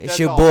It's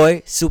your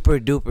boy, Super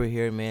Duper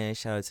here, man.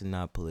 Shout out to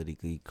Not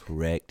Politically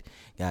Correct.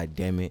 God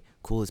damn it.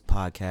 Coolest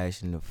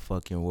podcast in the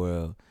fucking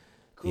world.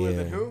 Cooler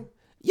than who?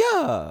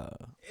 Yeah.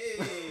 Hey.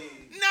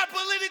 Not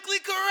politically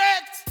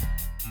correct.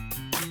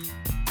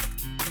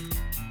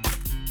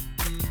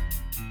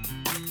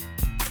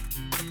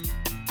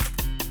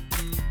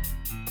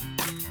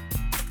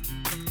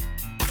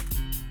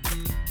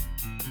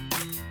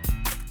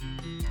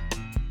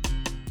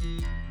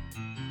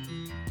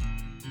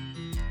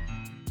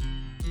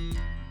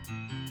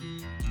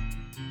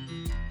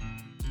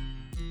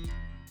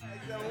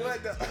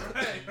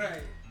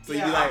 Right. So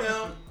you be like,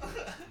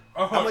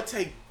 I'm gonna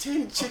take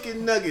 10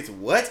 chicken nuggets.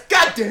 What?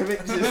 God damn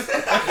it!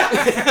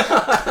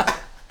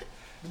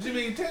 Did you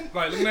mean 10?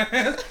 Like, look at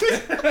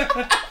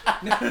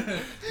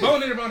that.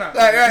 Bone in or bone out.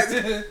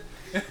 Right.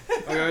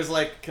 Okay, I was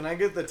like, can I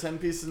get the 10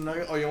 pieces of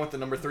nugget? Oh, you want the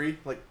number 3?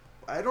 Like,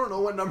 I don't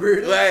know what number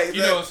it is. Like,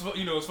 You know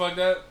what's fucked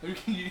up?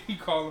 You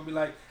call and be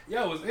like,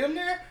 yo, was M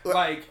there?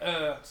 Like,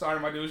 sorry,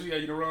 my dude, she got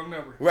you the wrong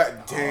number. Right,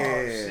 Oh,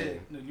 damn.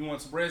 shit. You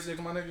want some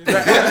breadsticks, my nigga?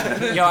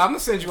 Yo, I'm gonna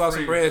send you out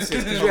some bread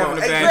because you having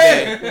a Hey,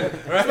 bad Greg! day.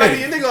 Somebody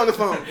your nigga on the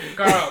phone.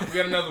 Carl, we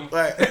got another one.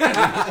 Right.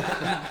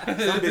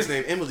 Some bitch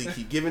named Emily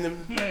keep giving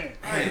him. Man.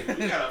 Hey,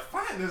 we gotta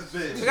find this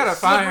bitch. We gotta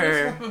find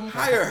her.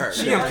 Hire her.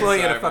 She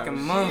employee of the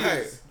fucking month.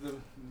 Right.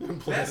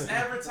 Best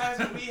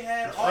advertisement we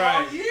had all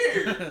Right.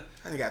 year.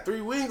 I got 3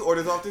 wing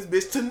orders off this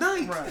bitch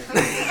tonight. Right.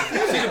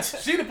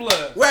 she the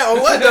plug.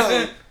 Well, what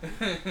though?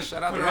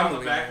 Shout out Put to her on the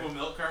Emily. back of a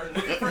milk carton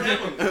looking for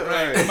Emily.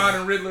 Right.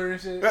 Modern Riddler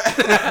and shit.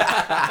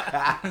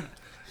 I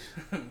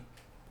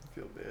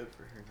feel bad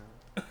for her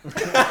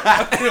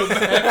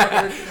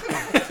now.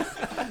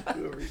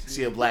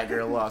 She a black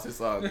girl lost. It's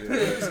all good.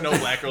 There's no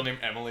black girl named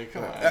Emily.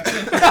 Come on. Out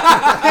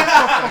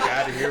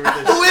of here with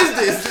this. Who is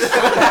this?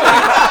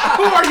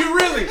 Who are you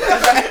really?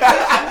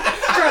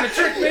 Trying to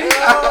trick me?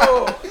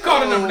 Call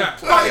the number now.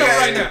 Call the number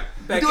right now.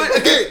 Back, Do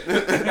it again.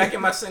 back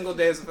in my single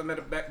days, if I met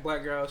a black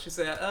girl, she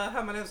said,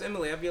 "Hi, my name's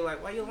Emily." I'd be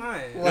like, "Why you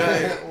lying?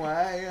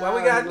 Why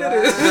we gotta do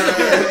this?"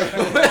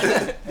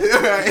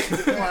 Right.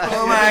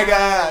 Oh my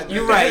God.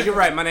 You're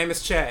right. My name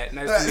is Chad.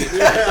 Nice to meet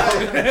you.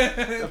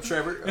 I'm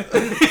Trevor. I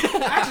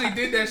actually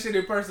did that shit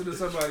in person to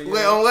somebody.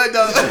 Wait, on what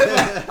though?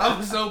 I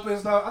was so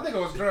pissed off. I think I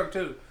was drunk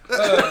too.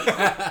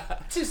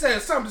 She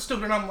said something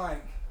stupid and I'm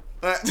like,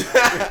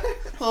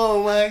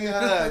 Oh my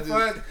God.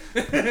 what?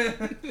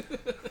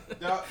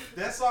 Now,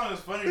 that song is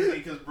funny to me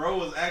because bro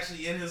was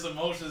actually in his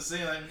emotions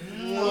saying like,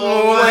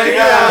 Oh my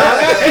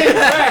God.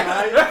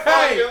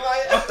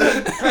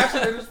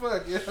 Passionate as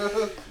fuck, yo.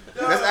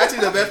 That's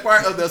actually the best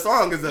part of the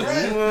song is the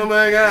oh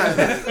my God.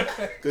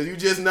 Because you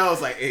just know it's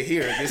like hey,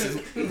 here. This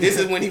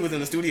is when he was in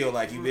the studio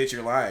like you bitch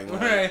you're lying.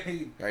 Like,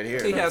 right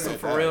here. He has some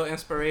for real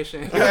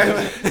inspiration.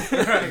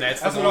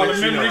 That's what all the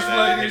memories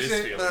flooding and it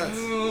shit. feels.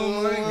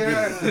 Oh my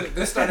God.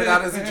 This started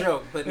out as a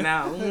joke, but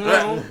now,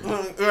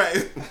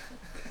 Right.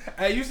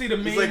 Hey, you see the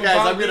meme? He's like, guys,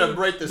 I'm about gonna dude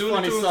break this doing it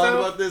funny to song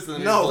himself? about this.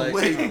 And No, he's like,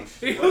 wait. oh,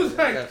 He shit. was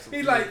like, That's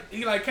he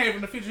came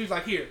from the future. He's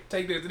like, here,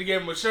 take this. And he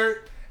gave him a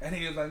shirt, and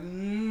he was like,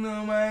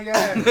 oh my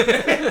God.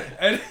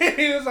 And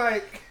he was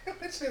like,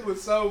 that shit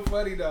was so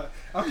funny, though.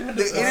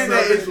 The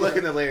internet is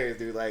fucking hilarious,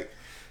 dude. Like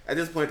at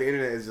this point, the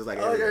internet is just like.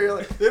 Oh yeah, you're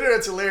like, the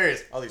internet's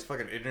hilarious. All these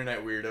fucking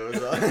internet weirdos.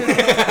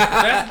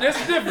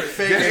 That's different.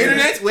 The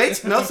internet?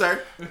 Wait, no,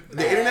 sir.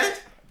 The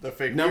internet? The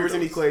fake Numbers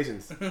and weirdos.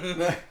 equations.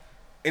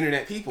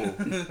 Internet people,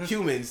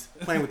 humans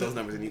playing with those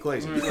numbers and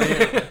equations.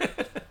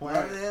 Why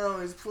are they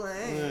always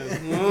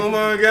playing? Oh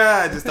my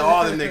God, just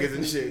all the niggas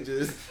and shit.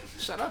 Just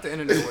shout out to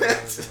internet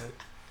weirdos,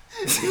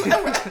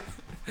 man.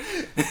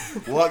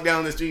 walk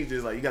down the street,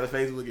 just like you got a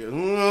Facebook.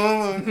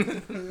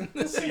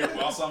 See your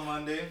boss on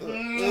Monday.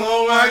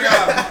 Oh my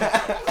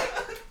God.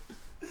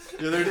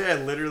 The other day, I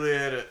literally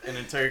had an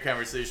entire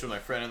conversation with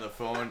my friend on the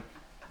phone,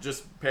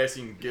 just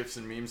passing gifs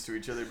and memes to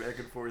each other back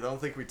and forth. I don't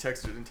think we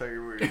texted an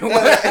entire word.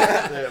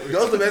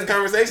 Those are the best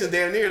conversations,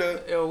 damn near though.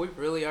 Yo, we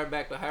really are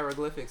back to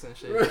hieroglyphics and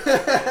shit.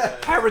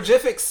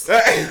 Hieroglyphics.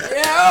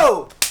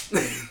 Yo.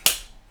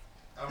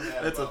 I'm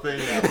mad That's a thing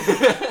now.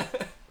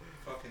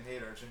 Fucking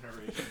hate our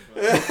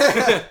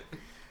generation.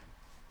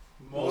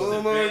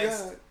 Oh my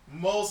God.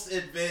 Most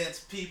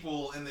advanced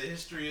people in the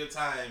history of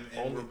time,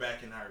 and we're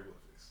back in hieroglyphics.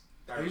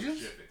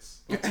 Hieroglyphics.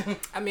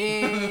 I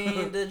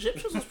mean, the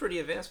Egyptians was pretty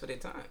advanced for their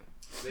time.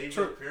 They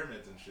built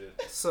pyramids and shit.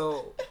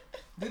 So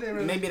Did they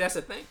really? maybe that's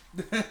a thing.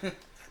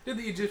 Did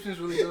the Egyptians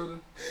really build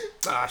them?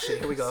 Ah, shit.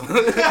 Here we go.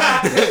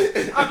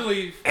 I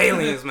believe.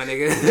 Aliens, my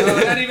nigga. No,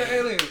 not even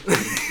aliens.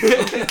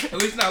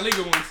 At least not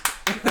legal ones.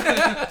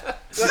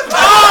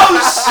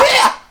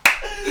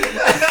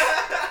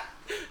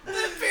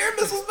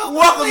 Pyramids was built.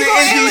 Welcome to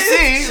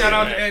NBC. Shout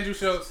out to Andrew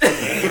Schultz.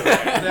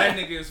 That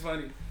nigga is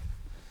funny.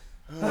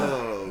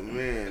 Oh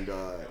man,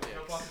 dog.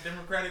 Help out the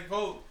Democratic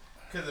vote.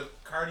 Because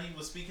if Cardi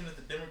was speaking at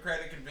the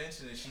Democratic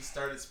convention and she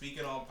started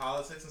speaking on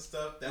politics and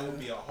stuff, that would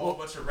be a whole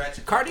bunch of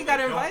ratchet. Cardi people got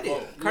that don't invited.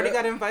 vote. Cardi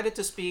got invited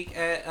to speak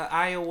at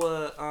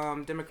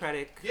Iowa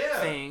Democratic Yeah.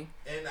 thing.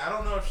 And I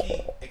don't know if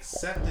she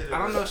accepted it. I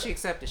don't or know not. if she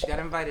accepted. She got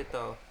invited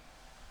though.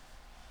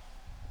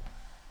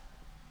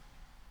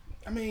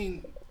 I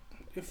mean,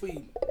 if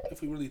we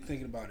really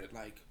thinking about it,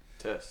 like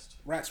Test.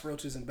 rats,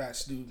 roaches, and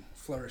bats do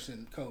flourish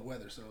in cold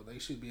weather, so they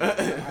should be able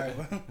to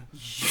Iowa.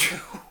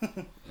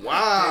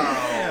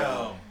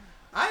 Wow. Damn.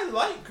 I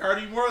like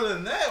Cardi more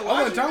than that. I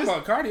wasn't talking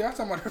about Cardi. I was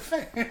talking about her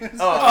fans.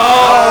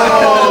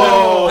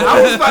 Oh,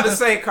 I was about to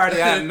say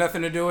Cardi. I had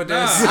nothing to do with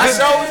this. I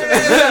showed you.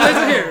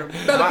 Listen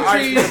here, Bella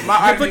Patrice.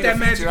 You put that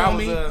magic on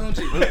me, don't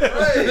you?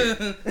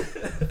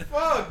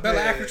 Fuck, Bella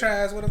man.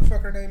 Alcatraz, whatever the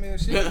fuck her name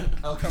is. Shit.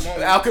 Oh, come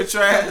on.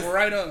 Alcatraz. Come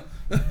right on.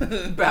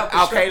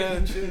 Al Qaeda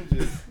and shit.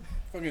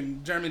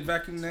 Fucking German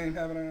vacuum name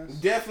having ass.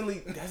 Definitely,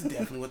 that's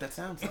definitely what that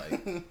sounds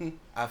like.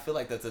 I feel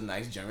like that's a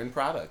nice German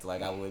product.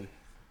 Like I would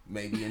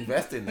maybe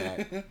invest in that.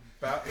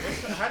 How do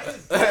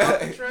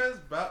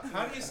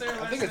you say her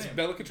last I think it's name?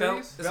 Bella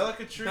Patrice. Bella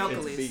Catrice.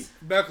 Belcalis.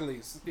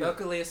 Belcalis. Yeah.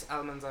 Belcalis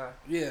Almanzar.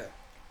 Yeah.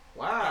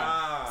 Wow.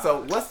 Ah.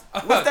 So what's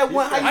that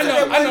one? How you I say know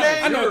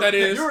that one name? what that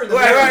is. You were in the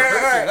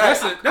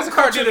Right. That's a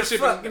car Cultured as dealership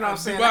fuck, in you know what I'm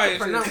saying? I Dubai can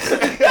and pronounce shit.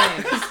 certain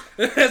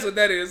things. That's what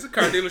that is. A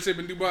car dealership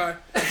in Dubai.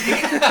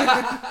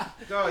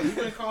 Dog, you've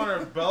been calling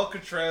her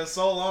Belcatraz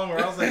so long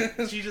where I was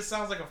like, she just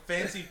sounds like a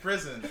fancy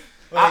prison.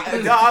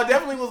 I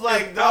definitely was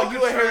like, dog,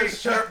 you and her.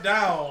 Alcatraz shut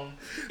down.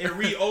 It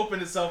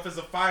reopened itself as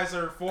a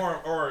Pfizer form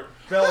or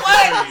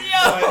Belcatraz.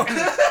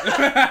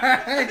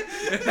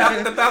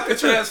 The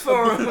Belcatraz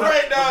Forum.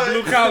 Right now,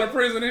 Blue collar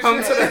prison and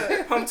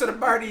shit. Home to the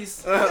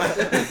Barties.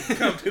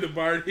 Come to the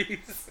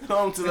Barties.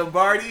 Home to the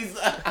Barties.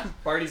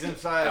 Parties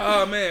inside.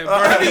 Oh man,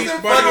 Barty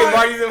East, Barty West,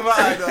 Barties and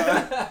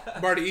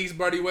Vibes. Barty East,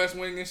 Barty West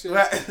Wing and shit.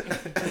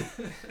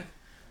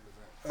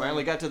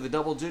 Finally got to the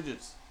double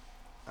digits.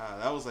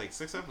 that was like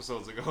 6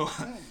 episodes ago.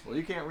 Well,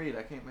 you can't read.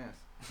 I can't math.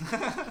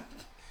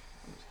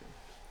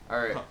 All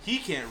right. He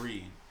can't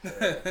read.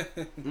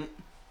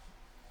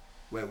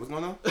 Wait, what's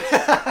going on?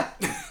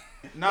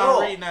 Not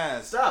No. reading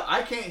ass. Stop.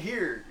 I can't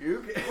hear. You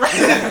can. What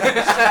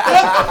the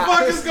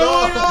fuck is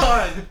going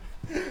on?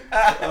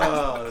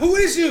 Who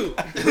is you?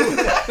 That's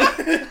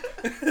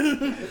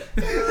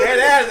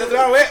what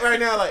I'm with right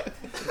now. Like,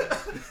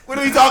 what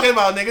are we talking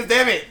about, niggas?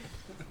 Damn it.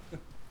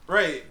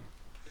 Right.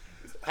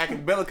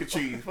 Acting Bella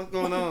Catrice. What's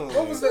going on?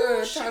 What was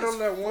the title of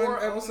that one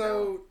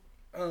episode?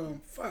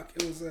 Fuck,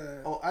 it was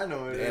Oh, I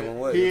know it. Damn,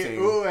 what? He, What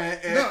team? ooh,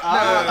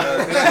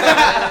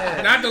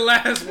 not the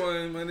last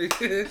one, man.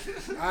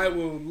 I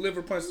will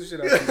liver punch the shit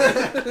out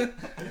of you.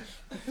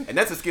 And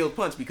that's a skilled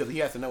punch because he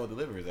has to know what the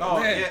liver is. Oh,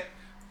 Man.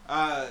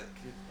 yeah.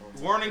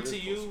 Warning to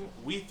you,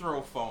 we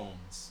throw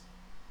phones.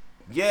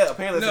 Yeah,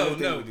 apparently that's No, a new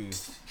thing no. we do.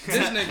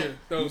 This nigga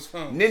those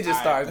phones. Ninja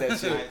stars that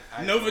shit.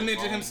 Nova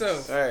Ninja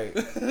himself. Alright.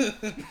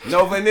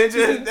 Nova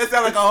Ninja? That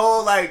sounds like a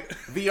whole like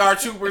VR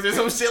troopers or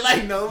some shit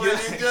like Nova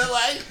Ninja.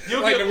 Like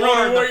You'll Like get the Road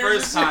warned the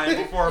Warriors first time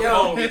before a Yo,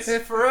 phone gets.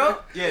 for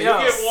real? Yeah, Yo, you'll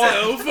get warned.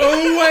 Cell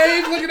phone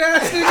wave. Look at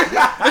that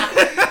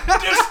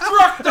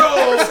Destructo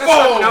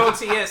phone! No,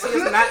 TS. He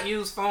does not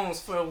use phones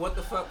for what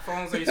the fuck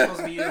phones are you supposed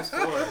to be used for?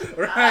 nigga.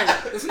 Right.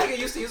 This nigga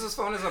used to use his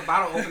phone as a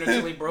bottle opener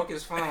until he broke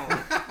his phone.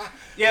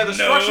 Yeah, the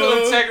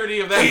structural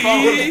integrity of that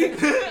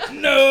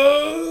phone.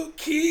 No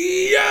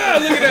Kia.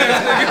 Look at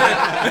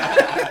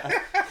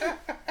that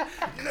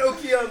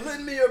Nokia,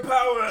 lend me your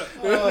power.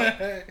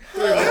 nigga.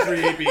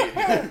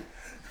 313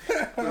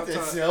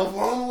 that cell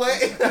phone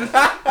way.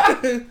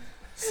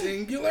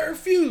 Singular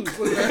fuse.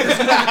 Look at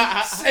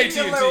that.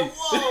 Singular, AT&T.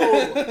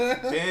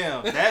 whoa.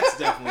 Damn, that's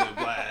definitely a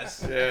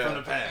blast Yeah. from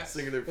the past.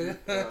 Singular.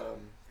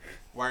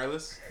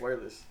 Wireless?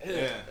 Wireless.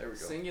 Yeah. There we go.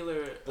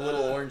 Singular. The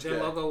little orange Their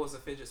guy. logo was a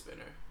fidget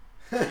spinner.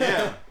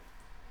 Yeah.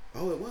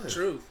 Oh, it was.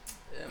 Truth.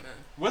 Yeah, man.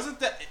 Wasn't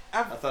that?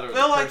 I thought it was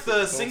feel a like person the the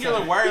whole singular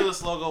time.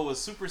 wireless logo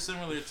was super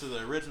similar to the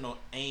original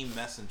AIM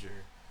Messenger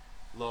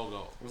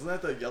logo. Wasn't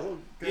that the yellow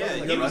guy? Yeah,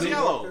 Like he a was running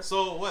yellow. walker?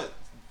 So what?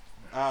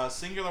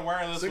 Singular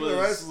wireless Singular was.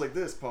 Wireless was like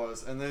this,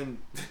 pause, and then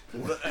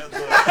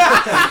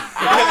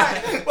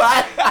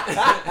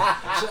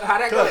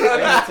How'd that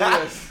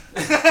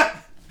go?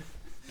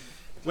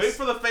 Wait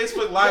for the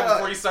Facebook Live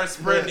before you start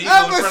spreading evil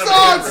in front of the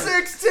Episode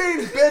camera.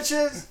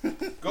 16,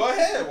 bitches. Go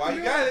ahead. While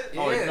you got it.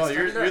 Yeah, Oh no, start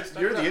you're it up,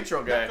 start you're it the up.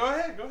 intro guy. Go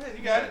ahead. Go ahead.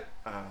 You got it.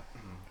 Ah,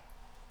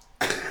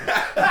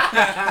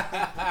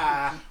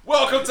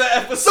 Welcome to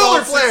episode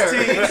Solar flare.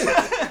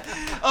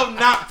 16 of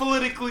Not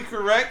Politically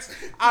Correct.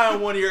 I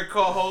am one of your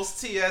co-hosts,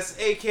 TS,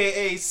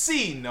 aka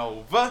C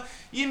Nova.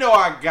 You know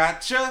I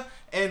gotcha.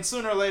 And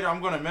sooner or later,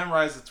 I'm going to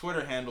memorize the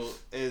Twitter handle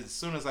as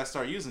soon as I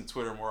start using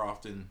Twitter more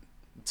often.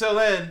 Until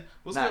then,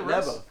 what's Not good,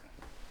 Russ? never.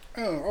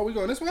 Oh, are we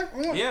going this way?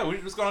 Oh, Yeah, we're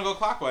just going to go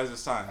clockwise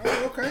this time.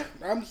 oh, okay.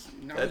 I'm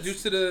That's-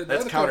 used to the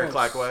That's other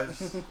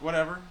co-hosts. counterclockwise.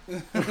 Whatever.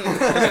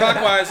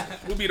 Clockwise,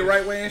 we'll be the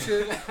right way and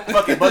shit.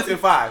 Fucking Bucks in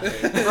 5.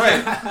 Man.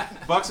 Right.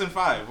 Bucks and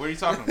 5. What are you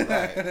talking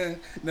about?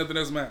 Nothing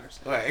else matters.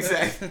 Right,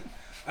 exactly.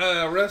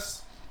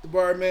 Russ, the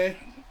Barman,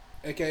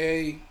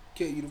 aka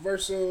Kid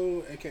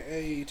Universal,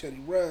 aka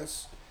Teddy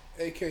Russ,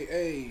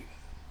 aka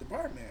the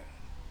Barman.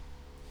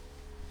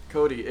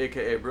 Cody,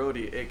 aka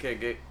Brody,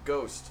 aka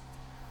Ghost.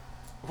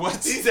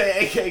 What? He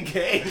said AK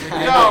gay.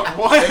 No,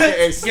 what?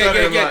 AKA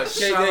stutter much.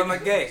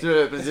 Charlamagne Gay.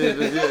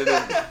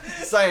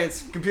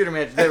 Science, computer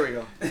magic. There we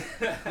go.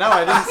 No,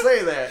 I didn't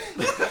say that.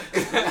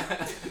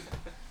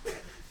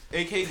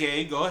 AK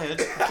gay, go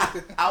ahead.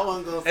 I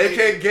wasn't gonna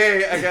say AK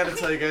gay. I gotta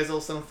tell you guys a little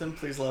something.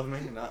 Please love me.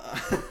 No.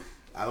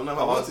 I don't know if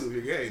I want to if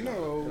you're gay.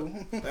 No.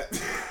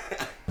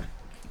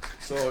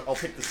 So I'll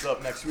pick this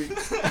up next week.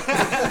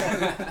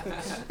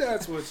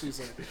 That's what she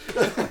said.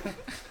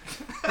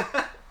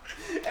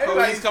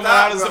 Police coming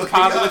out as a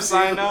positive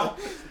sign now.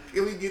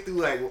 Can we get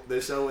through like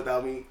the show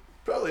without me?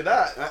 Probably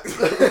not.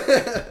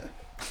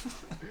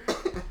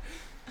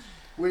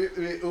 we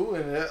ooh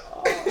and it.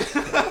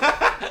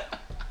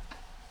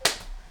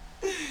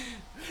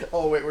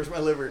 Oh wait, where's my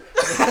liver?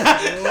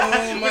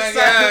 Oh my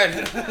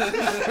god.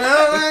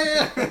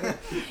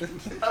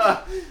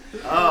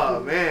 Oh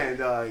man,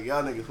 dog,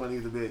 y'all niggas funny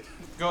as a bitch.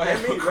 Go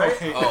ahead, me, go right?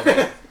 ahead. Oh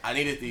man, I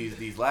needed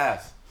these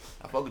laughs.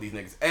 I fuck with these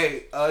niggas.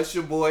 Hey, it's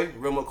your boy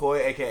Real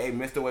McCoy, aka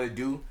Mr. What It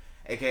Do,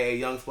 aka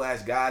Young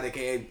Splash God,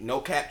 aka No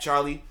Cap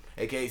Charlie,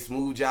 aka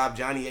Smooth Job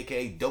Johnny,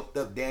 aka Doped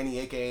Up Danny,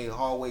 aka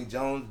Hallway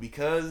Jones,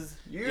 because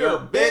Your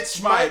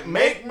bitch might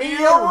make me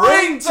a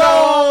ringtone.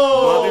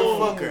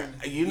 motherfucker,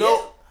 you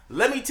know.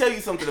 Let me tell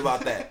you something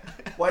about that.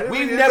 Why did We've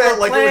we do never that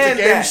like it was a planned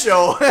game that.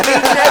 show? We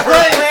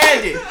never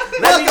planned it.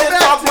 Let me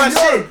just talk my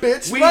shit.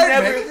 Bitch, We might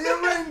never, make me a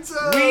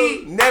ringtone.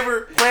 we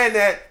never planned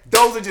that.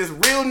 Those are just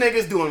real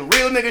niggas doing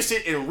real nigga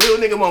shit in real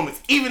nigga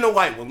moments. Even the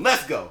white one.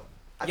 Let's go.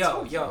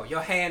 Yo, your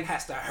hand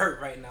has to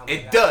hurt right now. my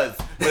It guy. does.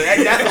 But that's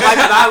the life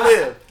that I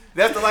live.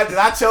 That's the life that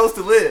I chose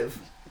to live.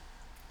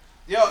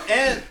 Yo,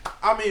 and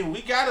I mean,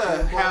 we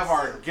gotta have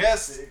our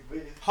guest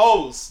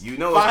host You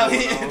know what's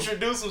finally going on.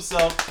 introduce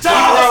himself.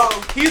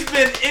 Charles! He's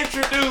been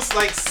introduced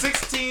like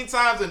 16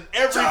 times in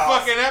every Charles.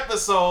 fucking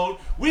episode.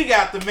 We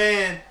got the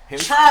man Him?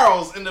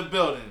 Charles in the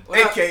building. What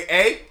up?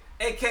 AKA.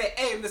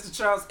 AKA Mr.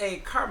 Charles A.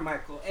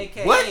 Carmichael,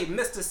 AKA What?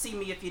 Mr. See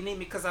Me If You Need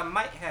Me, cause I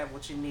might have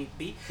what you need,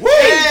 B.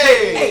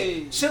 Hey!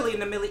 Hey, Chili in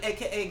the Millie,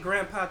 AKA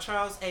Grandpa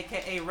Charles,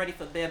 AKA Ready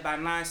for Bed by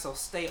 9, so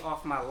stay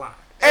off my line.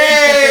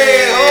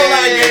 Hey! Whole lot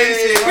of gay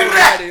shit.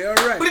 Alrighty,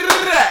 alright.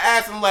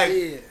 Add some like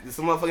Yeah.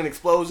 some motherfucking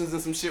explosions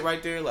and some shit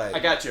right there. Like I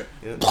got you.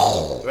 yeah.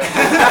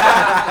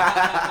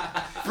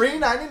 Free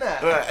 99.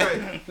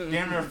 Right.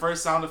 Damn near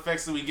first sound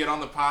effects that we get on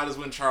the pod is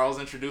when Charles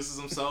introduces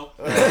himself.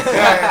 We've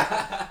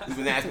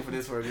been asking for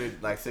this for a good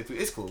like 6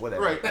 weeks. It's cool,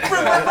 whatever. Right.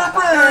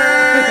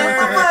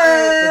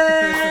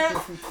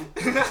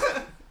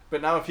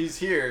 But now if he's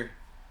here,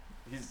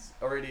 he's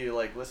already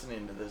like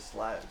listening to this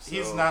live. So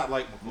He's not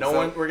like No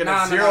one. We're gonna Nah,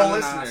 have nah, zero nah, nah, nah.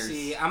 listeners.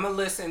 See, I'm gonna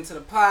listen to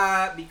the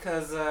pod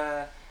because,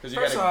 Because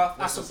first off,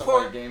 I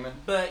support, gaming.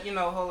 but you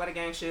know, a whole lot of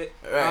gang shit.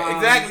 Right.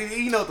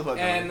 Exactly. You know what the fuck.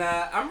 And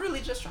I'm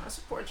really just trying to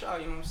support y'all,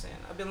 you know what I'm saying?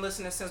 I've been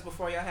listening since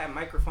before y'all had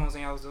microphones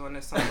and y'all was doing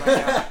this stuff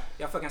like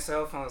y'all fucking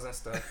cell phones and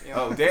stuff. You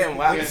know? Oh damn!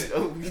 Wow.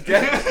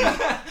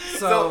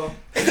 So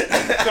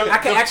I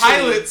can the actually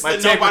pilots My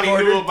that tape nobody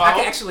recorder. knew I about.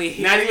 can actually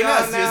hear Not even y'all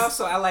us, now, just-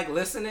 so I like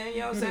listening, you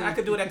know what I'm saying? I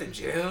could do it at the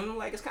gym,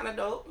 like it's kinda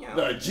dope, you know.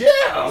 The gym.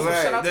 So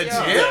shout out The to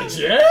y'all. gym? The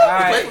gym.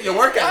 Alright. place where you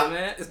work out? Yeah,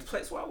 man. It's the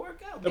place where I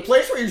work out. The baby.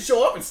 place where you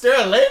show up and stare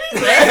at ladies.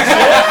 That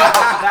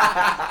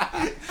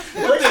gym.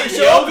 The place where you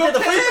show up and get the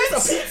free piece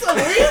of pizza and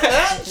leave.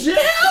 That gym.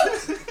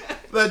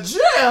 The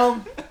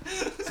gym.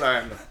 Sorry,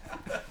 I'm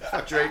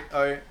fuck Drake.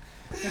 All right.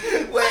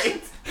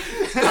 Wait.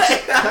 Can I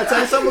tell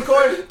you something,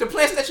 McCoy? The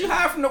place that you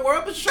hide from the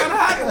world, but you're trying to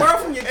hide the world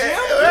from your gym.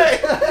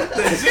 Right.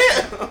 The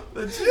gym.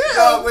 The gym.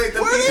 No, wait, the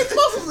What are you pizza-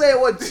 supposed to say?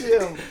 What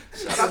gym?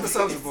 Shout out to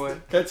Soldier Boy.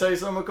 Can I tell you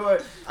something, McCoy?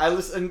 I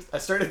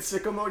started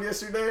Sicko Mode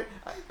yesterday.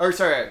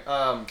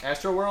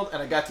 Astro World,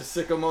 and I got to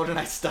Sicko Mode and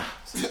I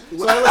stopped. So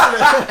I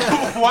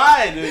listened to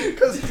Why, dude?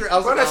 because I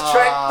was Bro, like, that's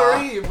track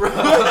 3, bro.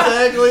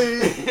 Exactly.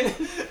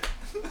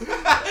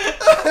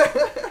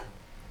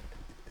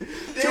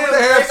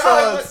 2.5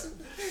 songs.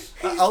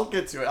 I'll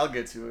get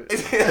to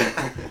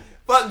it.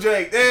 Fuck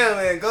Drake. Damn,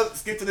 man. Go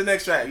skip to the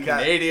next track. You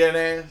got Canadian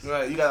ass.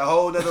 right. You got a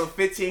whole other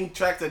 15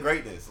 tracks of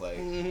greatness. Like.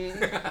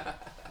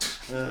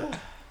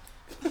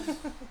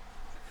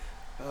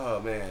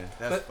 Oh man,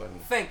 that's But funny.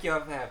 thank y'all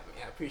for having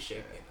me. I appreciate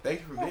it. Thank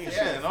you for being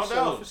Yeah, here. no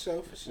doubt. For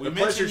sure, for sure. We The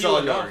mentioned pleasure's you all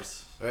enough.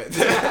 yours. Right.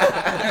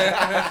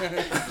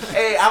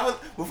 Hey,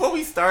 before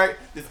we start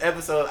this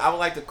episode, I would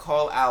like to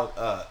call out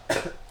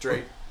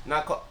Drake.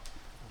 not call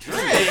Drake.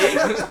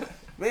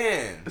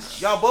 man.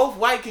 Y'all both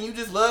white. Can you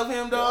just love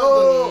him, dog?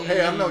 Oh,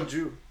 hey, I'm no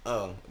Jew.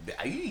 Oh,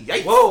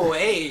 yikes. Whoa,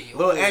 hey.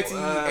 Little whoa,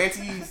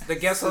 anti. The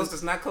guest host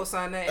does not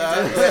co-sign that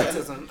Uh,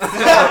 anti-Semitism.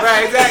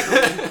 Right,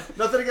 exactly.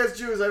 Nothing against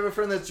Jews. I have a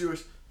friend that's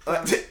Jewish.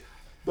 But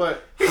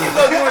He's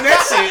still doing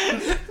that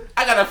shit.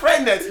 I got a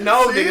friend that's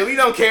no, See? nigga. We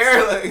don't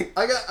care. Like,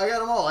 I got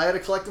them all. I had to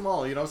collect them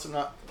all. You know, so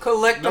not.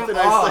 Collect them Nothing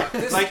I all. say.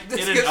 This, Like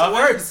this in an gets oven?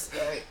 worse.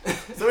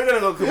 so we're gonna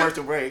go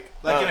commercial break.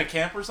 Like in a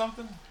camp or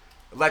something?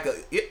 like a.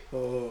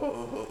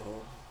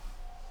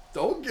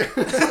 Don't get.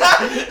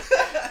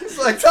 It's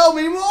like, tell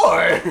me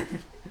more.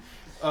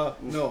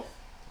 No.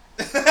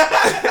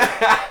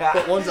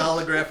 But one's a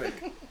holographic.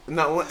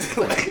 No,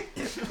 like,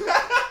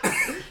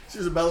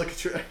 She's a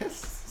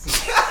Bellatrix.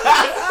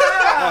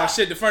 Oh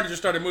shit! The furniture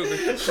started moving.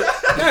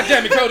 God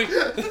damn it, Cody.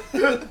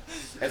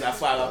 As I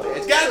slide off the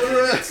edge.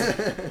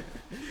 God,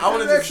 I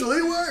wanted It to.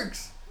 actually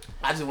works.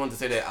 I just wanted to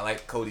say that I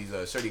like Cody's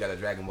shirt. He got a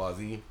Dragon Ball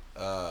Z,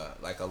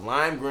 like a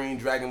lime green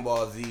Dragon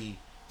Ball Z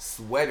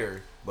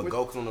sweater, but With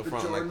Goku's on the the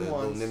front, like the Jordan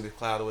little ones. Nimbus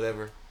cloud or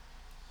whatever.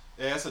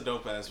 Yeah, that's a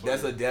dope ass.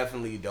 That's a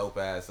definitely dope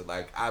ass.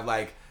 Like I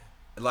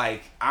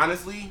like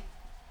honestly,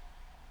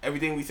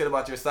 everything we said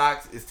about your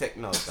socks is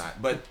no, it's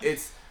not, but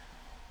it's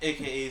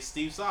AKA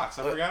Steve Socks.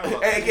 I forgot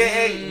about that.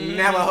 AKA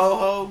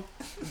Navajo.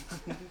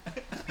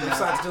 Them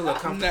socks do look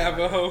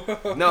comfortable.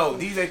 Navajo. No,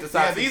 these ain't the Yeah,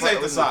 socks. these the ain't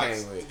the original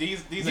socks. came with.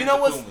 These You ain't know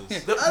the what's?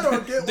 Pumas. I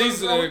don't get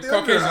These what's are wrong with the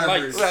Caucasian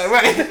underarms. lights.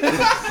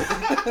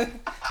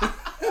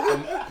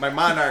 Right. My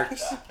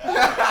monarchs.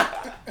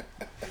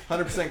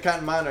 100%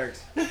 cotton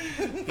monarchs.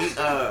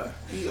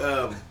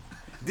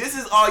 This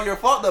is all your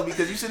fault though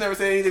because you should never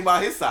say anything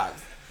about his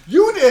socks.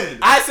 You did.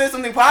 I said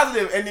something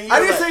positive and then you I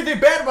were didn't like, say anything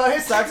bad about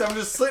his socks. I'm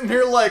just sitting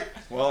here like,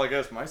 well, I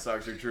guess my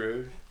socks are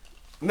true.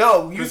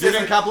 no. You 'Cause you said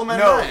didn't compliment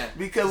no mine.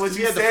 because what He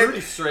you had the said.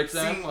 fruity stripes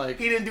on. See, Like,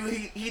 he didn't do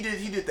he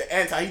did the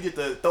anti. He did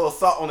the throw a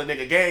salt on the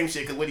nigga game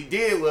shit because what he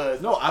did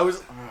was no, I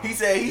was. he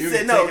said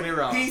You're no. taking it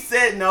wrong. He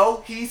said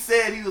no. He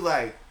said he was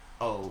like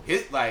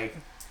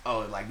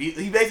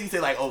he basically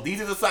said like these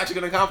are the socks you're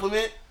gonna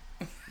compliment.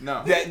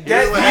 No. That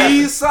Here's what happened.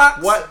 These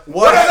socks.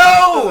 What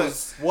are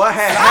those? What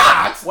had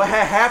Socks? What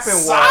had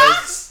happened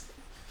was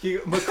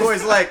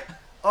McCoy's like,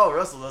 oh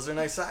Russell, those are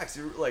nice socks.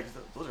 You're like,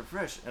 those are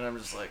fresh, and I'm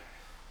just like,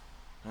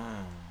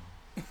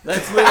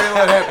 That's literally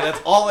what happened.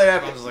 That's all that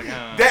happened. I was like,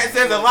 That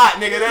says a lot,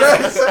 nigga.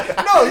 That's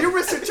no, you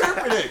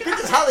misinterpreted. Get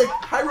this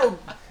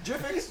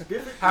hieroglyphics.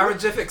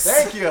 Hieroglyphics.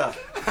 Thank you.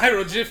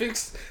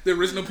 Hieroglyphics, the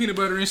original peanut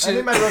butter and I shit.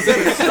 need my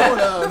Rosetta Stone.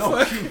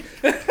 No.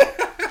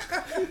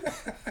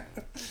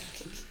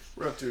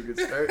 We're up to a good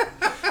start.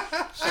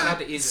 Shout out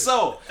to Egypt.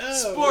 So,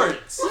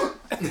 sports.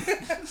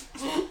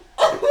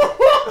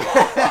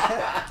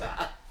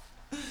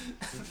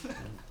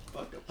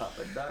 Fuck a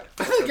Papa Doc.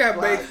 I think I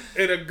make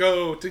it a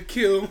goal to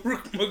kill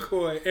Rook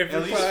McCoy every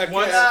At least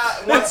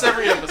podcast. once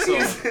every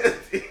episode.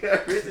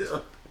 the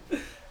original.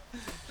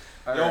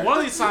 Yo, one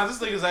of these times,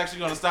 this nigga's actually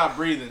gonna stop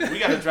breathing. We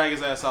gotta drag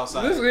his ass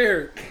outside. Listen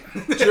here,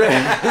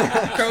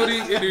 Cody.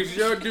 It is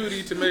your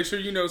duty to make sure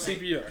you know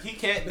CPR. He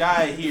can't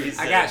die here.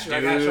 I got you.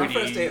 I'm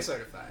first aid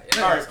certified.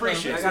 All right,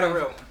 appreciate I it. got a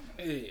real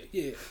one.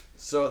 Yeah.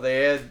 So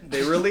they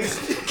released.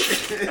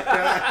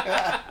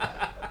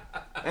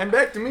 And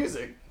back to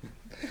music.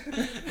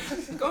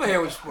 Go ahead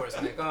with sports,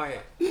 man. Go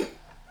ahead.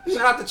 Shout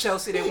out to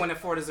Chelsea. They won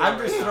at 4-0. I'm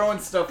just right now. throwing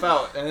stuff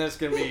out, and it's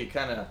gonna be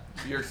kind of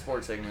your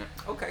sports segment.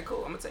 Okay, cool.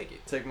 I'm gonna take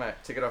it. Take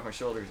it off my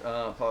shoulders.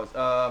 Pause.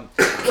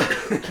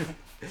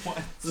 What?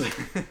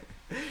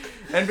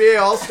 NBA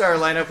All-Star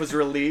lineup was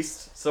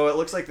released, so it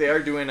looks like they are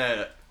doing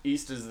a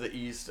East is the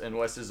East and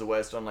West is the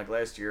West, unlike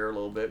last year a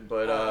little bit.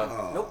 But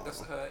Nope,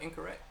 that's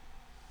incorrect.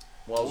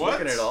 well, I was What?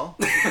 looking at it all.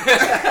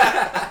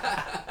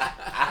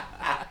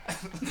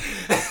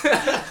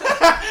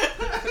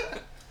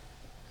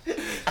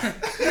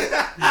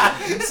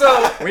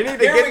 So We need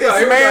to Here get we go, this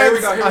here we go, man here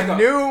we go, here we a go.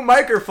 new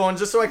microphone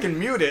just so I can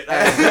mute it.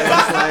 I was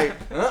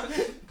like, huh?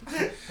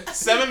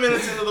 7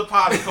 minutes into the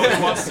pod,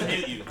 Cody wants to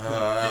mute you.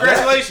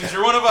 Congratulations,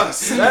 you're one of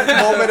us.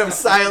 That moment of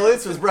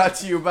silence was brought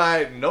to you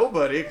by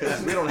nobody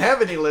because we don't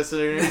have any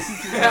listeners.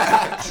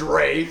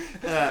 Drake.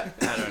 I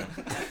don't know.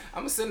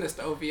 I'm gonna send this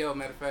to OVO.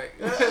 Matter of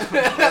fact.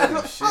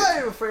 I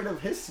am afraid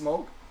of his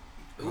smoke,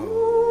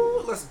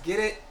 Ooh, let's get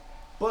it.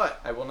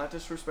 but I will not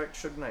disrespect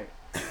Suge Knight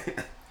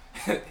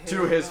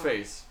to his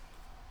face.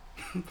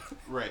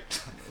 Right.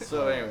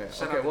 So anyway,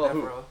 Shout okay, out to well, Death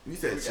who? Row. You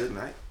said Suge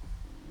Knight.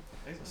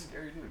 He's a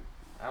scary dude.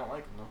 I don't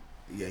like him though.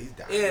 Yeah, he's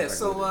dying. Yeah, He's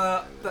so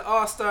like, the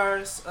All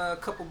Stars, a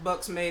couple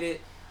bucks made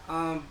it,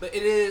 but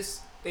it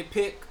is they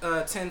pick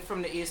 10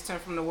 from the East, 10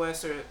 from the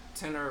West, or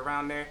 10 or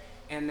around there,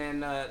 and then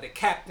the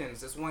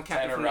captains. There's one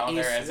captain from the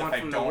East, one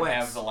from the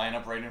West.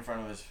 lineup right in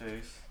front of his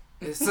face.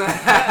 It's,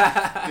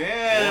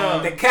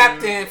 Damn. the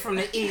captain from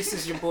the East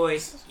is your boy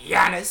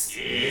Giannis.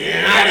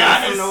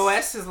 Giannis from the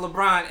West is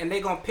LeBron, and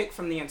they're gonna pick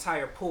from the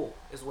entire pool.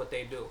 Is what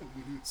they do.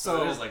 So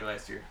So it is like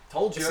last year.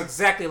 Told you. it's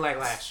exactly like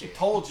last year.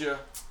 Told you.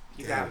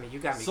 You got me. You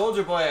got me.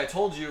 Soldier Boy, I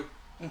told you.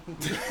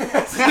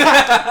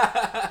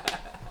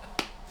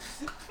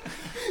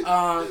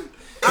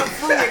 I'm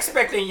fully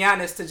expecting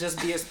Giannis to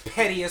just be as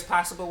petty as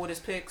possible with his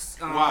picks.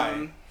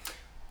 Why?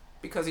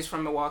 Because he's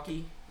from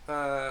Milwaukee.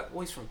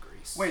 He's from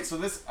Greece. Wait,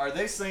 so are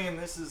they saying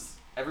this is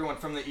everyone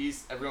from the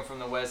East, everyone from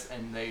the West,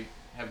 and they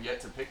have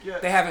yet to pick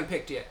yet? They haven't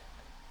picked yet.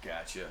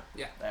 Gotcha.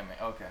 Yeah.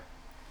 Okay.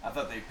 I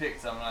thought they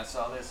picked some when I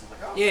saw this. I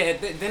was like, oh. Yeah,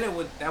 then that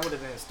would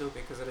have been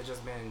stupid because it would have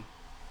just been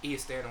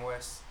East and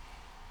West.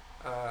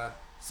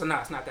 So no,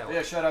 it's not that way.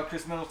 Yeah, shout out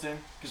Chris Middleton.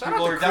 Because Shout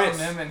people out to are doubting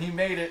Chris. him, and he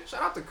made it.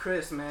 Shout out to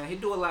Chris, man. He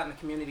do a lot in the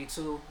community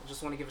too. I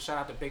just want to give a shout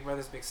out to Big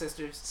Brothers Big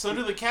Sisters. So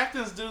do the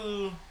captains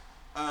do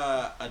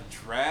a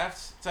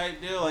draft type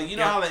deal? Like, you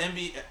know Yeah. how the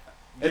NBA...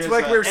 It's there's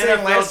like we were a saying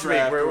NFL last week,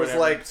 draft where or it was whatever.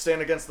 like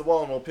stand against the wall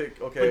and we'll pick.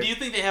 Okay. But do you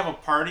think they have a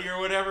party or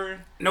whatever?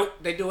 Nope,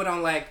 they do it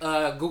on like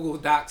Google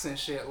Docs and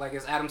shit. Like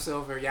it's Adam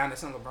Silver,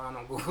 Giannis, and LeBron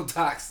on Google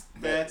Docs.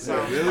 That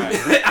sounds really?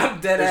 right.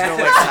 I'm dead There's ass.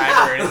 no like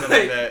timer or anything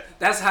like that.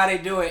 That's how they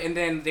do it, and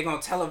then they're gonna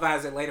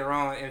televise it later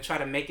on and try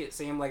to make it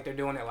seem like they're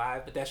doing it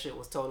live. But that shit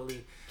was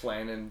totally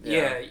Planning.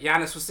 yeah.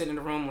 Giannis was sitting in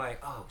the room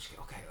like, oh shit,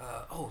 okay,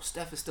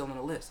 Steph is still on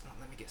the list. Oh,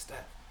 let me get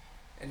Steph,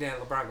 and then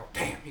LeBron go,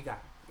 damn, he got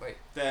him. Like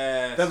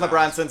That Then sounds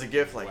LeBron sends a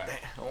gift like,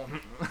 whack.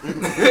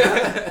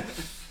 damn.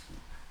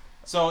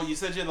 So you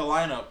said you're the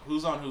lineup.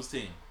 Who's on whose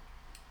team?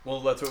 Well,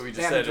 that's what we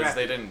They just haven't said. Is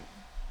they drafted. didn't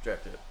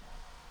draft it.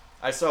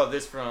 I saw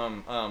this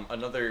from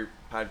another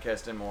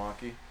podcast in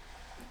Milwaukee,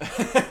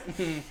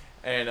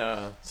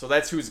 and so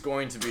that's who's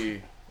going to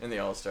be in the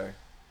All-Star.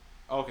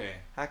 Okay.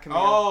 How come?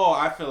 Oh,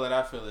 I feel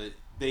it.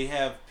 They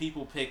have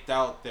people picked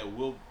out that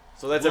will.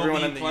 So that's will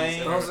everyone be in the playing.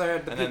 East. those are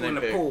the and then people in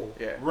the they pick. pool.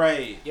 Yeah.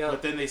 Right. Yep.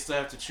 But then they still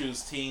have to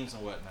choose teams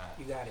and whatnot.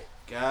 You got it.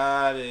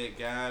 Got it.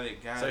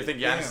 So you think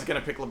Giannis is gonna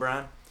pick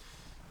LeBron?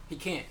 He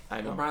can't. I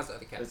know. LeBron's the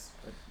other cat. That's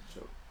a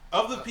joke.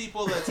 Of the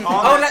people that's on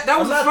Oh, that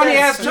was I'm a not funny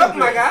that ass joke, stupid.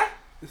 my guy.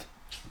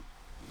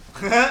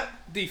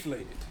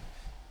 Deflated.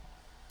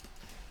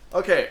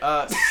 Okay.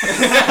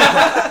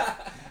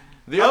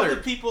 The of other.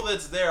 the people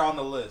that's there on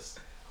the list,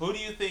 who do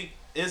you think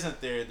isn't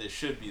there that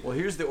should be there? Well,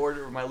 here's the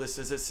order of my list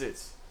as it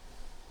sits.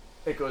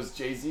 It goes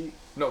Reggie,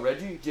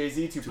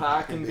 Jay-Z,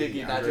 Tupac, and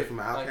Biggie. Andre from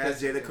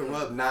Outkast, Jada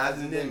Corrupt, Nas,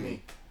 and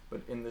Demi.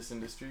 But in this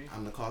industry,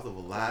 I'm the cause of a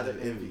lot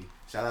of envy.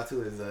 Shout out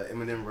to his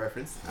Eminem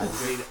reference.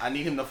 I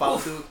need him to follow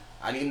through.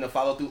 I need him to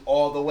follow through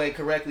all the way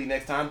correctly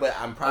next time. But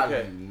I'm proud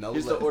of him. No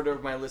here's less. the order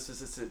of my list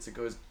as it sits. It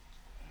goes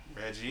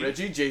Reggie.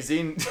 Jay-Z,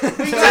 and We just did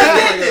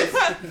this.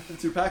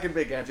 Tupac, and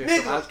Big Andre.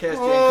 Nigga. From Outkast, Jay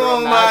Oh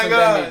Corrupt, my Nas, and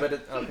God. Demi. But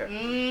okay.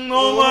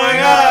 Oh my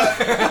God.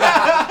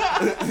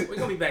 We're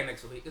gonna be back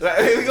next week. we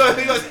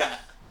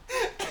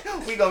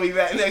gonna be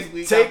back next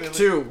week. I Take feel it.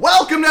 2.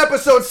 Welcome to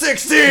episode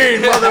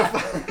 16,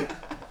 motherfucker.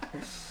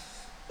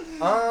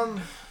 I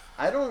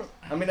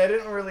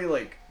didn't really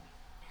like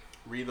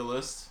Read the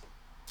list.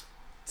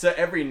 to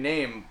every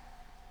name.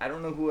 I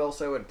don't know who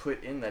else I would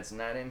put in that's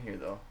not in here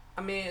though.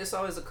 I mean, it's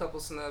always a couple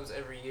snubs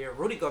every year.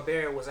 Rudy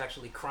Gobert was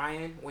actually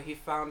crying when he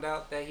found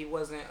out that he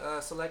wasn't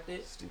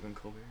selected. Stephen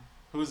Colbert.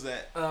 Who's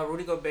that?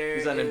 Rudy Gobert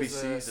He's on is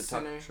NBC. a He's a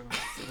talk center. show.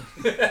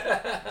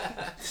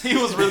 He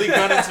was really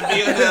gunning to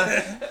be in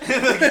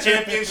the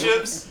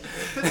championships.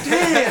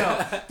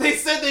 Damn! They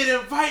said they'd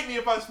invite me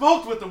if I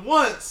smoked with them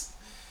once.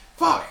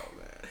 Fuck.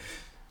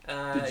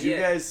 Did you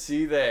guys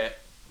see that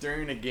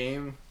during a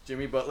game,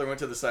 Jimmy Butler went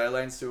to the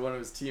sidelines to one of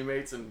his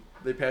teammates and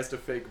they passed a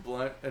fake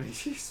blunt and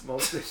he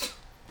smoked it?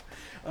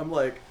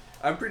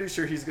 I'm pretty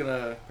sure he's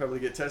gonna probably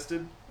get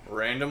tested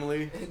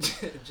randomly.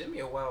 Jimmy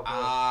a wild boy.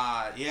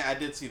 Yeah, I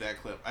did see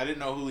that clip. I didn't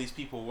know who these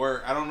people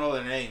were. I don't know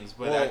their names,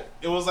 but Well-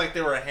 it was like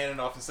they were handing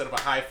off instead of a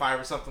high five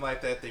or something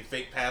like that. They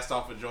fake passed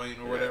off a joint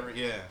or whatever.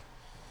 Yeah.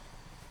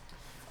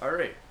 All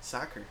right,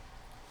 soccer.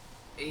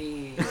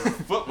 Hey.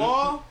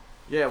 Football.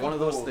 Yeah, one of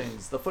those Football.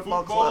 things. The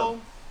football club.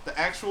 The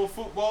actual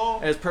football.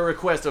 As per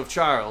request of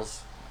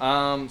Charles.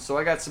 So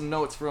I got some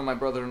notes from my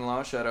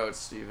brother-in-law. Shout out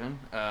Steven.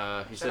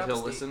 He said out he'll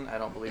to listen. I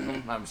don't believe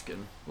him. I'm just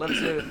kidding. Let's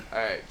do it. All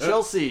right.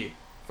 Chelsea,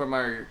 from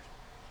our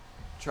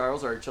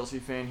Charles, our Chelsea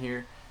fan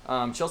here.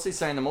 Chelsea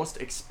signed the most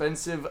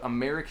expensive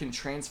American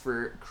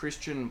transfer,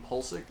 Christian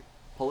Pulisic.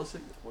 What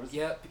is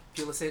Yep,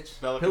 Pulisic.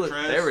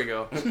 Bellicatraz. There we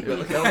go.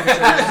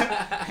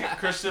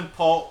 Christian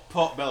Paul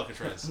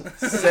Bellicatraz.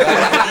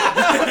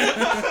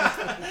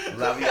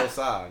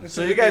 Lavio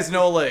So you guys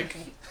know like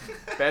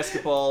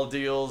basketball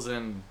deals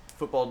and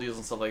football deals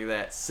and stuff like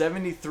that.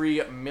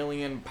 73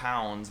 million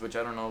pounds, which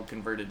I don't know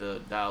converted to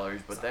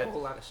dollars, but It's a that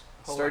whole lot of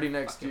starting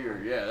next fucking year,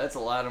 money. yeah, that's a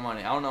lot of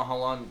money. I don't know how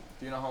long.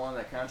 Do you know how long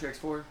that contract's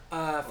for?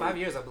 5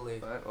 years, I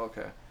believe. 5?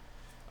 Okay.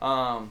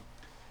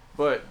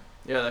 But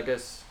yeah, I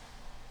guess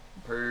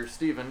per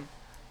Steven,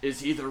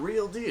 is he the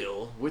real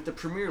deal with the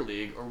Premier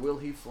League, or will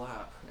he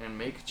flop and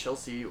make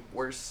Chelsea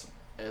worse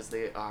as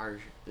they are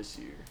this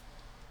year?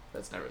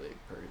 That's not really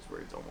per his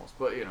words, almost,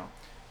 but you know,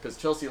 because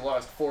Chelsea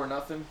lost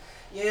 4-0.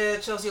 Yeah,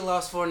 Chelsea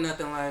lost 4-0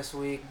 last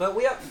week, but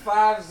we up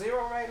 5-0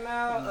 right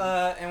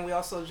now, and we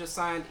also just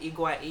signed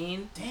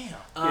Higuain. Damn.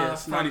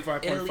 Yes, from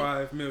Italy.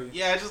 95.5 million.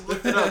 Yeah, I just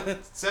looked it up.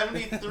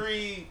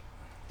 73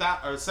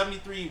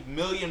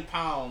 million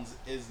pounds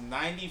is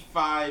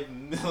 $95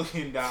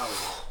 million.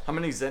 How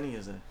many zenny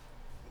is it?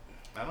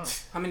 I don't know.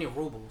 How many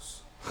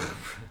rubles?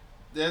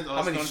 There's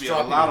How many going to be a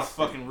lot of strawberries?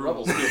 fucking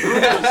rubles.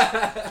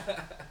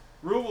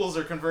 Rubles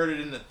are converted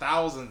into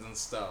thousands and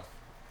stuff.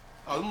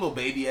 Oh, them little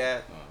baby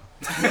ass.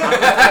 It's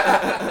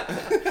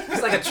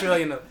like $1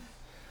 trillion of.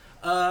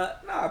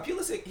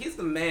 Pulisic, he's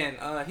the man.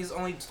 He's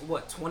only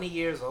 20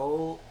 years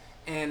old,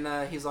 and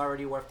he's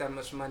already worth that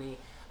much money.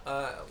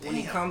 When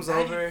he comes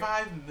over,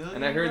 $95 million,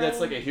 And I heard that's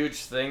bro? like a huge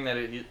thing that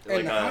it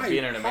And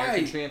being an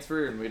American high.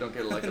 transfer, and we don't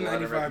get like a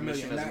lot of 95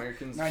 recognition million, as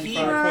Americans. he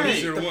 95.01,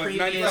 is the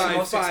previous 95.56.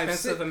 most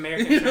expensive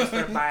American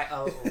transfer by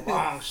a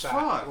long shot.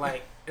 Fuck.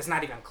 Like it's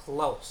not even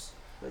close.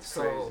 That's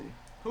So- crazy.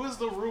 Who is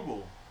the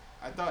ruble?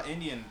 I thought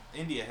India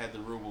had the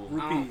ruble.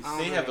 Rupees.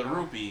 They have the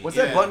rupee. What's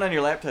that button on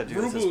your laptop do?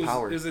 It says Rubles,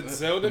 power. is it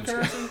Zelda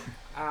currency?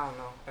 I don't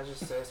know. I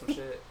just said some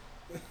shit.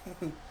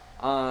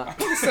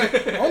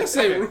 I want to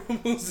say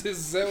rubles is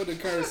Zelda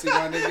currency,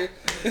 my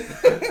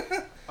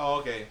nigga. Oh,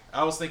 okay.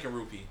 I was thinking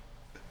rupee.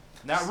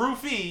 Not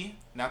roofie.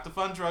 Not the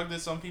fun drug that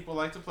some people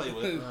like to play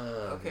with.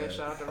 Okay,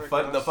 shout out to Rick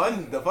The Ross.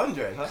 fun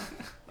drug, huh?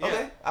 Yeah.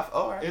 Okay.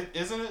 All right.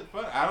 Isn't it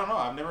fun? I don't know.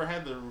 I've never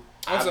had the.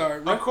 I'm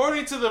sorry.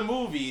 According to the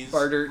movies,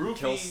 Barter, rupees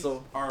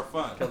Kelso. are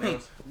fun.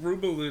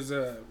 Ruble is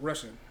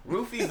Russian.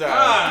 Roofies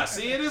are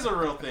See, it is a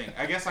real thing.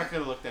 I guess I could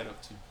have looked that up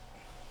too.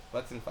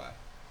 bucks and 5.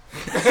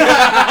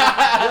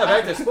 Yeah,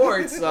 back to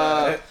sports.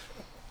 So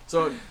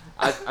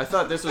I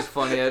thought this was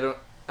funny. I don't.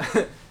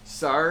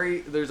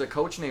 Sorry, there's a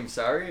coach named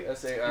Sarri,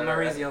 S-A-R-I.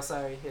 Maurizio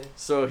Sarri. Yeah.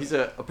 So he's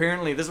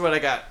apparently, this is what I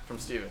got from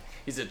Steven.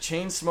 He's a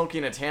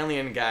chain-smoking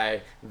Italian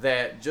guy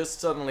that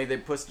just suddenly they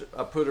put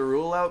a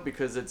rule out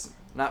because it's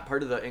not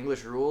part of the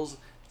English rules.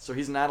 So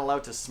he's not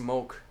allowed to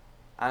smoke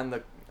on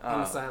the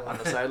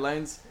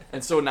sidelines.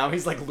 And so now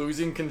he's like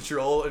losing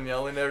control and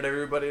yelling at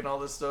everybody and all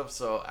this stuff.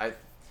 So I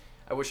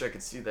wish I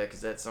could see that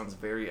because that sounds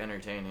very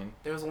entertaining.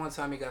 There was one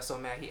time he got so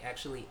mad he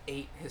actually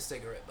ate his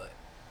cigarette butt.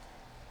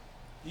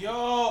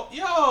 Yo!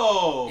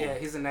 Yeah,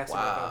 he's a nasty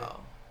Wow.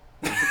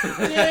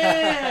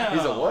 Damn!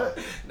 He's a what?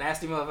 motherfucker.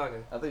 Nasty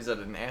motherfucker. I thought he said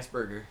an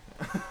Asperger.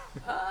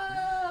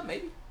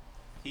 Maybe.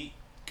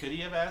 Could he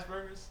have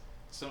Asperger's?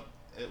 So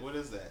what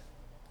is that?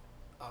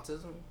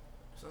 Autism?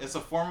 Something? It's a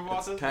form of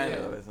It's autism. kind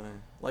of, I think.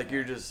 Like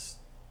you're just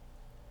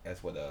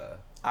That's what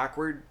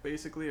awkward,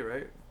 basically,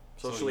 right?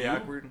 So Socially you?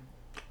 awkward.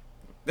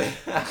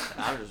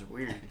 I'm just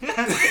weird.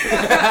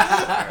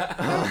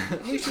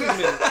 He should have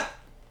been.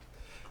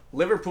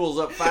 Liverpool's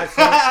up 5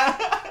 points.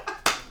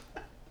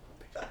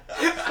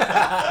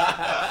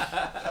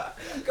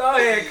 Go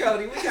ahead,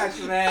 Cody. We got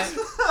you, man.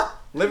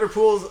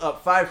 Liverpool's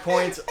up 5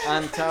 points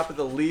on top of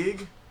the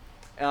league,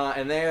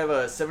 and they have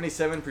a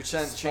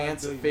 77%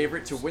 chance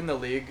favorite to win the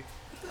league,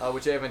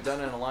 which they haven't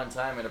done in a long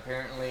time. And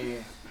apparently,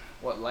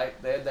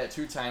 they had that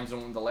 2 times,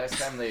 and the last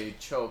time they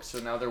choked. So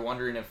now they're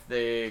wondering if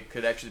they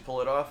could actually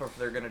pull it off, or if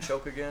they're gonna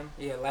choke again.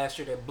 Yeah, last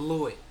year they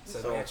blew it.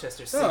 So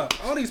Manchester City.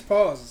 All these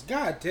pauses.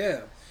 God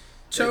damn.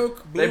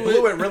 Choke, They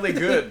blew it really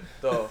good,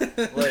 though.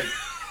 Like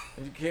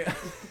you can't.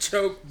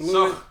 Choke, blew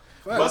So, it.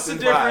 Fuck. What's the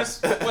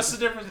difference? What's the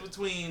difference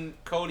between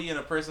Cody and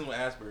a person with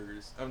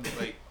Asperger's? I'm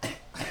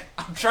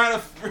trying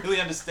to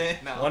really understand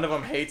now. One of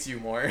them hates you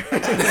more.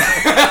 That's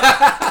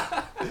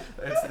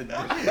the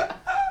difference.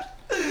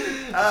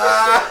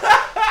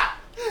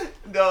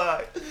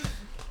 no.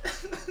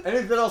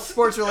 Anything else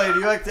sports related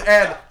you like to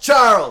add?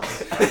 Charles!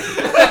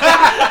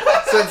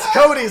 Since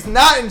Cody's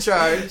not in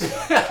charge.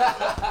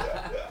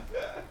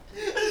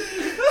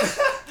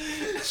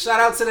 Shout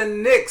out to the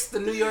Knicks, the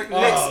New York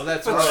Knicks,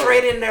 for right.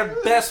 trading their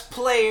best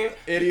player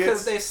Idiots.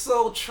 because they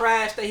so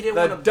trash that he didn't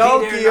The want to be there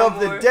donkey no of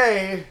more. the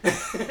day.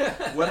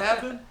 What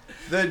happened?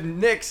 The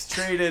Knicks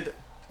traded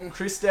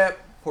Kristaps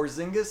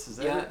Porzingis. Is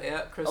that it?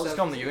 Yeah, Chris. I'll just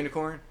call him the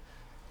unicorn.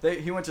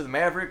 He went to the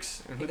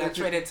Mavericks. And He who got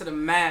they traded to the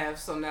Mavs,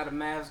 so now the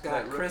Mavs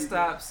got That rookie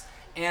Kristaps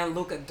and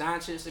Luka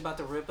Doncic. They about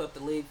to rip up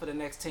the league for the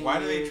next 10 Why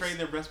years. do they trade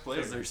their best player?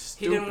 Because they're He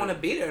stupid. didn't want to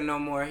be there no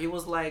more. He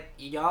was like,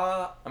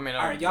 y'all I mean,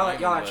 are I'm y'all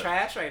blaming, are but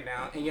trash right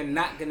now, and you're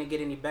not gonna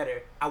get any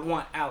better. I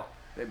want out.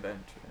 They've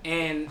been.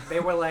 And they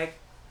were like,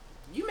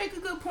 you make a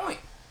good point.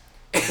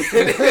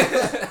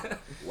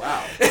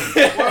 Wow.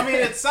 Well, I mean,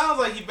 it sounds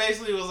like he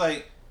basically was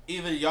like,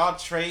 either y'all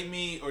trade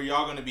me or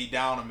y'all gonna be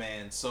down a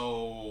man.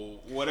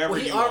 So whatever.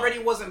 Well, he you already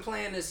want. wasn't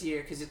playing this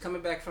year because he's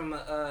coming back from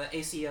a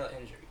ACL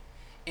injury,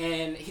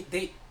 and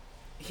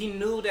he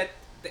knew that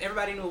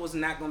everybody knew it was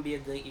not going to be a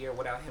good year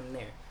without him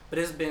there. But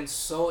it's been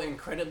so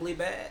incredibly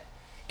bad,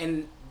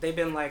 and they've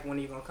been like, "When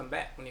are you gonna come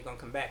back? When are you gonna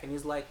come back?" And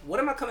he's like, "What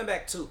am I coming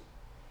back to?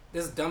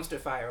 This dumpster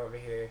fire over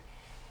here."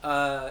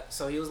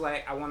 So he was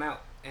like, "I want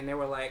out," and they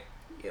were like,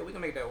 "Yeah, we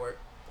can make that work,"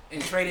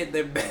 and traded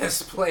their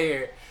best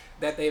player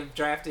that they've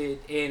drafted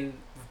in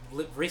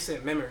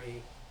recent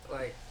memory,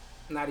 like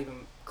not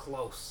even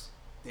close.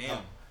 Damn.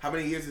 How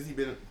many years has he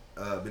been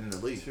in the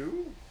league?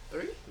 2,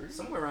 3?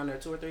 Somewhere around there,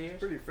 2 or 3 years.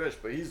 pretty fresh,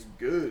 but he's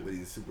good. But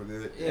he's super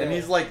good. Yeah. And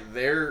he's like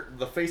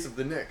the face of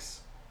the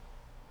Knicks.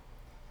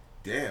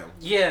 Damn.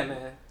 Yeah,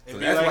 man. It'd So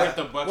be that's like why- if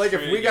the Bucks Like if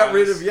traded we got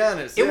rid of Giannis.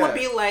 Giannis. It yeah. would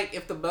be like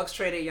if the Bucks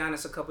traded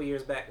Giannis a couple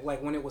years back,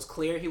 like when it was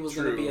clear he was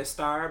going to True. be a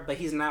star, but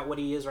he's not what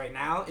he is right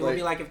now. It would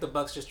be like if the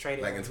Bucks just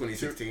traded Like in him.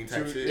 2016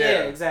 type shit.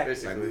 Yeah, exactly.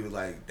 Like we was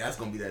like, that's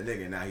gonna be that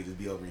nigga, and now he just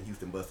be over in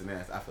Houston busting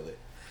ass. I feel it.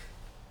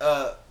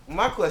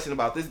 My question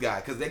about this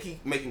guy, because they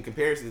keep making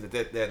comparisons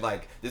that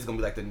like this is gonna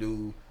be like the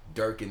new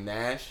Dirk and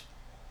Nash,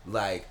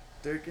 like.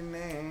 Dirk and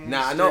Nash.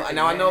 Now I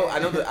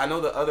know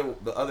the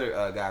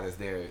other guy that's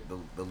there,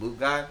 the Luke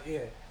guy. Yeah.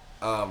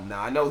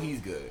 Now I know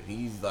he's good.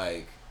 He's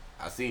like,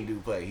 I seen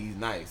dude play. He's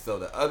nice. So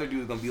the other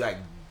dude's gonna be like,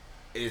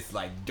 it's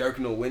like Dirk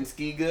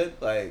Nowitzki good.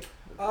 Like,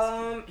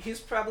 He's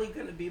probably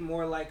going to be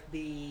more like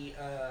the,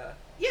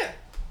 yeah,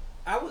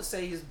 I would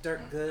say he's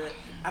Dirk good.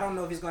 I don't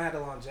know if he's going to have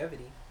the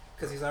longevity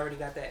because he's already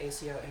got that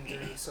ACL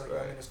injury so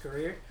young in his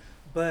career.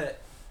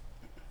 But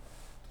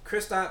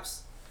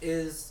Kristaps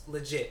is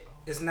legit.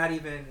 It's not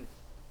even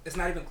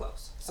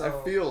close.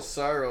 So I feel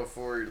sorrow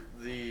for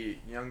the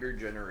younger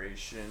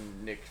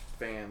generation Knicks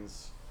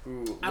fans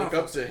who look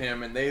up to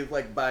him and they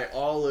like buy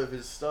all of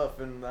his stuff,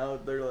 and now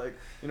they're like,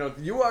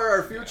 you are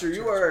our future,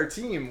 you are our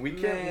team. We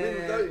can't win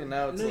without you.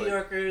 Now it's New like,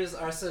 Yorkers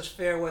are such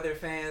fair weather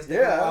fans. They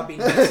will all be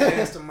Knicks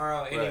fans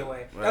tomorrow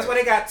anyway. Right. That's why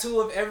they got 2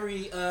 of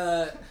every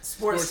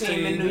sports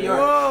team in New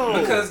York,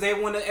 because they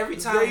want to. Every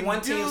time one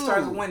team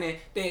starts winning,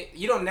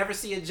 you don't never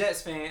see a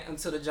Jets fan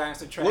until the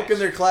Giants are trash. look in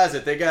their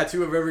closet. They got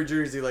 2 of every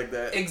jersey like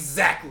that.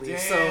 Exactly. Damn.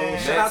 So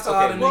shout out to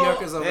all the New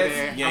Yorkers over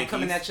there. Yankees. I'm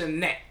coming at your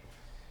neck.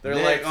 They're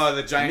Knicks, like,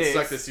 the Giants Knicks,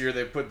 suck this year.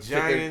 They put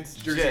Giants,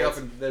 their jersey Jets. up,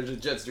 and there's a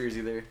Jets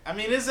jersey there. I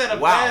mean, is that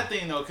a bad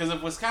thing though? Because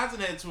if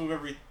Wisconsin had 2 of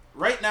every,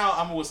 right now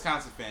I'm a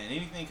Wisconsin fan.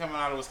 Anything coming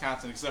out of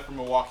Wisconsin except for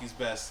Milwaukee's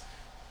best,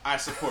 I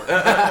support.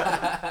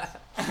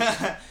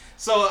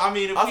 So I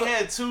mean, if we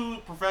had 2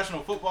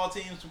 professional football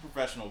teams, 2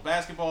 professional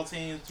basketball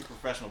teams, 2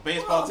 professional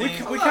baseball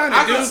teams, We kind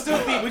I of could do.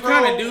 still be We pro-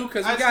 kind of do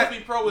because we I'd got still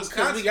be pro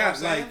Wisconsin.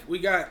 we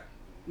got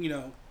you know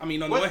what I'm we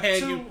got I mean on the What one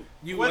hand two-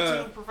 you what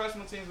 2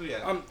 professional teams we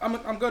have?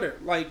 I'm good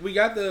at like we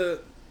got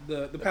the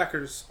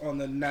Packers on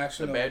the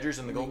national, The Badgers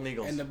and the Golden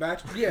Eagles. and the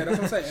Badgers, yeah, that's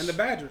what I'm saying, and the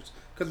Badgers,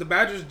 because the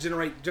Badgers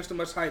generate just as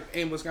much hype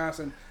in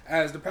Wisconsin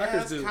as the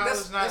Packers do. College,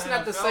 That's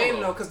not the NFL, same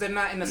though, because they're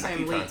not in the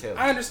same league.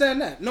 I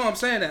understand that. No, I'm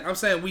saying that. I'm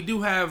saying we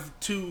do have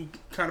 2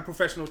 kind of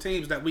professional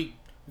teams that we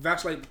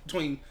vacillate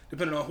between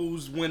depending on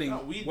who's winning.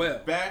 No, we well,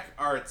 back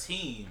our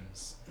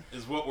teams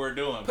is what we're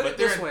doing. Put but it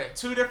this they're way. in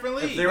 2 different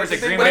leagues. If there was a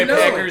But Green they- Bay but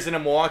no. Packers and a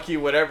Milwaukee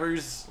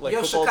whatever's like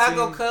Yo, football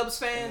Chicago team. Cubs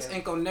fans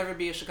ain't gonna never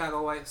be a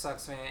Chicago White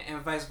Sox fan,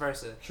 and vice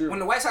versa. True. When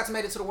the White Sox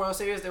made it to the World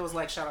Series, they was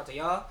like, shout out to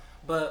y'all.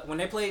 But when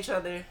they play each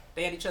other,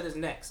 they had each other's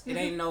necks. It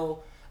ain't no,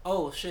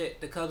 oh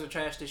shit, the Cubs are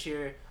trash this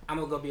year, I'm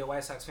gonna go be a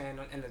White Sox fan,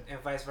 and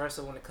vice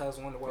versa when the Cubs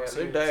won the World Yeah,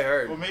 they're Series. die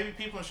hard. Well, maybe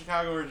people in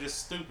Chicago are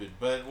just stupid,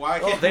 but why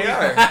Oh, can't they we?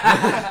 are.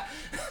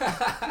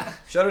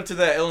 Shout out to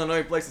that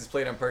Illinois place that's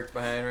playing on Parked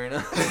Behind right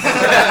now.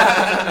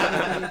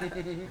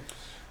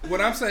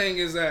 what I'm saying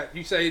is that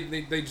you say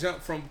they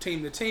jump from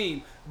team to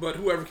team, but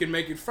whoever can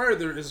make it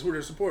further is who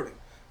they're supporting.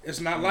 It's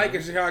not like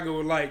in Chicago,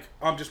 like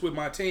I'm just with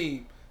my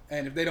team,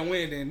 and if they don't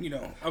win, then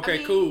okay, I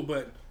mean, cool.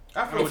 But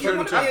I feel If you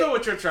wanna be-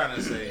 what you're trying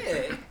to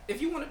say. Yeah,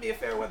 if you want to be a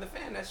fair weather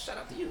fan, that's shout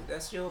out to you.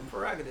 That's your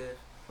prerogative.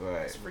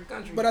 Right. It's a free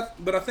country.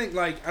 I think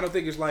I don't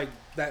think it's like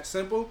that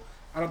simple.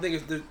 I don't think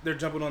it's they're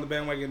jumping on the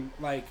bandwagon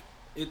like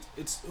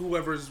it's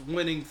whoever's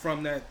winning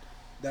from that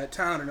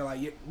town, and they're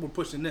like, yeah, we're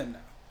pushing them now.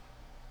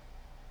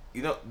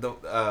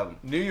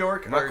 New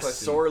York My are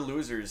question- sore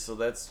losers, so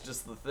that's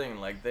just the thing.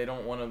 Like, they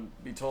don't want to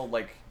be told,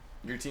 like,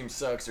 your team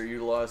sucks or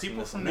you lost. People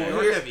and this from and New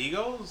that. York have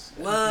egos.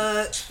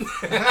 what?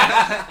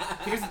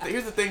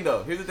 Here's the thing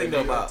though. Here's the thing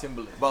though New York about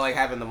Timberlands. like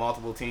having the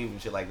multiple teams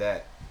and shit like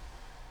that.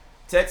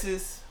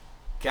 Texas,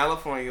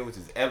 California, which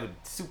is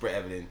super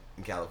evident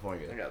in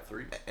California, I got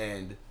 3.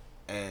 and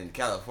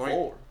California.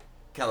 4.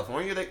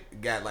 California, they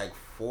got like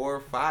 4 or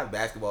 5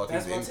 basketball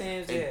teams. Basketball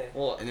teams, and, yeah.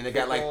 Well, And then they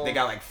got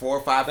like 4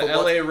 or 5 the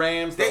football LA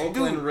Rams, the They-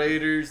 Oakland dude,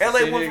 Raiders, the LA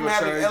San went Diego from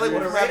having- LA Chargers.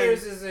 went The from having-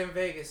 Raiders is in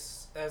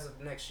Vegas as of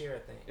next year, I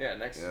think. Yeah,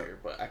 next Yeah. year,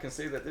 but I can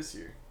say that this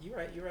year. You're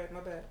right, my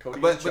bad. Cody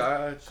But- in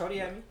charge. Cody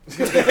had me.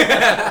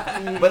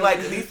 But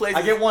like these places,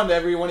 I get one to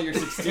every one of your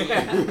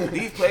 16.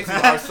 these places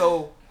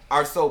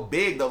are so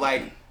big though.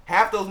 Like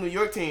half those New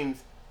York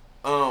teams,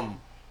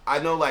 I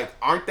know like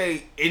aren't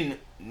they in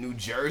New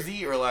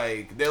Jersey or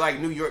like they're like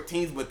New York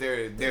teams, but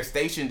they're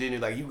stationed in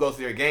like you go to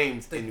their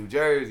games in New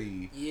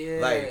Jersey. Yeah.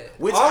 Like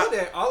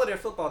all of their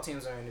football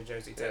teams are in New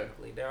Jersey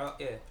technically. They're all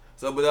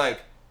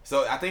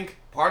So I think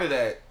part of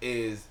that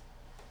is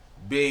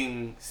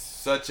being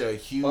such a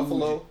huge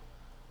Buffalo.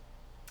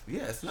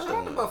 Yeah, it's Shout another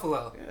out to one.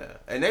 Buffalo. Yeah,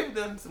 and they've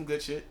done some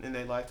good shit in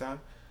their lifetime.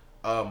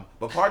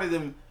 But part of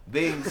them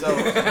being so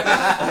Shout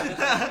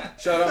out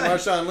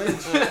Marshawn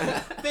Lynch.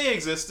 They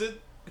existed.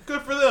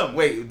 Good for them.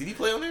 wait, did he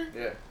play on there?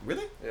 Yeah,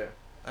 Really? yeah.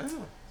 I don't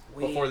know.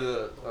 Before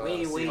the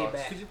way Seahawks.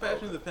 back. Could you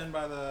pass me the pen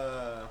by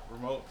the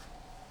remote?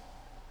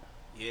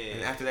 Yeah.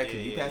 And after that, can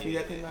you pass me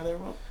that thing out there,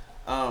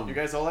 bro? You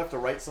guys all have to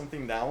write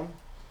something down.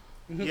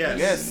 Yes.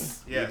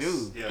 Yes, Yes. we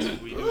do. Yes,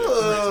 we do.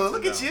 Ooh,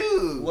 look at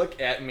you. Look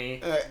at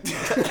me.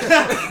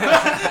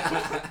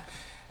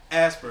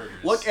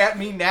 Asperger's. Look at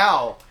me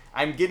now.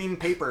 I'm getting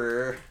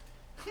paper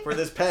for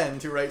this pen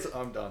to write.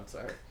 I'm done.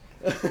 Sorry.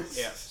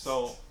 Yeah.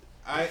 So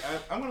I'm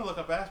gonna look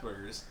up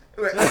Asperger's.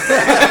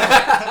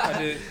 I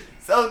did.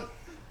 So,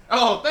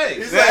 Oh,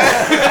 thanks.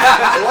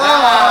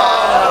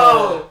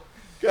 Wow.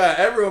 God,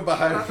 everyone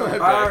behind my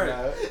back Alright.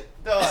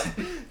 now. dog.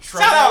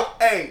 Shout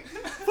out, hey,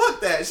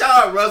 fuck that.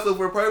 Shout out Russell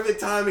for perfect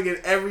timing in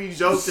every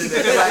joke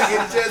today. Like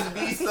it just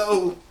be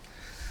so.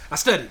 I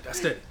studied.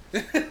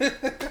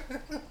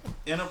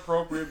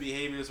 Inappropriate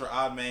behaviors or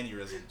odd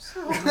mannerisms.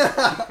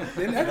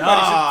 Then everybody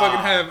should fucking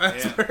have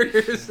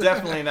Asperger's.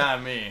 Definitely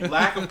not me.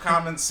 Lack of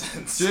common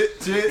sense. 2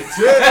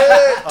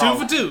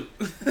 for 2.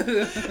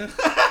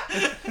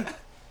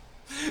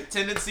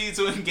 Tendency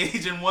to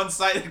engage in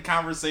one-sided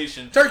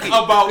conversation Turkey.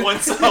 about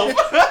oneself.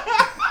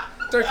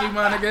 Turkey,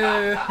 my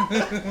nigga.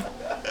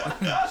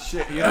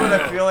 Shit, you know what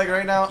I feel like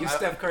right now? You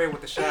Steph Curry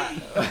with the shot.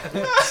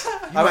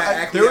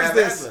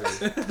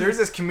 There's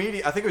this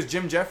comedian. I think it was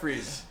Jim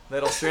Jeffries,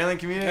 that Australian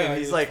comedian. Yeah, and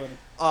he's like,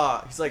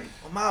 oh,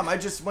 Mom, I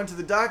just went to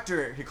the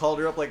doctor. He called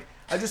her up like,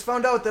 I just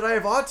found out that I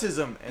have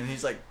autism, and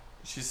he's like,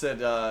 she said,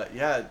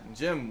 yeah,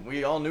 Jim,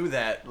 we all knew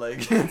that.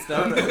 Like, it's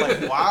not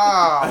like,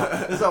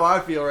 wow, this is how I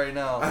feel right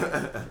now.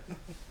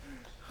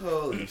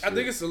 Holy shit. I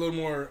think it's a little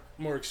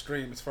more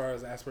extreme as far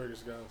as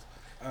Asperger's goes.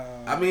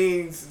 I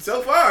mean,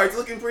 so far it's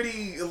looking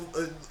pretty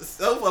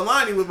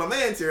self-aligning with my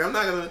man's here. I'm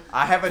not gonna.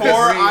 I have a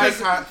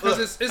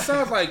Because it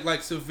sounds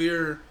like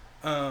severe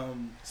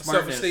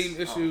self-esteem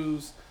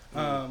issues,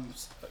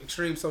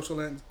 extreme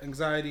social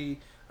anxiety.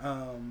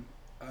 I'm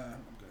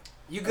good.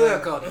 You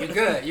good, Cody? You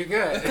good? You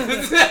good?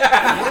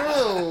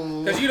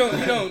 Because you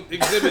don't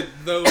exhibit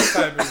those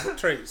type of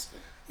traits.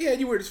 Yeah,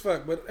 you weird as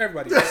fuck, but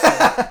everybody does.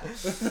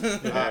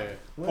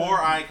 Poor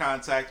eye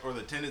contact or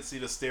the tendency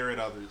to stare at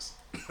others.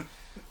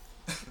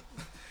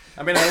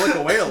 I mean, I look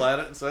away a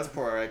lot, so that's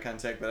poor eye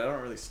contact, but I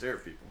don't really stare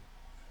at people.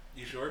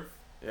 You sure?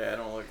 Yeah, I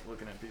don't like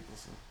looking at people,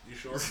 so. You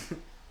sure?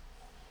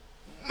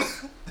 I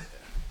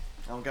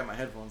don't got my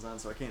headphones on,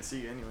 so I can't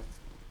see you anyway.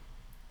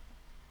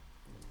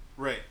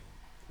 Right.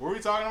 What were we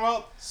talking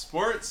about?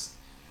 Sports?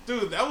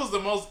 Dude, that was the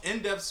most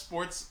in-depth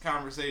sports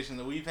conversation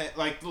that we've had.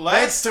 Like,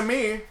 Thanks to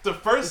me. The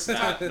first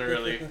Not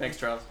really. Thanks,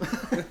 Charles.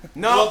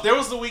 No. Well, there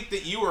was the week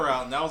that you were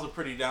out, and that was a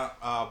pretty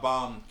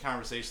bomb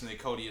conversation that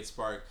Cody had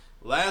sparked.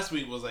 Last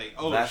week was like,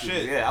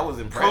 shit. Yeah, I was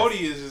impressed.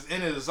 Cody is just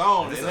in his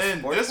zone. Is And this a then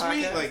sports this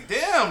week, podcast? like,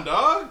 damn,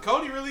 dog.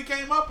 Cody really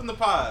came up in the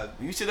pod.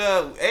 You should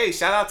hey,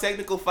 shout out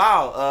Technical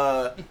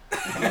Foul.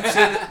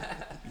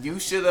 Y'all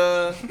should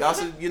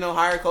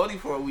hire Cody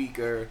for a week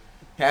or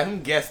have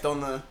him guest on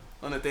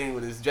the thing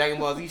with his Dragon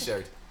Ball Z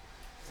shirt.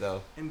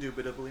 So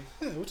Indubitably.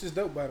 Yeah, which is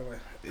dope, by the way.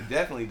 it's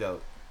definitely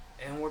dope.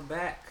 And we're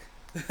back.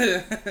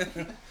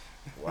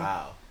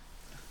 Wow.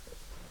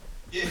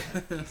 Yeah.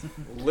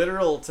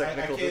 Literal I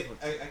technical can't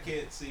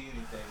difficulty. see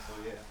anything, so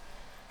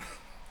yeah.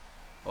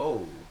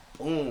 Oh,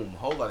 boom.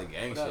 Whole lot of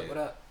gang What up? shit. What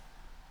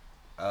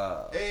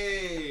up?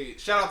 Hey,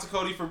 shout out to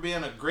Cody for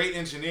being a great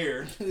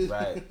engineer.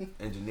 Right.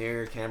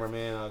 Engineer,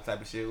 cameraman, all type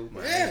of shit.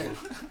 My Yeah. angle.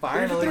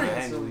 Finally, My got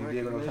angle, some you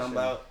dig what I'm talking recognition.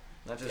 about?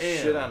 Not just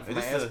Damn. shit on for my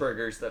This is a-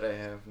 Asperger's that I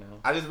have now.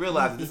 I just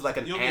realized this is like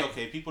an You'll be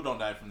okay. People don't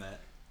die from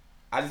that.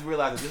 I just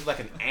realized that this is like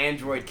an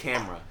Android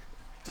camera.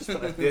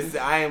 This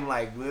I am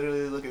like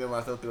literally looking at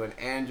myself through an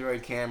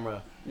Android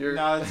camera.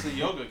 No, it's a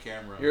yoga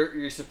camera.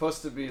 You're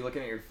supposed to be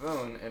looking at your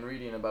phone and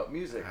reading about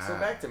music. So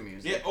back to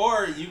music. Yeah,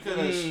 or you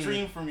could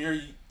stream from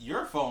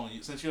your phone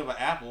since you have an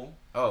Apple.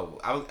 Oh,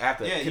 I was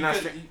after. Yeah, Can I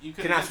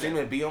stream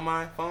it? and be on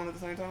my phone at the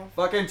same time?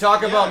 Fucking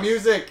talk about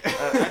Yes. music.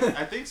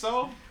 I think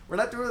so. We're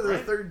not doing it the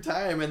Right. third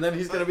time, and then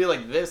he's gonna be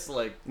like this,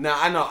 like. No,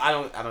 I know. I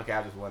don't care.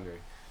 I'm just wondering.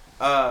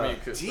 I mean, you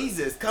could,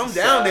 Jesus, come it's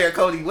down socks. there,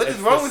 Cody. What is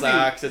It's wrong the with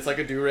socks. It's like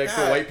a do-rag for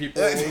God. white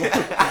people.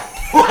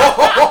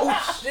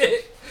 Oh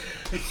Shit.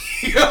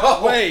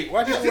 Yo. Wait,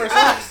 why do you wear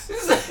socks?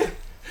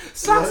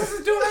 Socks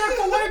is doing that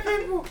for white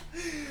people.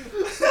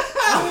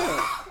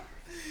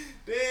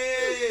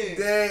 Dang.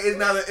 Dang,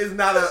 it's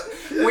not a.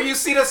 When you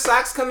see the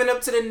socks coming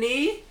up to the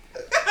knee,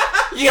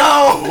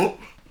 Yo.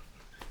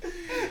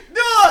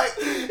 Dog.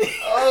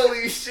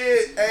 Holy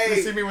shit. You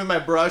Hey. see me with my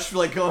brush,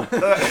 like going,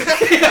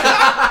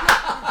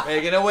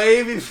 making a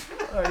wavy.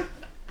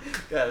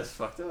 God, it's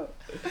fucked up.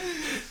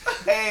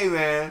 Hey,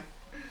 man.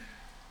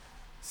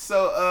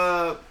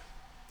 So,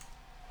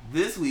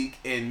 this week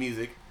in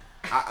music,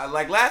 I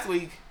like last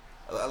week,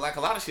 like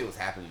a lot of shit was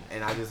happening,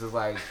 and I just was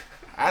like,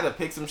 I had to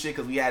pick some shit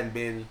because we hadn't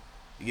been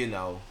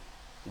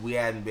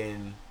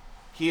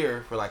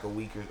here for like a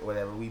week or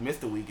whatever. We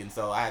missed a week, and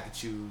so I had to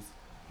choose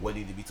what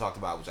needed to be talked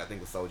about, which I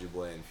think was Soulja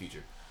Boy and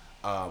Future.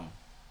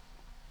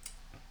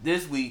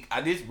 This week,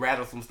 I just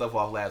rattled some stuff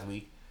off last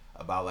week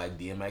about like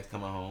DMX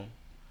coming home,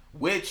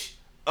 which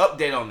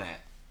update on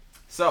that.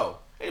 So,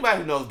 anybody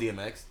who knows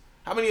DMX,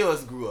 how many of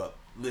us grew up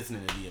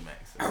listening to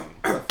DMX?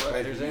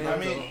 I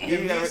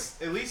mean,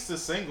 at least the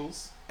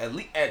singles. At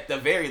the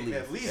very least.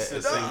 At least the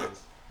At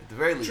singles. the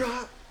very least.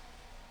 Drop.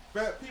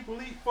 Rap people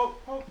eat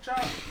poke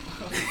chop.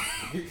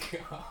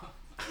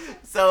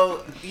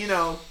 So,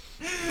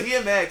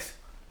 DMX,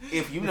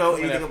 if you know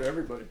Coming anything after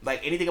everybody.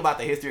 like anything about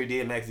the history of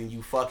DMX, then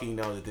you fucking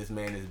know that this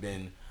man has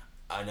been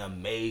an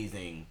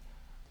amazing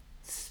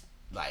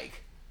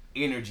like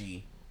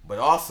energy, but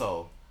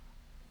also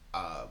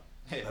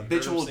Hey,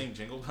 habitual. sing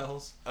Jingle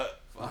Bells.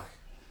 Fuck.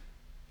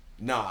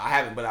 No, I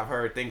haven't, but I've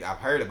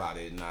heard about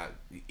it,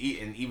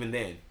 and even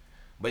then.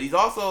 But he's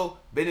also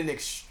been an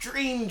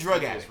extreme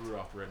drug addict.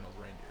 Rudolph the Red-Nosed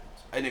Reindeer.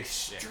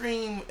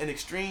 An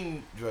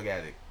extreme drug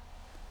addict.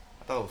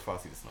 I thought it was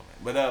Frosty the Snowman,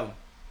 but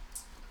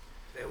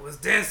it was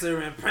Dancer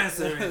and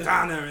Prancer and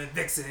Donner and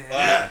Vixen.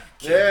 Yeah,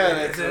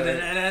 that's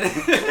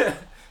right.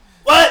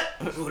 What?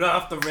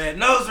 Rudolph the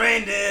Red-Nosed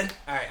Reindeer.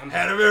 All right, I'm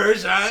Had done. a very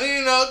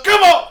shiny nose.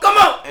 Come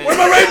on! Where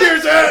my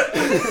reindeers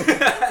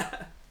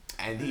at?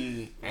 and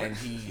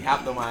he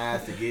hopped on my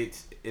ass to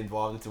get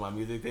involved into my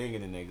music thing,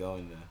 and then they go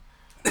into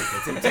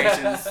The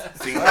Temptations.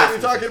 Why are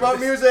we talking about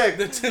music?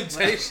 The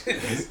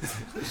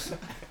Temptations.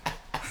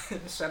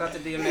 Shout out to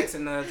DMX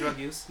and drug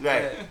use.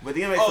 Right. But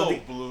DMX. Oh,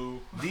 Blue.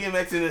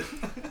 DMX in it.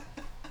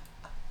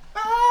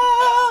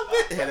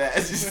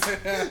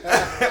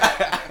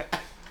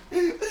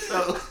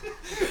 So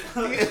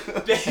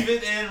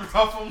David and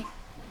Ruffum.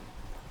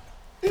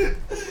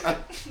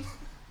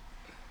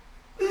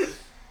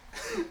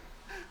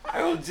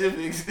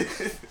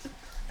 Hieroglyphics.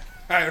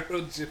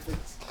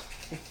 Hieroglyphics.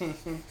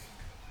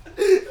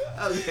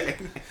 Okay.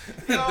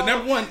 The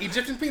number one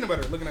Egyptian peanut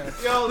butter. Looking at it.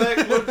 Yo,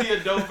 that would be a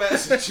dope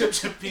ass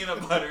Egyptian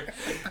peanut butter.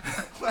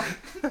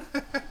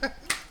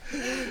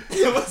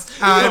 It was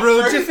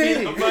Hieroglyphics.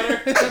 peanut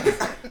butter.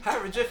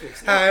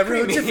 Hieroglyphics.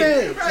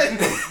 Hieroglyphics.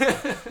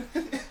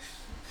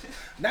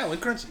 Now in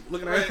crunchy.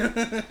 Looking at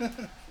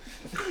it.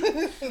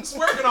 Just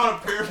working on a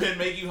pyramid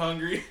make you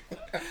hungry.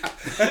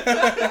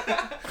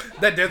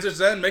 That desert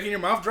sun making your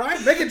mouth dry?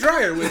 Make it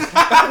drier with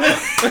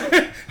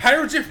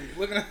hieroglyphic.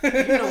 Looking at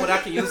You know what I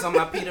can use on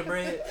my pita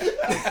bread?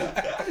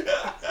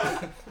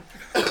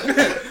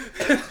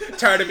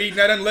 Tired of eating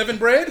that unleavened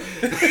bread?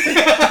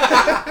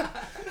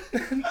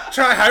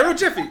 Try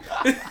hieroglyphic.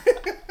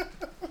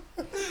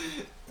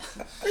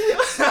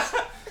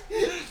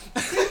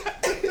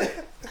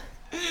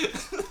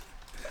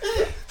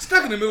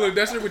 Stuck in the middle of the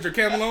desert with your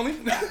camel only?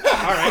 All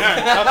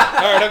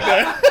right,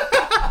 okay.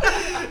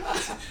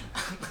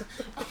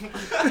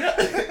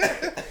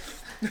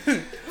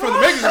 From the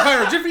makers of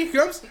Hyro Jiffy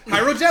comes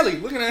Hyro Jelly.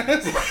 Looking at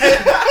us.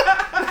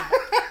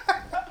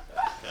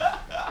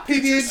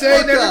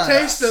 PB&J never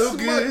tastes so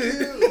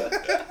good.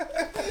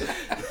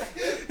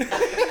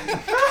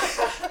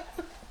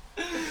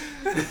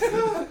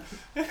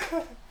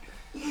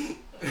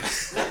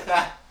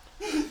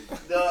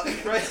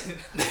 Right.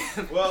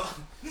 Well,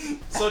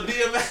 so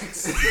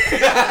DMX.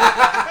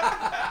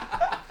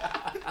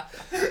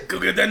 Go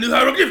get that new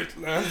hieroglyphic.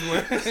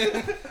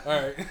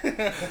 Alright.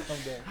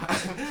 I'm done.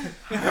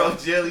 Hero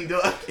jelly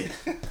dog.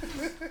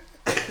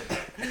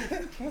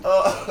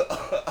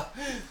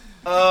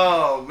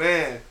 Oh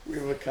man. We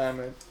have a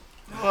comment.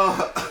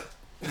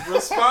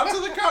 Respond to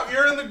the comment.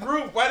 You're in the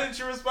group. Why didn't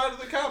you respond to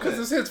the Because comment?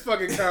 it's his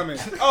fucking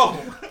comment. Oh.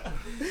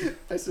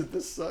 I said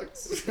this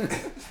sucks.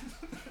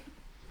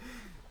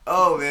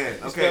 Oh man.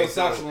 Okay. Spelled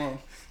socks wrong.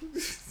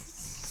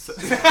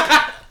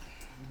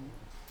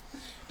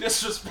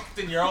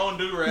 Disrespecting your own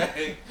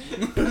do-rag.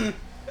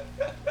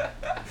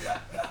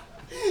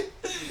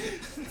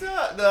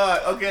 No,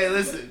 okay,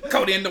 listen.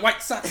 Cody in the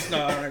white socks.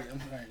 No, alright.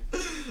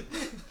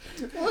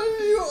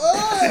 What are you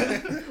on?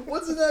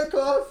 What's in that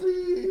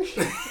coffee?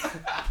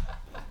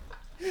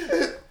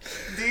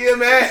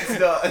 DMX,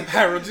 dog.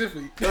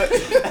 Hieroglyphic.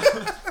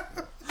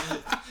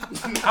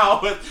 Now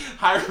with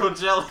Hyro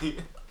Jelly.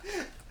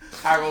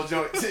 Hyro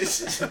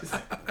joints.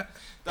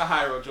 The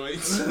Hyro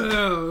joints.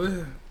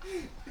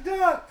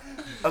 Dog.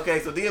 Okay,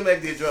 so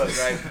DMX did drugs,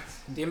 right?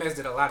 DMX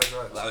did a lot of A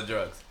drugs. lot of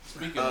drugs.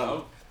 Speaking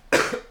of.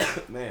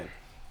 Man.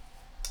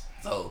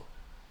 So,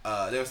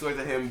 there were stories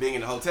of him being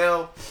in a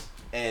hotel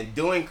and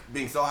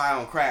being so high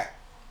on crack.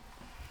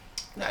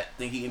 I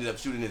think he ended up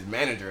shooting his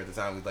manager at the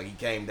time. It was like he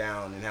came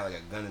down and had like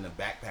a gun in a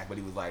backpack, but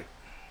he was like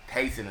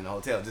pacing in the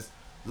hotel. Just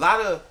a lot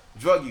of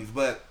drug use.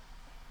 But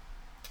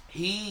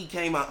he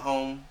came out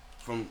home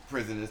from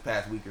prison this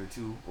past week or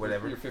two, or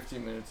whatever. Your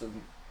 15 minutes of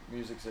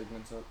music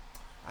segments up.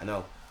 I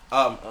know.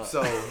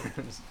 So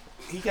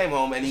he came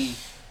home and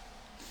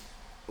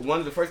one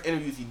of the first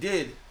interviews he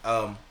did,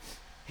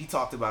 he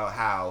talked about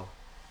how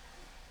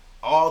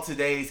all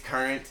today's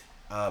current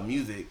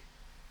music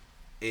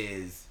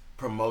is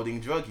promoting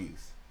drug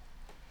use.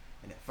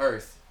 And at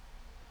first,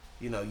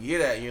 you hear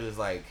that and you're just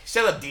like,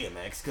 shut up,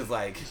 DMX, because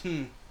like,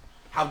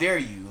 how dare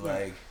you?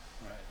 Like,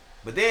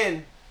 but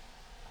then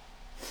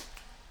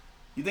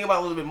you think about it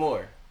a little bit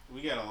more.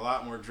 We got a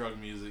lot more drug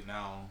music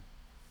now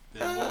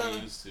than what we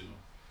used to.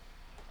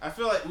 I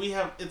feel like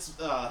it's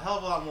a hell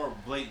of a lot more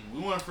blatant.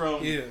 We went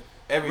from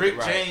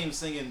Rick James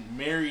singing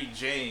Mary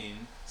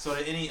Jane, so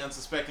to any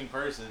unsuspecting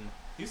person,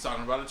 he's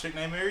talking about a chick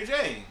named Mary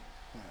Jane.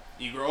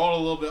 You grow old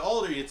a little bit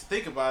older, you get to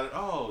think about it.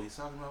 Oh, he's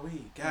talking about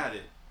weed. Got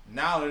it.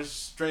 Now there's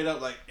straight up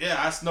like, yeah,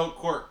 I snoke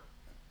cork.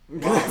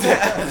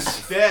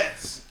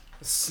 That's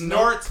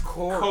snort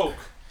coke.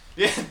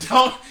 Yeah,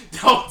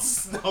 don't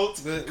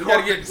snort. We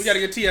gotta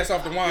get TS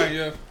off the wine,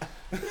 yeah.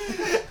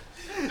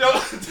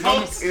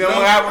 Don't.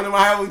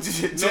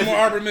 No more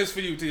Arbor Mist for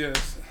you,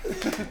 TS.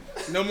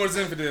 No more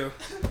Zinfandel.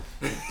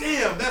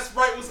 Damn, that's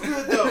right. Was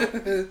good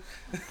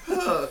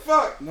though.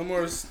 Fuck. No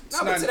more No,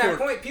 snot but and to that cork.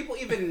 point, people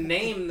even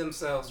name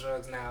themselves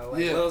drugs now.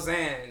 Like Yeah. Lil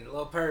Xan,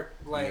 Lil Perp.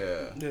 Like,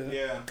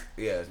 Yeah.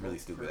 Yeah, it's really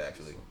stupid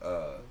actually.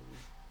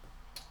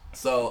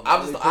 So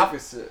I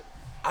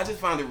just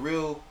found it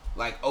real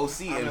like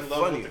OC I'm and in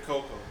love funny. with the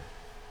cocoa.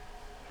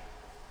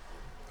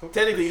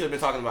 Technically, you should have been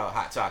talking about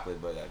hot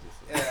chocolate, but I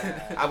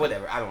just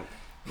whatever. I don't.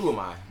 Who am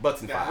I?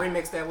 Bucks and gotta five.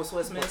 remix that with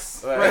Swiss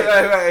Miss.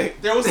 Right.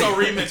 There was no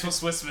remix with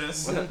Swiss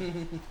Miss.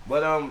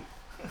 But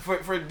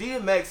for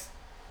DMX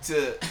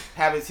to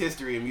have his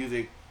history in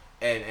music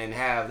and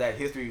have that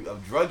history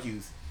of drug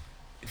use,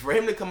 for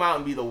him to come out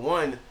and be the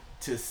one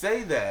to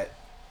say that,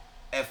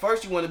 at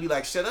first you want to be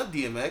like, shut up,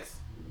 DMX,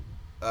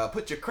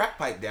 put your crack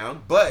pipe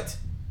down, but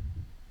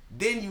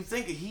then you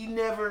think he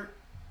never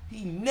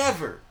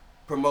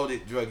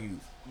promoted drug use.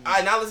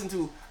 I've listened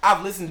to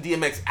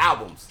DMX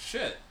albums.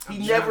 Shit. He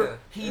never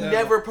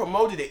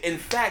promoted it. In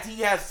fact,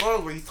 he has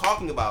songs where he's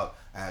talking about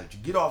you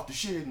get off the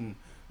shit and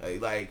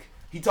like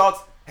he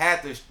talks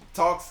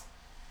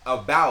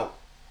about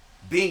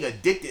being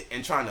addicted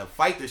and trying to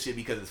fight the shit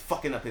because it's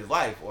fucking up his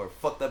life or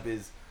fucked up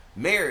his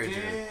marriage.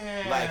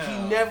 And, like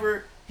he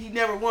never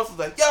once was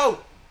like, yo,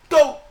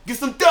 go get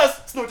some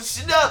dust, snort the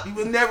shit up. He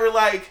was never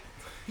like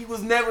that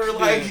was never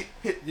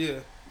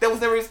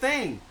his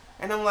thing.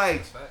 And I'm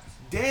like,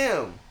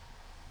 damn,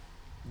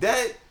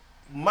 that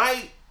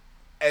might,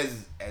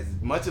 as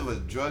much of a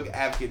drug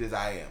advocate as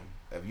I am,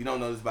 if you don't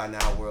know this by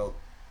now, world,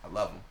 I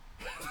love him.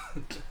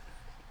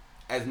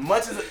 As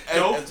much as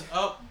Doped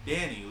up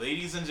Danny,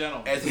 ladies and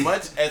gentlemen. As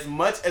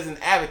much as an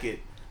advocate,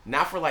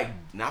 not for like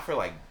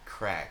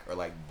crack or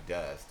like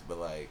dust, but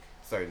like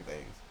certain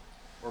things.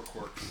 Or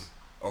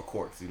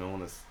corks. You don't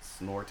want to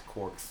snort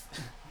corks.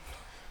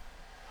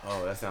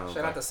 Oh, that sounds.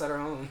 Shout out to Sutter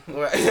Home.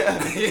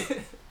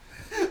 Right.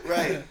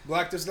 Right.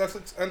 Black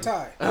Dyslexics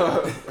Untied.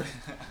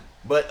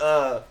 But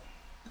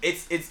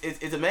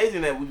it's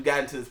amazing that we've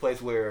gotten to this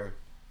place where,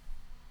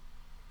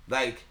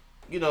 like,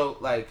 you know,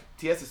 like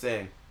TS is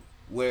saying,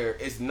 where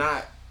it's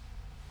not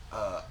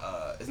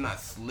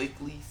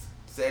slickly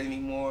said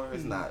anymore.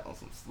 It's not on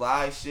some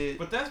sly shit.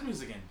 But that's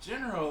music in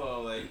general,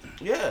 though. Like,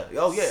 yeah,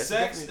 oh yeah,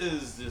 sex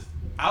is just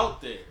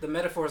out there. The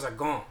metaphors are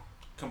gone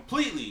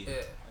Completely. Yeah.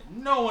 Like,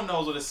 no one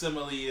knows what a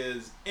simile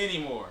is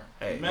anymore.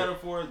 Hey,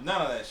 metaphors,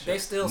 none of that shit. They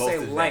still Most say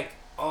of like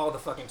all the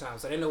fucking time,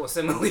 so they know what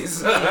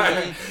similes are.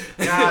 yeah,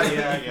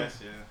 I guess,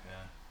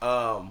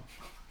 yeah.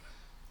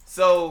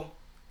 So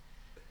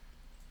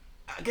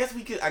I guess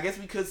we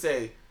could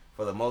say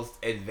for the most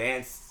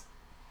advanced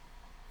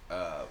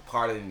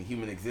part of the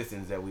human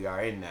existence that we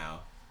are in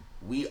now,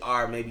 we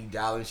are maybe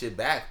dialing shit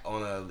back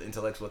on a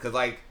intellectual, cause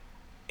like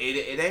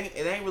it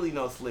ain't really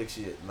no slick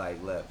shit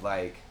like left.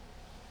 Like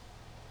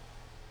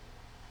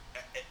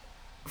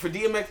for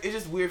DMX, it's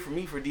just weird for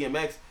me. For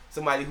DMX,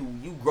 somebody who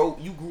you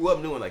grew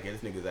up knowing like, yeah,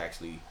 this nigga's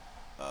actually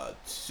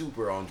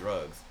super on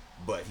drugs,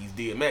 but he's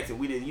DMX, and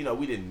we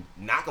didn't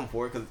knock him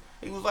for it because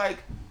he was like,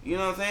 you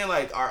know what I'm saying,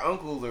 like our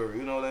uncles, or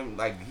you know them,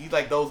 like he's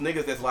like those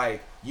niggas that's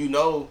like, you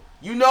know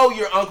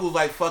your uncle's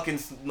like fucking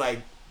like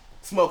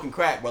smoking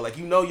crack, bro. Like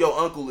you know your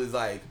uncle is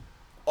like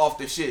off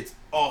the shits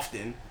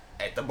often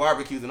at the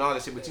barbecues and all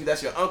that shit, but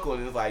that's your uncle,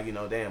 and it's like, you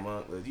know, damn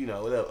uncle, you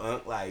know, what up,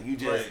 uncle? Like you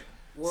just right.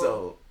 Well,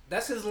 so.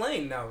 That's his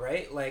lane now,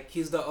 right? Like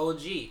he's the OG.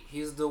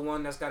 He's the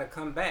one that's got to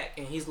come back,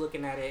 and he's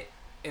looking at it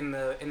in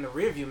the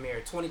rearview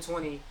mirror.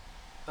 2020.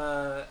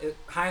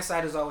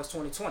 Hindsight is always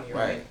 2020,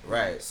 right?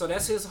 Right. So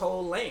that's his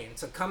whole lane.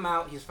 To come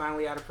out, he's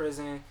finally out of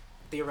prison,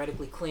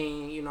 theoretically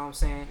clean. You know what I'm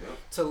saying? Yep.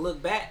 To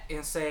look back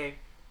and say,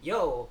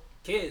 "Yo,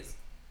 kids,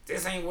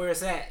 this ain't where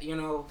it's at." You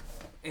know,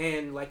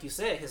 and like you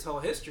said, his whole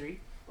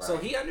history. Right. So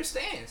he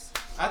understands.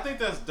 I think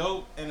that's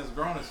dope, and it's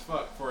grown as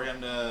fuck for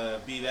him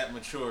to be that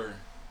mature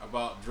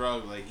about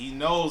drug. Like he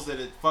knows that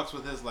it fucks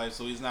with his life,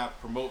 so he's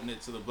not promoting it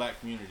to the black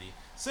community.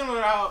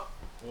 Similar out,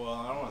 well,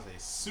 I don't want to say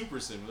super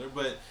similar,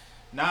 but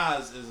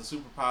Nas is a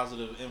super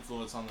positive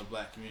influence on the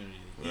black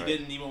community. Right. He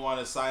didn't even want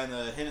to sign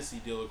the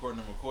Hennessy deal,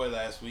 according to McCoy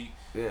last week,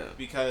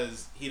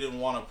 because he didn't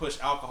want to push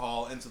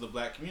alcohol into the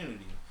black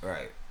community.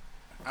 Right.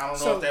 I don't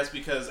know if that's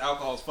because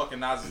alcohol's fucking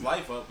Nas's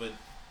life up, but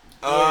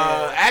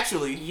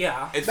actually,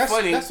 yeah, it's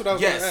funny. That's what I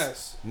was gonna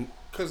ask.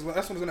 Because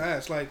that's what I was gonna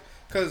ask. Like,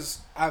 because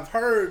I've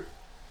heard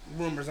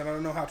rumors, and I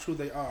don't know how true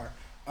they are.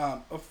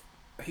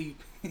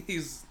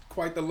 He's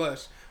quite the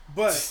lush,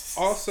 but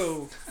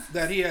also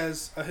that he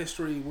has a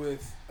history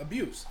with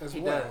abuse as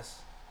well.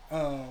 He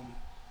does.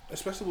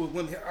 Especially with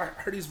women. I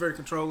heard he's very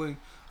controlling,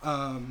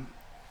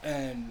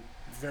 and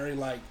very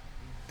like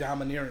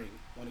domineering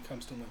when it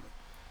comes to women.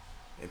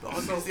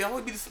 They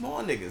always be the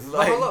small niggas.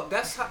 Like, hold up,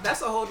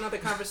 that's a whole nother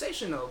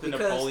conversation though, the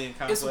because Napoleon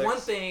complex. It's one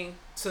thing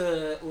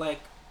to like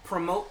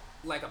promote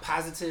like a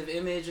positive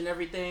image and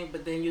everything,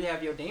 but then you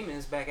have your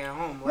demons back at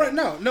home. Like, right?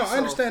 No, I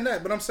understand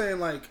that, but I'm saying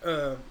like,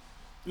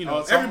 you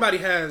know, everybody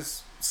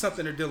has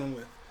something they're dealing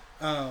with.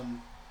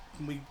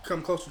 When we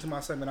come closer to my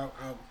segment,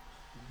 I'll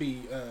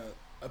be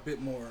a bit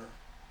more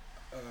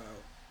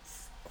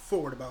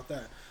forward about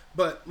that.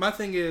 But my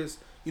thing is,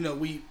 you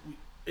know,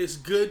 it's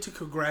good to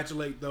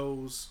congratulate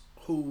those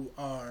who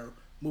are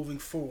moving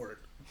forward,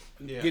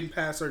 getting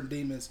past certain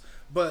demons,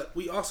 but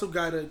we also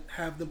got to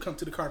have them come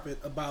to the carpet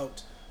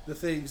about the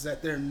things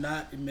that they're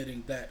not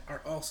admitting that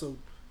are also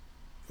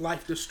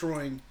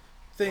life-destroying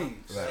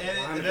things. Right.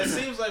 And it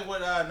seems like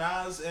what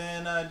Nas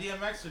and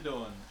DMX are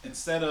doing.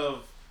 Instead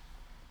of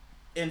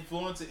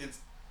influencing, it's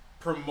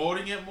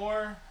promoting it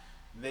more,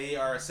 they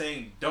are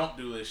saying, don't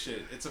do this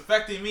shit. It's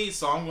affecting me,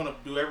 so I'm going to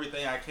do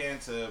everything I can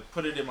to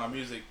put it in my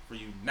music for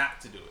you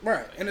not to do it.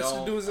 Right. Like, And it's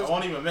to do as I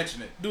won't even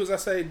mention it. Do as I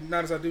say,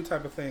 not as I do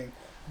type of thing.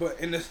 But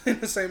in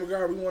the same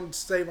regard, we want to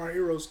save our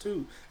heroes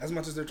too, as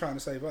much as they're trying to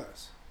save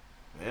us.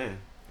 Man,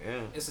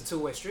 Yeah. It's a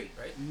two-way street,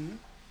 right? Mm-hmm.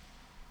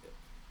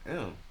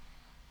 Yeah.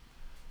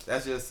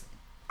 That's just,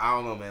 I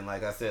don't know, man.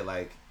 Like I said,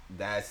 like,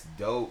 that's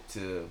dope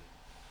to,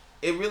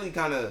 it really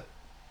kind of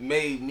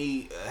made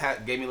me,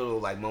 gave me a little,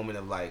 like, moment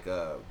of, like,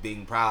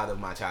 being proud of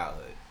my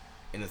childhood.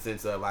 In the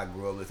sense of, I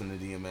grew up listening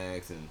to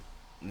DMX and,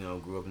 you know,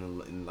 grew up in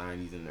the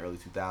 90s and the early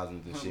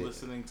 2000s and shit.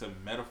 Listening to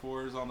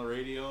metaphors on the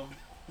radio.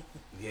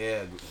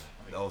 Yeah,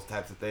 those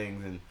types of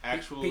things. And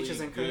actually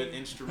good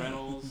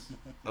instrumentals.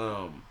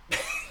 Damn,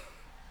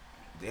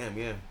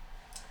 yeah.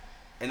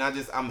 And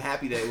I'm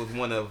happy that it was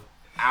one of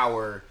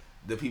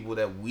the people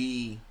that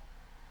we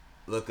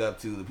look up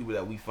to, the people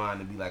that we find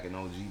to be like an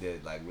OG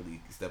that like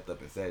really stepped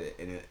up and said it.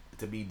 And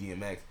to be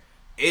DMX,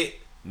 it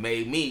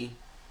made me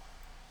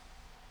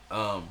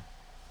a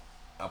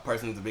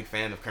person who's a big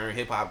fan of current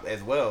hip hop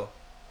as well.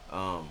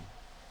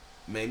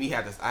 Made me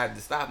I had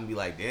to stop and be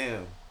like,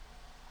 damn,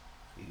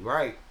 he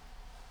right,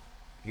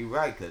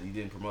 because he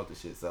didn't promote the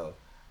shit. So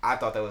I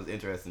thought that was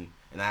interesting,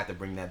 and I had to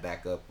bring that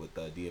back up with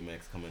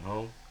DMX coming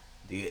home.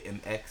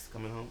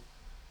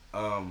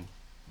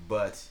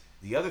 But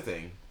the other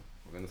thing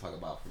we're gonna talk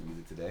about for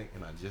music today,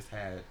 and I just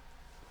had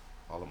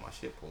all of my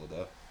shit pulled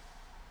up.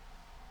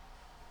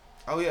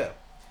 Oh yeah,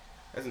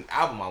 there's an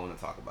album I want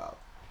to talk about.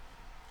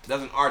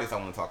 There's an artist I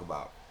want to talk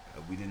about.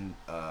 We didn't.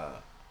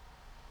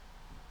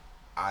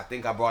 I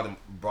think I brought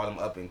him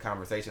up in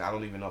conversation. I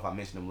don't even know if I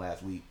mentioned him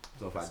last week.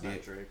 So if I did,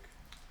 not Drake.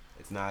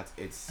 It's not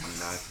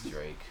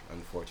Drake,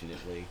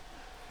 unfortunately.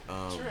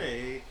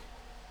 Drake.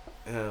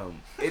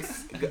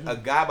 It's a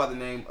guy by the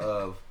name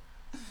of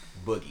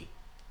Boogie.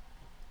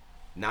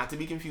 Not to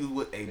be confused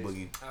with A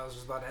Boogie. I was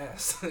just about to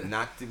ask.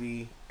 Not to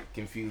be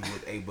confused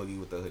with A Boogie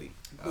with the hoodie.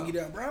 Boogie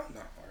Down Brown?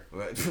 No, all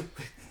right.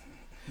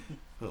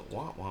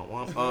 Womp,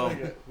 womp,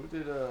 womp. Who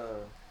did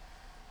wasn't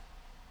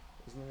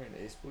there an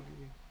Ace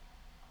Boogie?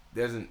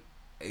 There's an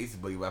Ace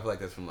Boogie, but I feel like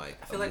that's from like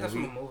I feel like that's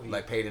from a movie.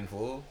 Like Paid in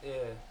Full. Yeah.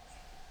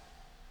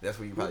 That's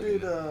where you Who probably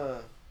did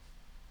I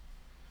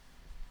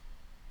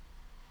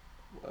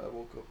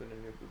woke up in a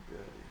new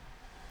Bugatti.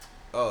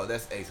 Oh,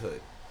 that's Ace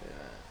Hood.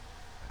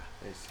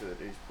 Yeah. Ace Hood,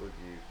 Ace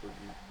Boogie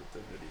with the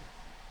hoodie.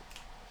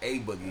 A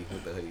Boogie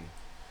with the hoodie.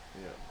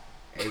 Yeah.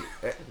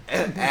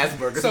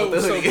 Asperger's So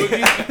with the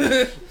hoodie.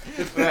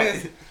 Boogie.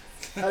 Right.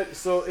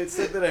 So it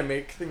said that I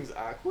make things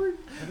awkward.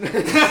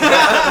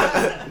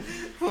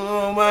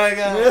 Oh my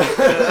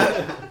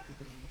god.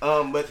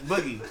 But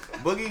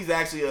Boogie's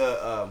actually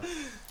a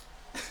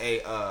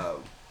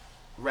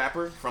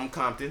rapper from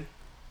Compton,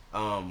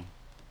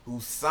 who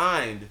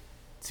signed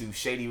to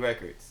Shady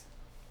Records.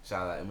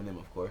 Shout out Eminem,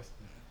 of course.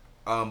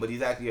 But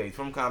he's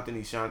from Compton.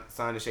 He signed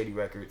to Shady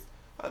Records.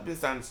 I've been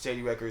signed to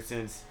Shady Records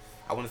since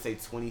I want to say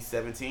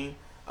 2017.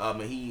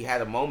 And he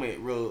had a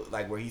moment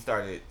where he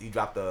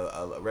dropped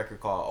a record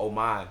called Oh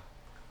My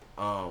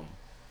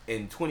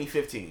in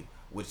 2015,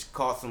 which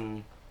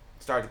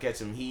started to catch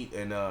some heat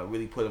and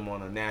really put him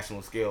on a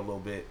national scale a little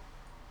bit.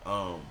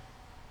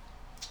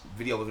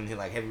 Video was in here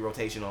like heavy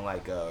rotation on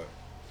like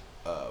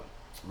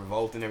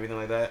Revolt and everything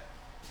like that.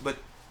 But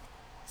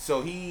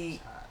so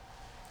he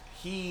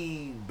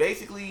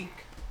basically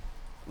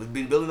was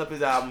been building up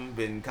his album,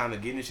 been kind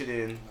of getting his shit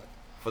in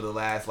for the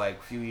last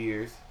like few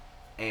years.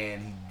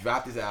 And he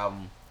dropped his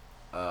album,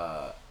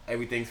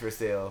 Everything's for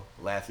Sale,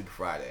 last week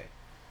Friday.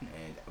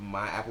 And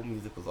my Apple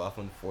Music was off,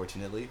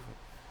 unfortunately,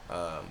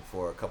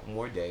 for a couple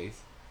more days.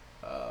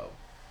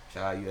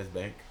 Shout out US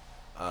Bank.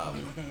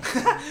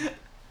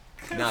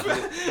 They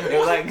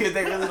were like, cause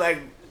they really like,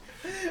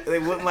 they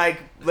wouldn't like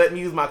let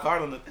me use my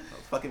card on the. I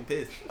was fucking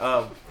pissed.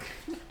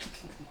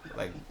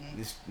 Like,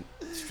 just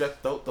strep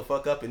throat the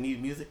fuck up and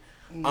need music.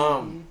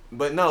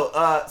 But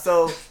no.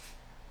 So.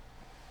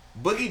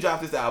 Boogie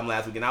dropped this album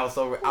last week, and I was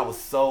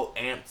so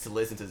amped to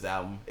listen to this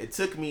album. It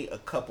took me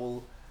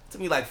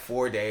like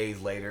 4 days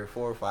later,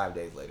 4 or 5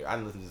 days later. I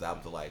didn't listen to this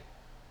album until like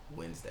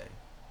Wednesday.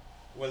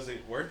 Was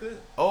it worth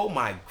it? Oh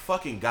my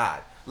fucking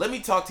god! Let me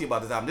talk to you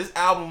about this album. This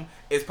album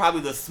is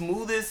probably the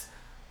smoothest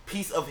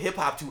piece of hip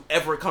hop to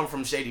ever come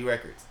from Shady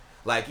Records.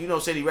 Like, you know,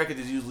 Shady Records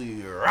is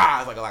usually rah,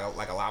 it's like a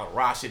lot of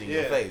raw shit in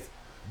your face.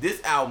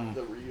 This album,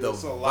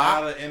 it's a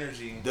lot of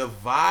energy. The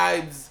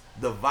vibe,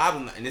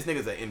 and this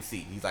nigga's an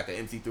MC. He's like an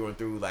MC through and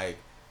through. Like,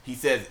 he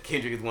says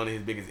Kendrick is one of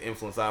his biggest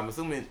influences. I'm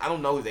assuming, I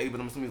don't know his age, but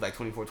I'm assuming he's like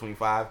 24,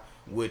 25,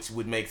 which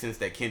would make sense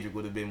that Kendrick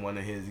would have been one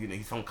of his, you know,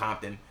 he's from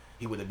Compton.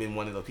 He would have been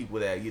one of the people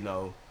that, you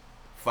know,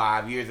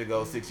 5 years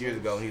ago, 6 years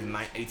ago, he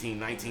was 18,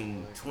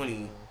 19,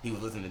 20, he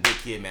was listening to Big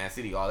Kid, Mad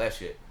City, all that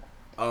shit.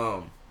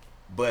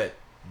 But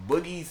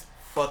Boogie's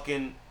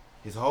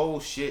his whole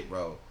shit,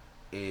 bro,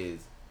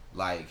 is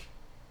like,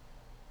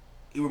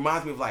 it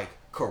reminds me of like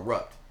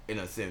Corrupt in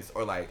a sense,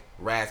 or like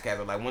Razzcast,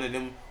 or like one of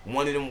them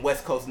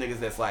West Coast niggas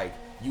that's like,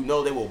 you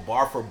know, they will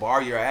bar for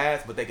bar your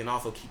ass, but they can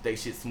also keep their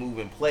shit smooth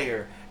and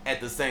player at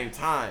the same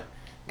time.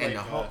 And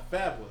like, the whole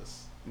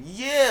Fabulous.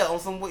 Yeah, on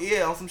some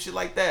shit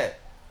like that.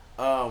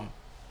 I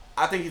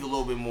think he's a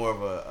little bit more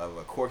of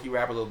a quirky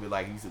rapper, a little bit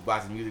like, he used to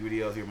watch his music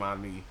videos. He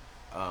remind me,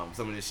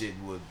 some of this shit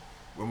would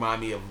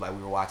remind me of like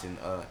we were watching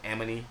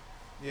Amity.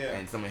 Yeah.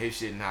 And some of his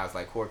shit and how it's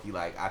like quirky.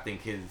 Like, I think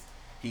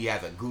he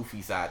has a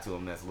goofy side to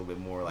him that's a little bit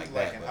more like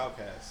like that. an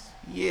outcast.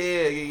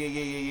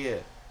 Yeah.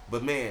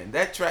 But man,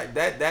 that track,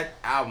 that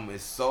album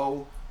is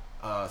so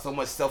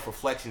much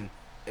self-reflection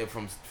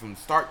from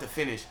start to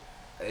finish,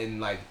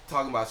 and like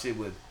talking about shit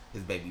with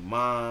his baby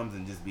moms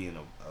and just being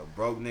a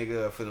broke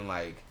nigga, feeling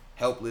like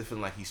helpless,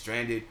 feeling like he's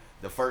stranded.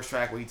 The first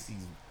track where he's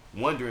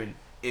wondering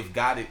if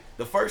God.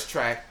 The first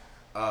track,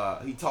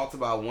 he talks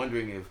about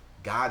wondering if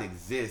God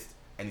exists,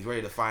 and he's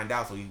ready to find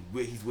out. So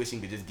he's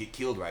wishing to just get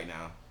killed right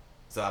now.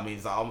 So I mean,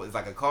 it's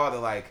like a call to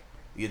like,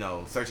 you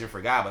know, searching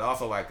for God, but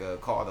also like a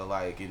call to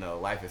like, you know,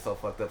 life is so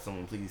fucked up.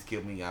 Someone please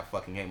kill me. I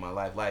fucking hate my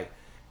life. Like,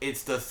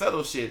 it's the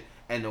subtle shit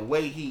and the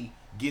way he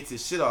gets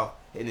his shit off,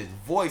 and his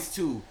voice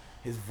too.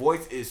 His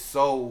voice is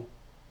so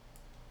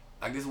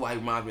like, this is why he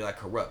reminds me of like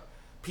Corrupt.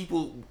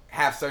 People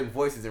have certain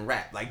voices in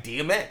rap, like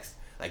DMX.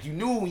 Like, you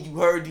knew when you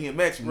heard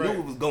DMX, you knew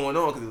what was going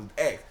on because it was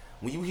X.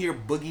 When you hear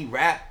Boogie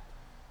rap,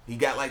 he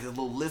got like this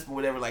little lisp or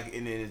whatever, like,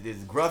 and then this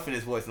gruff in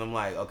his voice, and I'm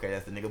like, okay,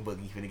 that's the nigga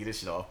Boogie. He's finna get his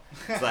shit off.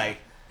 It's like,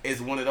 it's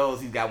one of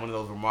those. He's got one of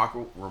those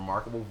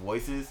remarkable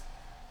voices,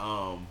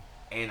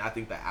 and I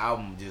think the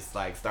album just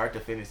like start to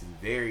finish is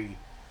very.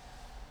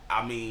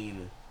 I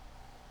mean,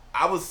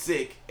 I was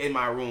sick in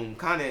my room,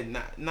 kind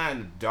of not in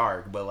the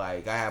dark, but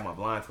like I had my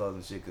blinds closed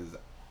and shit because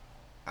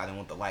I didn't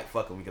want the light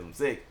fucking me because I'm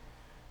sick.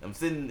 I'm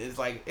sitting. It's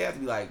like it has to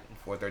be like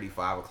 4:30,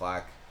 5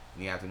 o'clock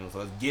in the afternoon,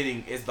 so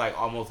it's like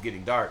almost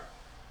getting dark,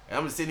 and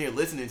I'm just sitting here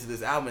listening to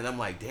this album, and I'm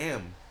like,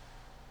 damn,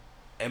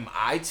 am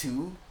I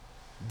too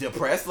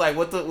depressed? Like,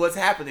 what's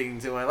happening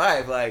to my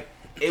life? Like,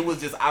 it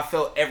was just, I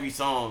felt every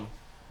song,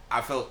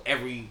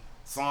 every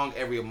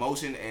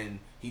emotion, and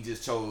he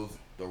just chose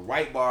the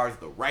right bars,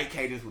 the right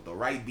cadence with the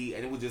right beat,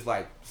 and it was just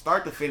like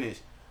start to finish,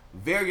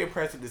 very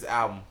impressed with this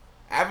album.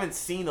 I haven't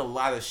seen a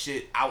lot of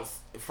shit out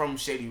from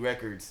Shady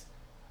Records,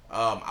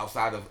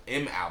 outside of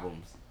M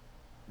albums,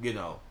 you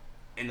know,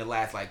 in the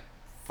last like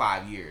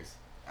 5 years.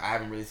 I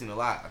haven't really seen a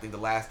lot. I think the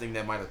last thing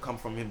that might have come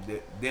from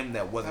them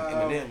that wasn't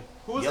Eminem.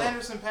 Who was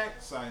Anderson .Paak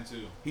signed to?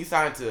 He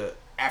signed to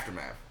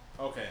Aftermath.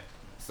 Okay.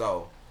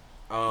 So,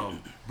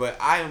 but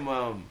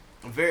I'm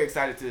very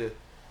excited to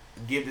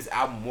give this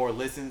album more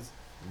listens,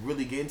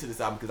 really get into this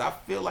album, because I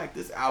feel like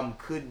this album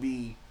could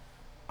be,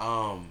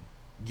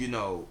 you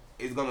know,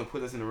 it's gonna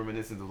put us in the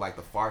reminiscence of like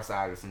the Far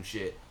Side or some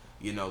shit,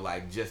 you know,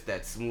 like just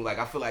that smooth. Like,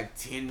 I feel like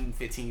 10,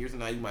 15 years from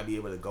now, you might be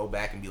able to go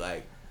back and be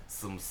like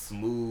some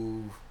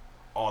smooth,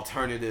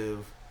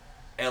 alternative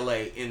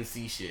LA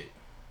MC shit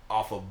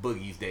off of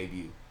Boogie's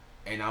debut.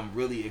 And I'm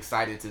really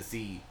excited to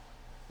see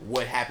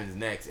what happens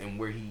next and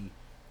where he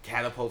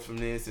catapults from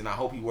this. And I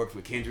hope he works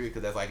with Kendrick,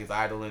 because that's like his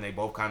idol, and they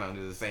both kind of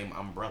under the same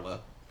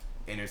umbrella,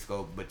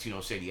 Interscope. But you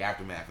know, Shady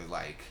Aftermath is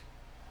like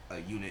a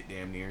unit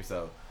damn near.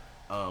 So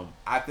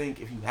I think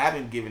if you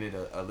haven't given it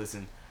a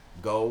listen,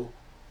 go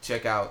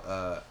check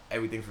out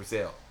Everything's for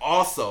Sale.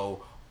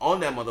 Also on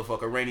that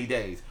motherfucker, Rainy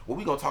Days, what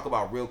we gonna talk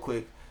about real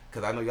quick,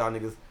 because I know y'all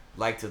niggas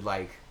like to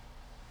like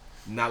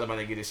not let my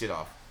nigga get his shit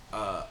off.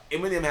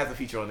 Eminem has a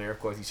feature on there. Of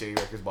course, he's Shady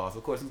Records boss.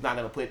 Of course, he's not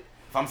gonna put,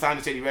 if I'm signed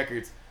to Shady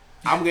Records,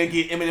 I'm gonna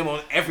get Eminem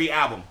on every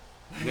album.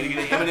 I'm gonna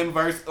get an Eminem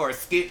verse or a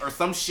skit or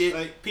some shit.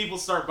 Like, people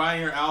start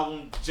buying your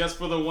album just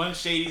for the one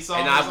Shady song.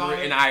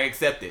 And I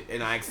accept it.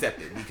 And I accept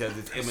it because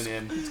it's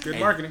Eminem. It's good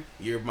marketing.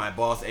 You're my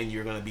boss, and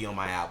you're gonna be on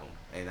my album.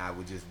 And I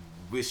would just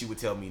wish you would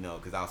tell me no,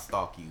 because I'll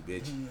stalk you,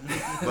 bitch.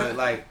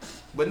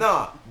 but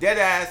nah, dead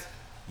ass.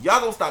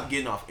 Y'all gonna stop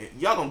getting off.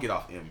 Y'all gonna get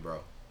off M, bro.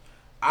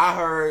 I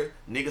heard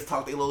niggas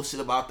talk their little shit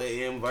about the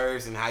M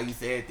verse and how you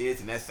said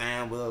this and that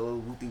sound,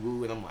 wooty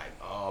woo, and I'm like,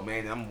 oh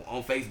man. And I'm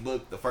on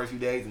Facebook the first few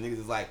days, and niggas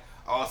is like,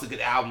 oh, it's a good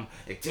album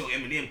until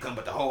Eminem come,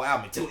 but the whole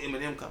album until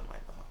Eminem come. I'm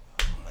like,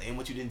 oh, and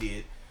what you done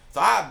did.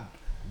 So I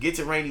get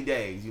to Rainy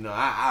Days, you know,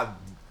 I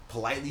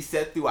politely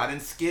set through. I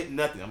didn't skip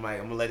nothing. I'm like,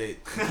 I'm gonna let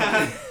it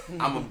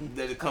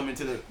come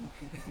into the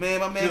man.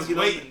 My man just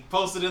wait,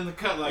 post it in the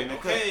cut, like,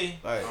 okay,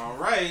 right. All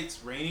right,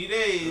 Rainy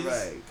Days,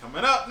 right,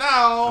 coming up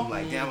now. I'm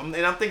like, damn,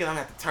 and I'm thinking I'm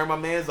gonna have to turn my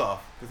man's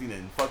off, because he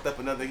done fucked up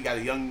another. He got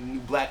a young new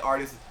black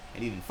artist,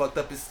 and he done fucked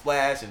up his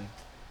splash, and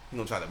he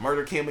gonna try to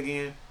murder Kim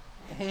again.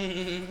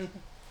 Man,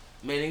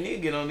 they need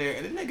to get on there,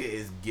 and the nigga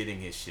is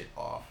getting his shit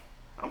off.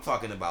 I'm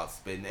talking about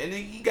spitting, and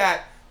then he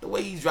got the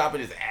way he's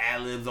dropping his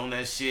ad libs on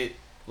that shit,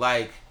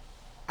 like.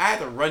 I had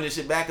to run this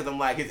shit back, because I'm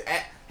like,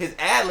 his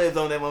ad libs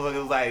on that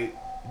motherfucker was like,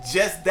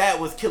 just that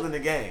was killing the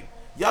game.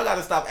 Y'all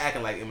gotta stop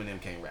acting like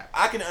Eminem can't rap.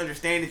 I can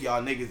understand if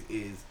y'all niggas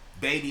is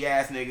baby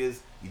ass niggas,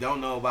 you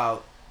don't know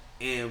about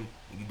M,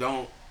 you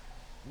don't,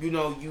 you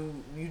know,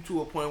 you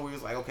to a point where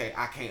it's like, okay,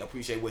 I can't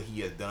appreciate what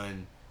he has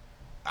done.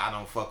 I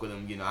don't fuck with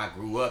him. You know, I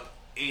grew up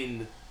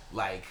in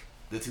like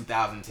the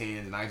 2010s,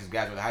 and I just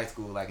graduated high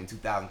school like in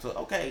 2012.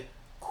 Okay,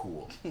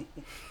 cool.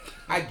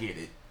 I get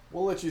it.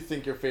 We'll let you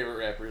think your favorite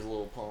rapper is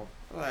Lil Pump.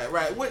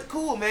 Right. What?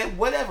 Cool, man.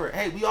 Whatever.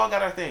 Hey, we all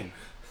got our thing.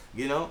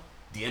 You know,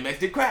 DMX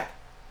did crack.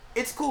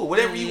 It's cool.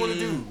 Whatever you want to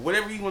do.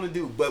 Whatever you want to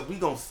do. But we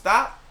gonna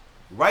stop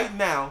right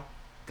now,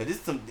 because this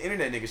is some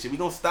internet nigga shit. We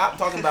gonna stop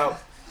talking about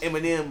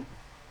Eminem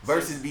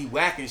versus be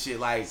whacking shit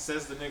like.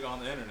 Says the nigga on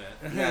the internet.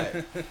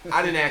 Yeah,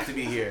 I didn't ask to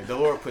be here. The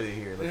Lord put it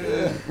here.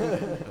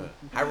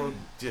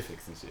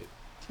 Hieroglyphics and shit.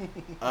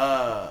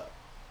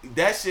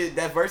 That shit,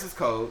 that verse is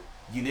cold.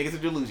 You niggas are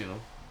delusional.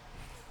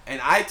 And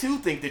I too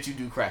think that you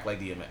do crack like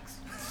DMX.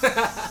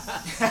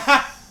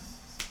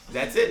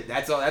 That's it.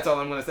 That's all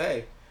I'm gonna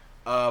say.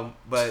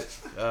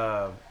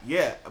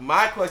 Yeah.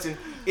 My question: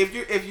 if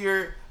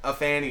you're a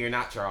fan and you're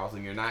not Charles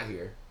and you're not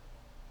here,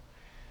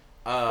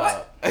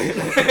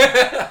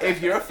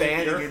 if you're a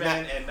fan, and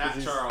not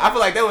Charles, I feel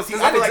like that was. Does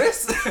that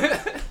exist?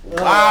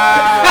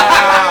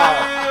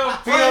 Wow.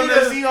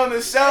 He on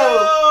the show.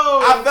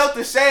 I felt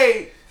the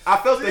shade.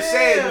 The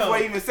shade before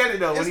he even said it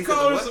though. It's when he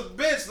cold said as a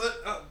bitch.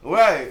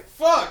 Right.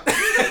 Fuck.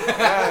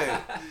 Right.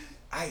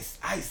 Ice.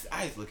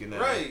 Looking at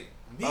Right.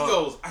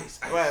 Migos. Ice.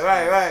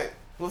 Right.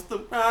 What's the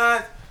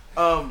prize?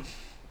 But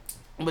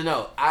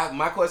no,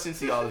 my question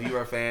to y'all: if you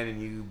are a fan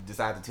and you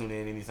decide to tune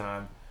in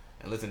anytime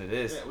and listen to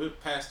this, Yeah, with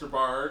Pastor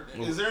Bard.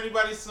 Is there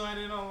anybody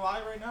signing in on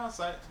live right now?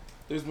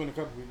 There's been a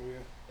couple people, yeah.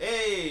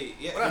 Hey,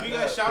 yeah, What have you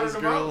guys shouted His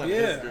them girl out? and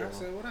Yeah, his girl. I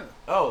said what up.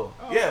 oh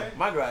Oh, yeah, okay.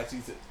 my girl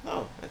actually said,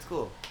 "Oh, that's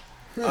cool."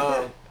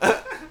 No,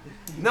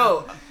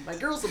 My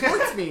girl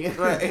supports me.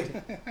 right,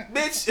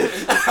 bitch.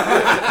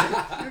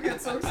 You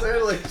get so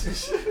excited like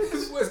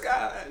What's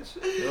gosh?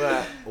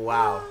 Right.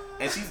 Wow,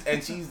 and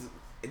she's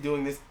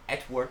doing this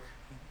at work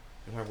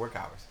in her work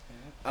hours.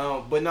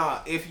 But nah,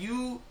 if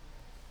you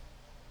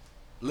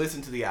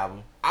listen to the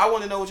album, I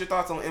want to know what your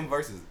thoughts on M's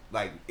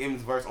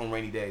verse on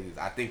Rainy Days is.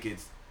 I think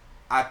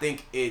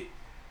it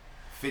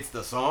fits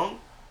the song.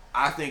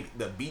 I think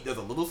the beat does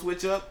a little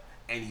switch up,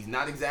 and he's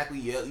not exactly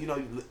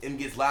M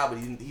gets loud, but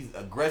he's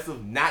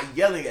aggressive, not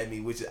yelling at me,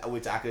 which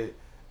I could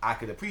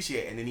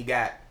appreciate. And then he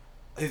got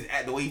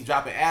the way he's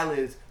dropping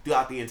ad-libs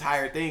throughout the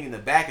entire thing in the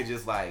back is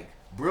just like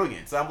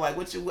brilliant. So I'm like,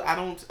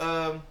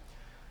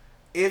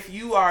 if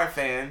you are a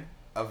fan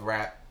of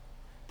rap,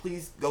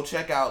 please go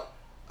check out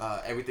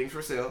Everything's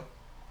for Sale.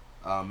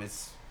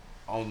 It's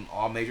on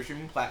all major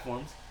streaming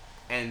platforms,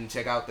 and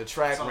check out the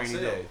track It's on Rainy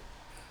sale. Days.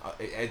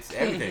 It's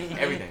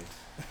everything.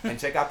 And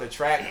check out the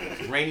track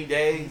Rainy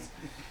Days,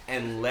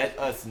 and let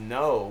us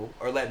know,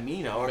 or let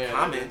me know, or Man, I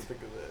comment didn't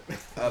think of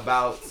that.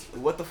 about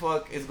what the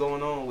fuck is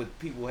going on with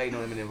people hating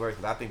on Eminem verse.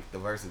 Because I think the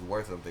verse is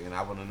worth something, and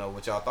I want to know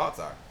what y'all thoughts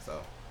are.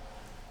 So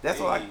that's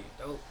all I.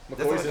 Dope.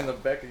 That's McCoy's what I in the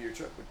back of your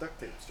truck with duct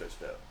tape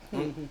stretched out.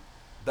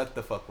 Duck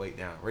the fuck weight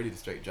down, ready to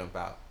straight jump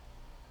out.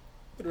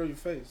 Put it on your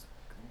face.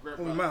 Grab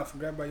On your mouth and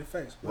grab by your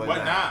face. What What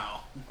now?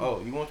 now?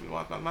 Oh, you want me to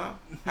walk my mouth?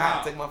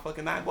 I'll take my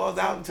fucking 9 balls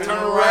out and turn Turn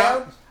around.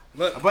 around.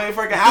 Look. I'm putting your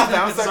fucking house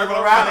down, circle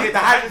around, and hit the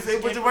hydrant, say,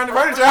 put your running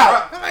furniture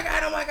out. Oh my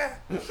god, oh my god.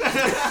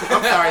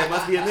 I'm sorry, it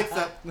must be a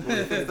mix-up.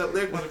 Mixed up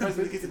lyric when the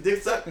person gets a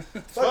dick sucked.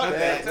 Fuck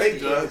that. Take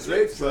drugs,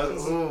 rape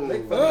drugs,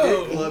 make fun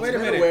Whoa, of gay clubs, wait a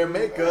men minute. wear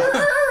makeup.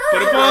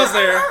 Put a pause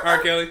there, R.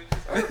 Kelly.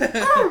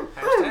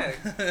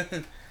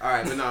 Hashtag.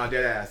 Alright, but no,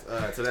 dead ass.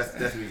 So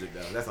that's music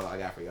though. That's all I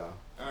got for y'all.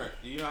 All right,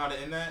 you know how to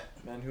end that?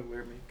 Men who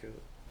wear makeup.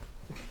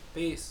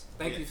 Peace.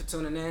 Thank you for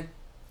tuning in.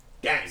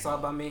 Gang. It's all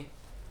about me.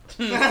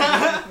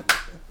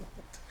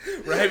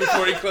 Right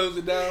before he closed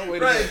it down.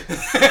 Wait a Right.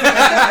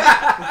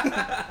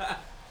 minute.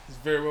 It's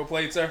very well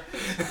played, sir.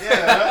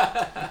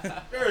 Yeah.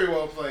 Very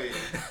well played.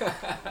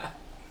 Yeah,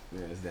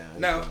 it's down.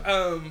 Now,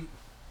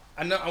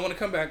 I know I want to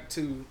come back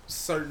to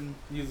certain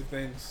music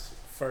things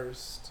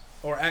first,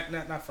 or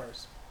not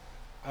first,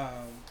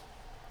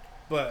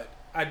 but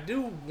I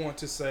do want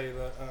to say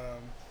that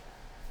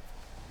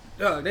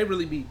they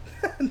really be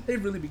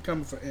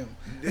coming for M.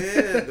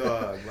 Yeah,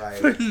 dog. Like,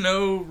 For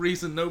no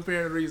reason, no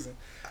apparent reason.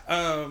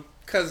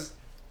 Cause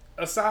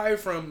aside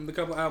from the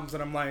couple albums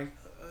that I'm like,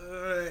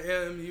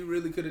 M, you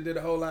really could have did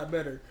a whole lot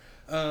better.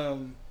 I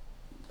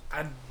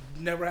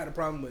never had a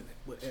problem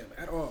with M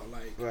at all.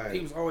 Like Right.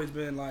 he's always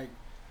been like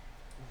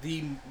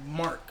the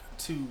mark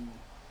to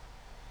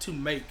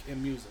make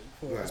in music,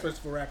 Right. especially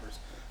for rappers.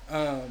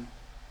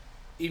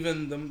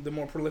 Even the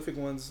more prolific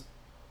ones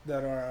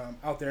that are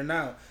out there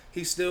now,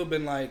 he's still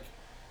been like,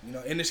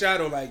 in the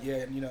shadow, like,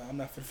 yeah, I'm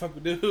not finna fuck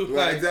with dude.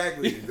 right, Like,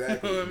 exactly. You know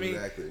what I mean?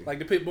 Exactly. Like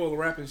the pit bull of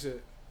rapping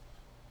shit.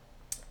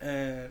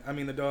 And I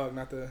mean the dog,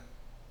 not the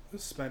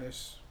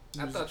Spanish.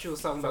 I thought you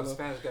was talking about the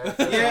fellow. Spanish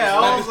guy. Yeah,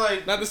 I was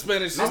like, Not the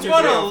Spanish. I'm I'm Mr.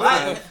 gonna Zero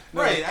let. Five.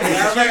 Right. I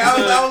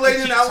was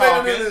waiting. I was waiting.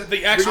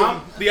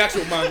 talking. The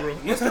actual mongrel.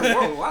 Mr.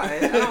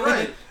 Worldwide. I don't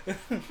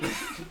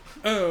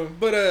Right.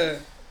 But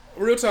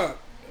real talk,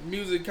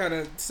 music kind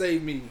of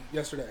saved me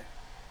yesterday.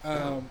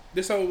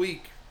 This whole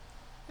week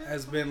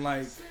has been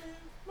like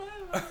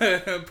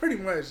pretty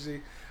much.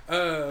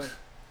 I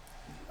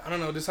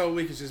don't know. This whole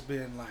week has just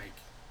been like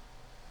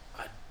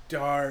a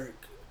dark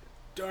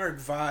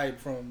vibe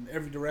from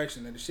every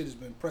direction, and the shit has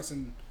been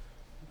pressing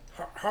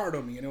hard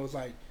on me. And it was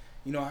like,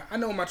 I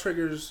know my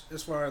triggers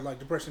as far as like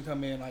depression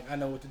come in. Like I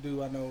know what to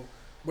do. I know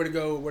where to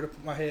go, where to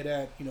put my head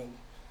at.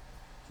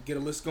 get a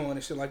list going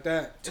and shit like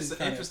that. It's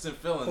an interesting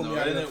feeling pull me though,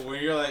 out of isn't it?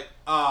 Where you're like,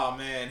 oh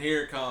man,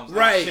 here it comes.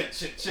 Right. Oh,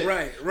 shit.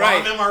 Right.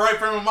 Well, I'm in my right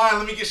frame of mind.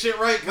 Let me get shit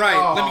right. Right.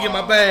 Oh. Let me get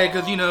my bag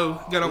because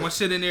got all my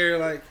shit in there.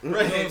 Like, you know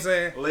what I'm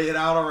saying? Lay it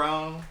out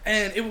around.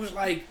 And it was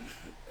like,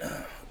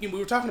 we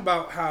were talking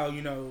about how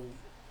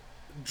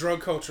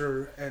drug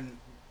culture and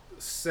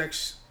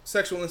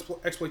sexual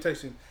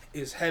exploitation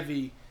is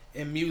heavy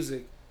in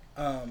music,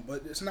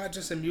 but it's not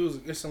just in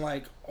music. It's in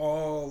like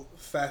all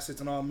facets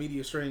and all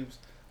media streams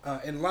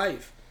in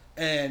life,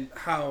 and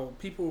how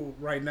people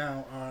right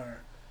now are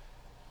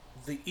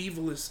the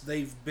evilest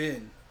they've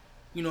been.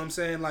 You know what I'm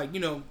saying? Like,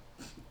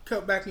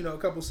 cut back a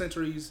couple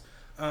centuries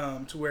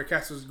to where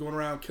cats was going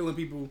around killing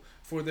people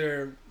for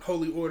their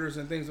holy orders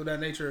and things of that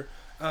nature,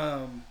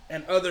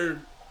 and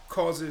other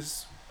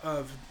causes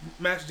of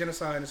mass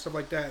genocide and stuff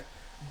like that.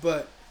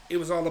 But it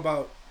was all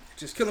about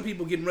just killing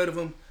people, getting rid of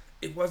them.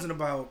 It wasn't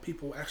about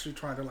people actually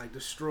trying to like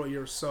destroy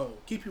your soul,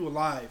 keep you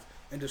alive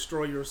and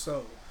destroy your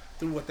soul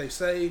through what they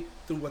say,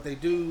 through what they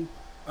do,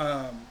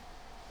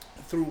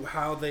 through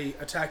how they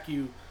attack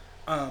you,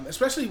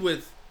 especially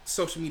with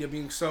social media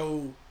being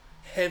so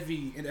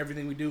heavy in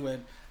everything we do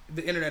and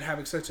the internet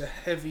having such a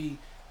heavy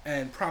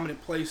and prominent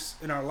place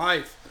in our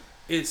life.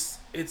 It's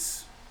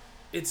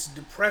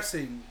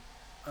depressing,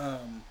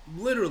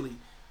 literally,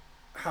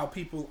 how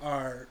people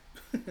are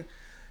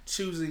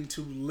choosing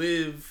to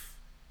live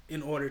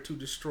in order to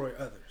destroy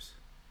others.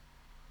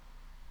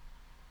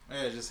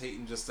 Yeah, just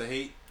hating just to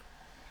hate.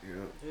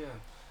 Yeah.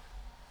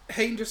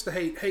 Hating just to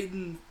hate,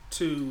 hating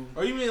to.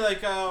 Or you mean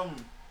like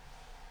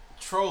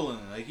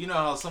trolling? Like, you know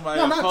how somebody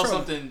will post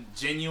something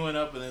genuine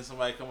up and then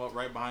somebody come up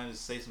right behind and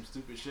say some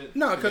stupid shit?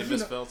 No, because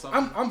misspelled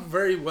something? I'm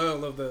very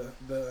well of the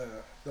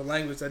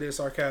language that is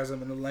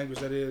sarcasm and the language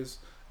that is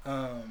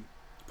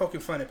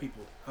poking fun at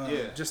people.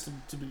 Just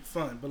to be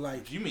fun, but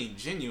like. You mean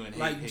genuine hate?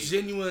 Like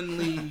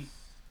genuinely,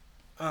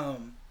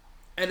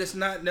 and it's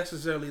not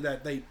necessarily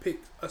that they pick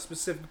a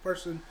specific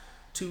person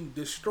to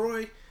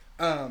destroy,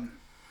 and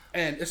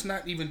it's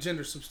not even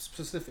gender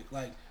specific.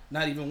 Like,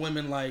 not even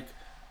women. Like,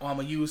 I'm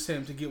gonna use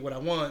him to get what I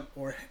want,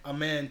 or a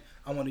man,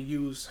 I want to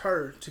use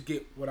her to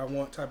get what I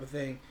want, type of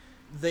thing.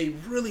 They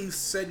really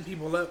setting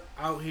people up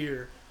out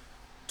here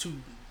to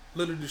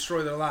literally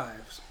destroy their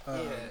lives. I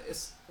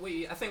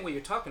think what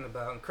you're talking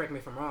about, and correct me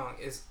if I'm wrong,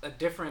 is a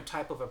different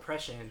type of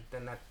oppression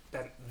than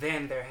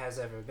there has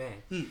ever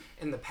been.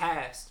 In the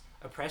past,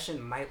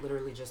 oppression might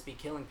literally just be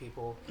killing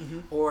people,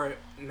 or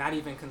not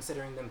even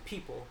considering them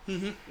people.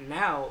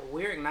 Now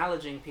we're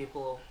acknowledging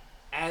people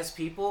as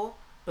people,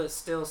 but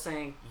still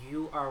saying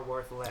you are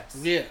worth less.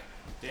 Yeah.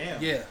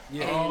 Damn. Yeah.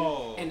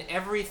 And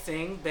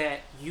everything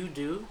that you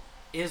do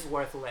is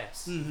worth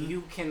less.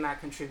 You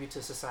cannot contribute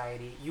to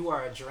society. You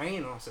are a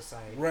drain on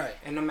society. Right.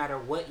 And no matter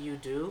what you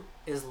do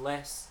is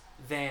less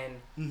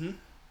than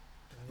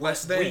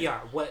less than we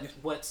are.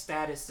 What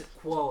status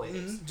quo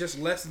is. Just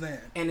less than.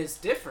 And it's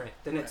different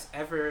than it's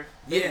ever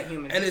been in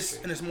human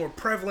history. And it's more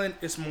prevalent,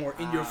 it's more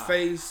in your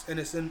face, and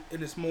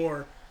it's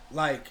more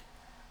like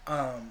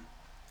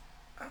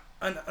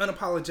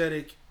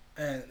unapologetic,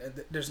 and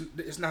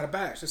it's not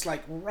abashed. It's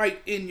like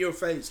right in your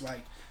face,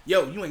 like,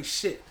 yo, you ain't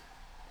shit.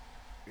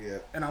 Yeah.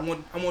 And I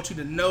want you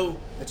to know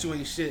that you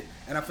ain't shit,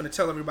 and I'm finna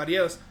tell everybody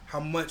else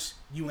how much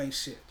you ain't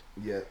shit.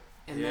 Yeah.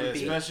 And then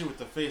especially with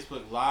the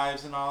Facebook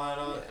Lives and all that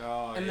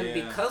other. Then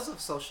because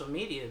of social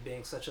media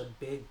being such a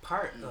big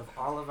part of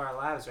all of our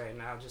lives right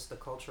now, just the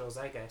cultural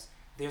zeitgeist,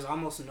 there's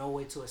almost no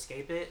way to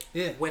escape it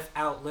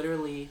without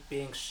literally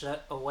being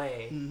shut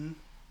away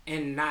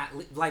and not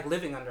like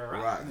living under a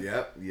rock. Right.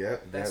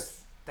 Yep.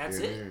 That's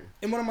it.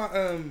 And one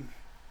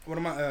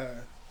of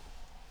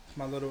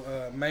my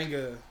little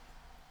manga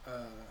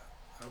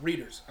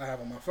readers I have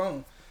on my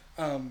phone,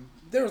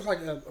 there was like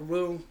a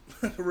real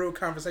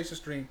conversation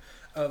stream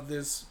of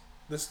this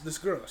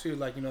girl. She was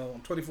like,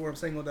 I'm 24, I'm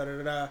single,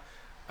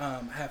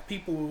 have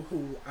people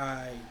who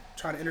I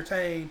try to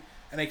entertain,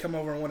 and they come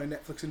over and want to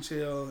Netflix and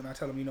chill, and I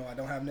tell them, I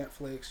don't have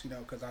Netflix,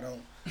 because I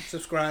don't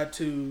subscribe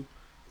to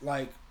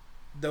like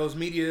those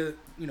media,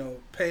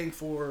 paying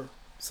for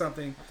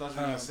something. I thought you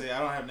were gonna say I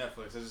don't have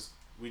Netflix.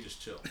 We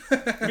just chill.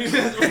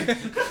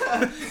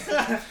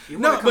 You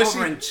want to come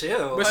over and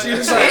chill. But she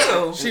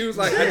was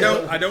like,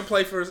 I don't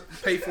pay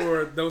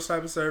for those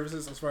type of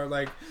services as far as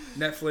like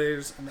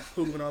Netflix and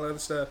Hulu and all that other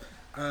stuff.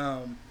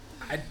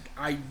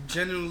 I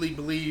genuinely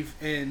believe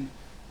in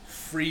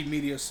free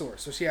media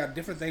source. So she had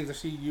different things that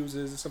she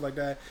uses and stuff like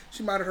that.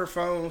 She mounted her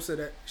phone so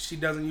that she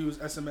doesn't use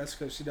SMS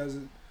because she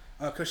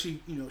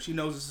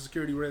knows it's a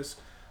security risk.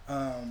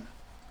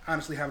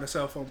 Honestly, having a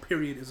cell phone,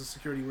 period, is a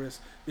security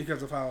risk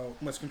because of how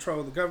much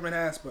control the government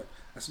has, but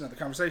that's another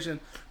conversation.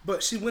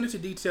 But she went into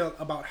detail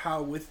about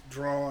how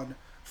withdrawn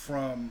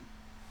from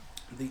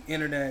the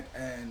internet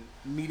and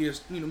media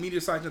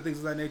sites and things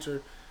of that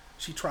nature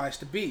she tries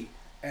to be,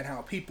 and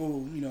how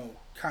people,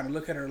 kind of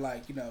look at her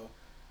like, dog,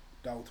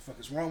 what the fuck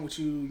is wrong with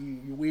you?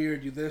 You're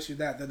weird, you this, you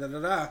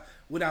that,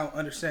 without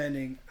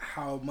understanding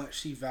how much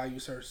she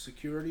values her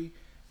security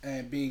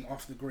and being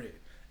off the grid.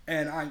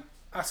 And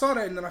I saw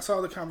that, and then I saw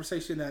the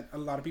conversation that a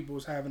lot of people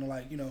was having,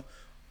 like,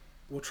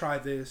 well, try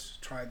this,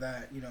 try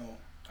that,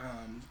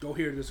 go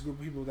here to this group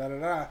of people, da da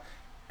da,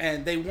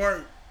 and they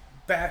weren't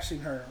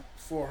bashing her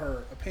for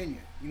her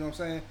opinion. You know what I'm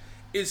saying?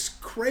 It's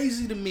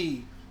crazy to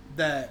me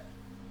that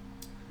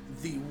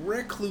the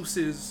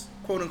recluses,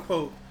 quote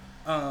unquote,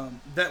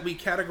 that we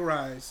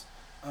categorize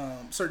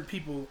certain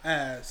people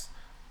as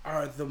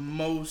are the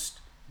most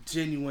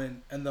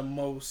genuine and the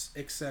most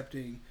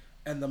accepting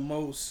and the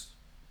most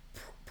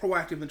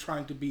proactive in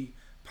trying to be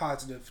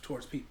positive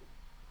towards people.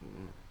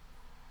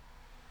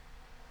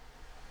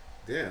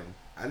 Damn,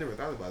 I never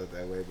thought about it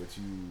that way, but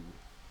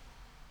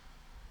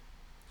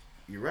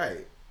you're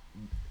right,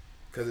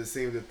 because it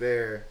seems that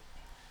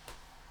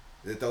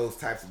those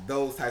types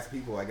of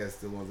people, I guess,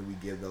 the ones that we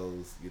give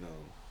those,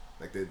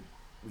 like that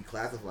we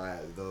classify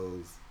as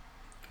those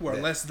who are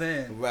less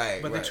than,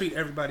 right? But they treat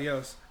everybody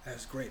else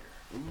as greater.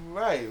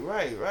 Right.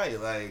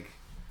 Like,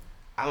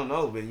 I don't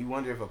know, but you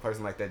wonder if a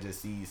person like that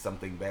just sees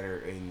something better,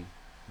 and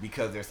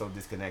because they're so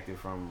disconnected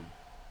from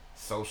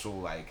social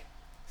like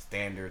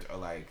standards or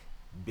like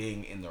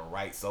being in the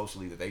right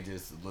socially, that they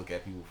just look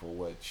at people for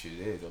what shit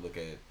is, or look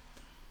at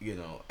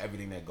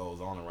everything that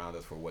goes on around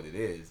us for what it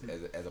is,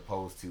 as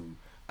opposed to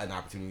an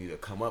opportunity to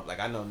come up. Like,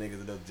 I know niggas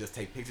that'll just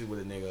take pictures with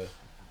a nigga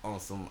on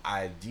some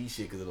IG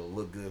shit because it'll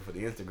look good for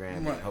the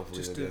Instagram, right. And hopefully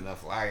just it'll get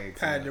enough likes.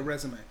 Pad the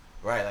resume.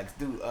 Right, like,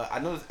 dude, I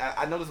know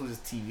this was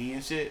just TV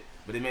and shit,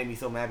 but it made me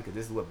so mad because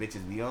this is what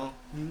bitches be on.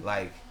 Mm-hmm.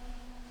 Like,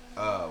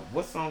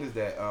 what song is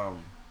that?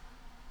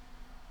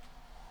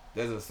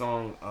 There's a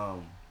song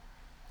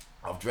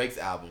off Drake's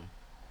album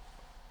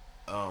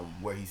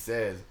where he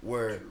says,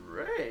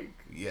 Drake.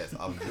 Yes,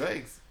 off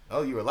Drake's.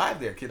 Oh, you were live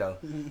there, kiddo.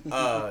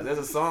 There's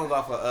a song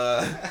off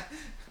of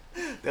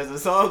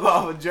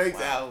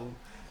Drake's album,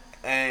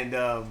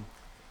 and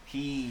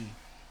he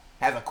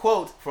has a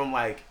quote from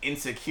like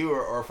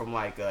Insecure or from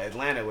like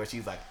Atlanta where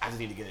she's like, I just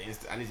need to get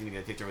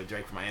a picture with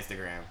Drake for my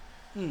Instagram.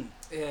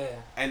 Yeah.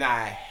 And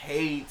I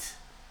hate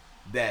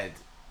that.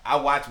 I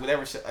watched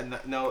whatever.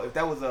 No, if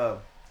that was I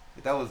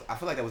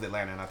feel like that was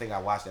Atlanta, and I think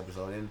I watched the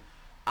episode, and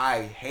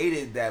I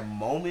hated that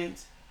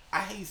moment. I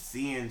hate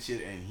seeing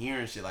shit and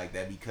hearing shit like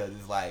that because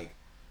it's like,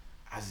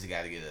 I just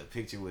got to get a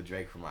picture with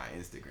Drake for my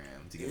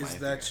Instagram to get my Instagram. Is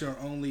that your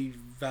only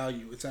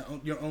value? It's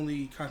your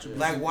only contribution?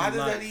 Like, why does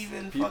life? that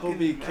even People fucking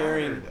be matter,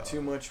 caring dog?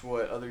 too much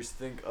what others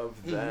think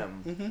of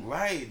them. Mm-hmm.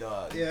 Right,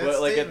 dog. Yeah,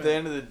 But like statement. at the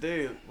end of the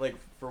day, like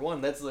for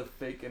one, that's the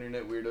fake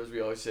internet weirdos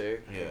we always say.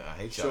 Yeah, I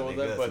hate y'all Show them,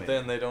 niggas, but man.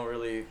 then they don't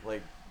really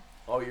like.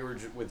 Oh, you were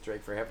with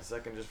Drake for half a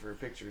second just for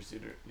pictures. You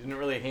didn't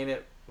really hang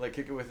it, like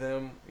kick it with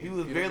him. He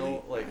was you barely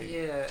don't know, like.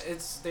 Yeah,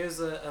 there's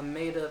a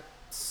made up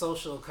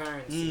social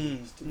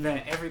currency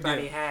that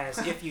everybody has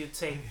if you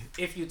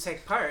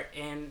take part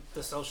in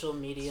the social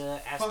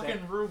media aspect.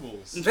 Fucking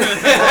rubles.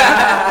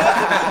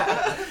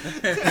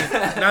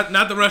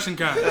 not the Russian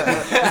kind.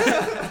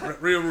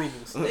 Real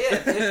rubles.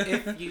 Yeah,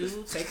 if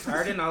you take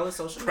part in all the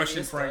social Russian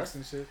media francs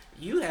stuff, and shit.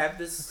 you have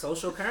this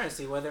social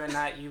currency, whether or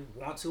not you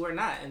want to or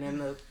not. And then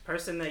the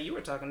person that you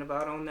were talking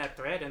about on that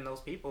thread, and those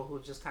people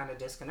who just kind of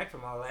disconnect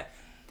from all that,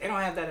 they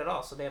don't have that at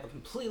all. So they have a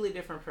completely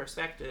different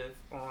perspective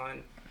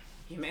on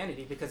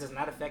humanity because it's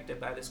not affected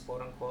by this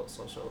quote unquote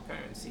social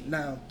currency.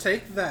 Now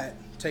take that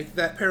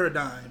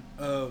paradigm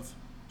of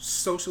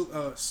social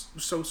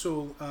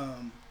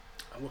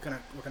what can I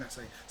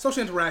say?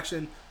 Social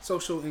interaction,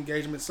 social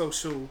engagement,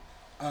 social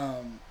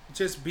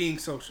just being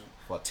social.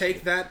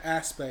 Take that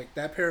aspect,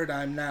 that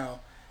paradigm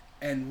now,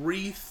 and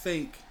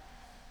rethink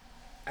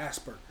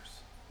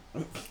Asperger's.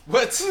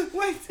 What?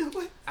 Wait.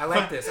 I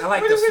like this. I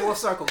like this full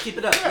circle. Keep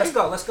it up.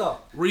 Let's go.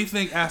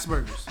 Rethink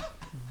Asperger's.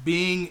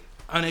 Being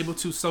unable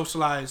to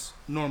socialize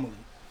normally,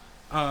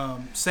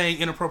 saying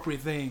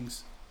inappropriate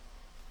things,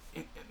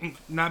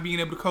 not being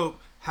able to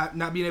cope,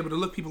 not being able to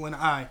look people in the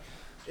eye.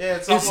 Yeah,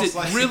 it's Is almost it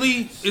like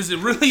really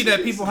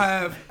that people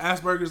have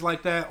Asperger's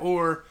like that,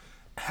 or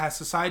has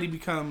society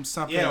become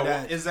something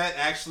that is that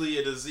actually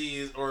a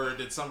disease, or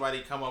did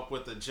somebody come up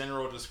with a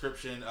general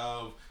description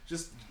of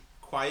just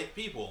quiet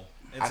people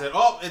and said,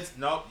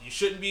 you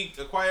shouldn't be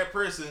a quiet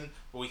person,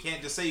 but we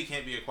can't just say you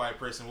can't be a quiet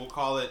person. We'll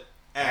call it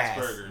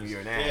Asperger's. You're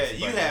an Yeah, ass,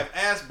 you buddy. have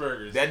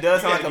Asperger's. That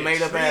does You sound like gotta a get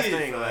made up ass treated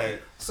thing. for Like,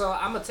 that. So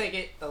I'm gonna take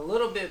it a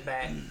little bit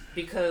back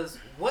because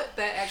what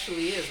that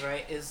actually is,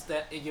 right, is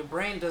that your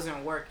brain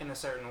doesn't work in a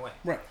certain way.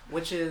 Right.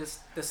 Which is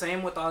the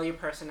same with all your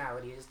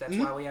personalities. That's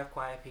why we have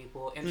quiet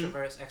people,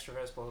 introverts,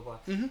 extroverts, blah blah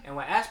blah. And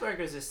what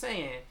Asperger's is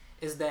saying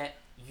is that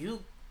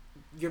your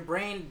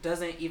brain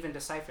doesn't even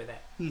decipher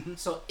that.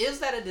 So is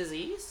that a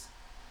disease,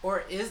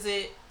 or is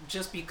it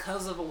just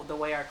because of the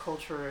way our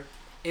culture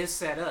is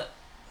set up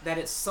that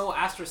it's so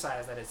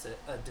ostracized that it's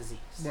a disease?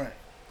 right.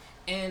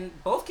 And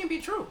both can be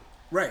true.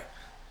 Right.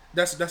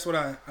 That's what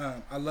I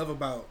love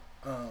about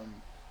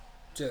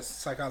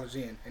just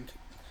psychology and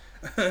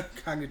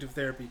cognitive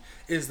therapy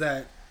is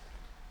that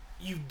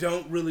you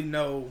don't really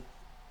know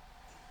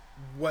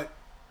what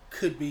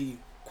could be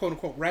quote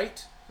unquote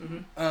right,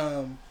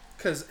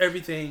 because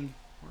everything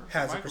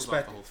has a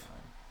perspective.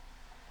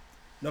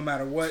 No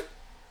matter what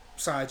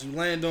side you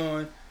land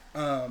on,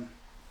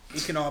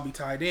 it can all be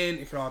tied in.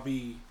 It can all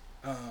be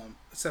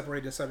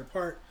separated and set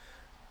apart.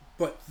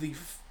 But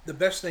the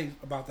best thing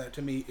about that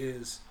to me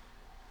is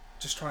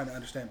just trying to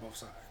understand both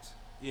sides.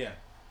 Yeah.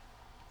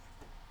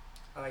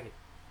 I like it.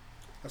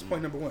 That's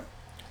point number one.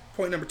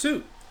 Point number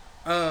two.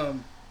 I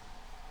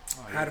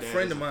had a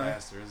friend of mine.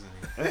 Pastor, isn't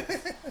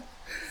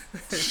he?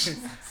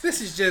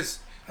 This is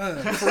just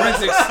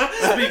forensics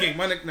speaking.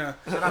 My nigga, nah.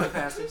 Shout out to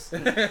pastors.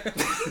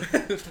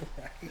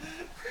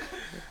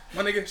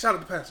 My nigga, shout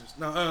out to pastors.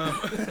 No,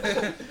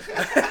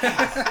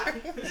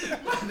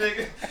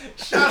 Nigga,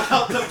 shout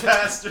out to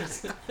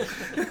pastors.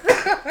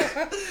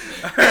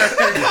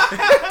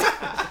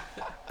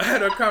 I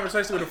had a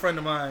conversation with a friend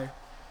of mine,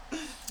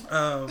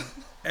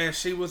 and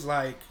she was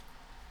like,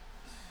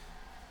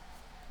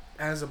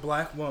 as a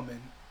black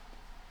woman,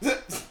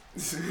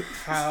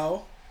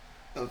 how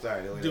I'm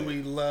sorry. do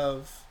we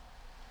love,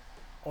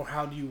 or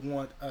how do you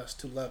want us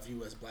to love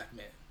you as black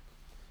men?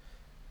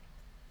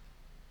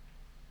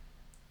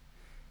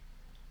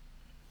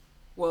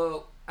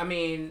 Well, I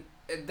mean,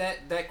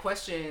 that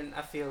question,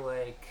 I feel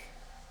like,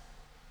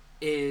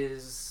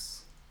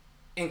 is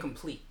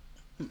incomplete.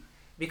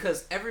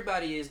 Because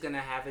everybody is going to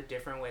have a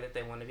different way that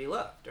they want to be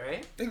loved,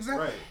 right?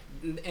 Exactly.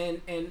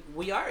 Right. And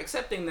we are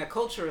accepting that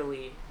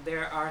culturally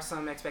there are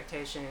some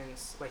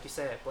expectations, like you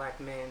said, black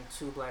men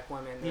to black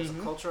women. There's a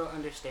cultural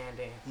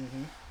understanding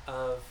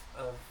of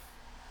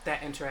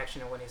that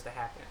interaction and what needs to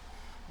happen.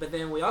 But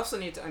then we also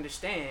need to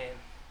understand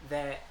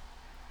that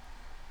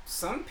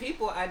some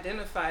people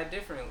identify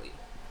differently.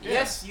 Yeah.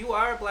 Yes, you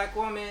are a black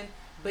woman,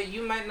 but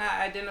you might not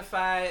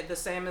identify the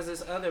same as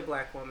this other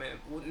black woman.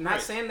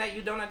 Not saying that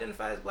you don't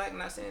identify as black,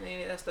 not saying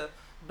any of that stuff,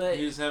 but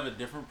you just have a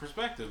different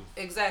perspective.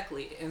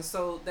 Exactly. And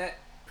so that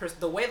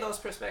the way those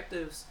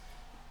perspectives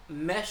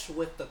mesh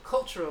with the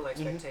cultural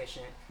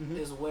expectation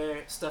is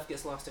where stuff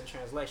gets lost in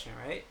translation,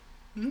 right?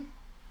 Mm-hmm.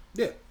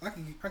 Yeah, I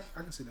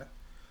can see that.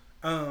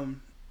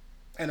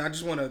 And I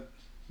just want to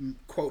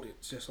quote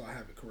it just so I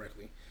have it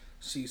correctly.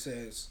 She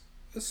says,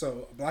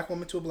 "So, a black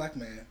woman to a black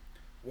man,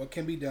 what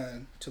can be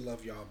done to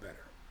love y'all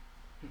better?"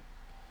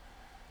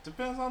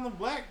 Depends on the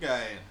black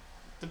guy.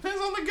 Depends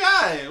on the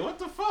guy. What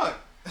the fuck?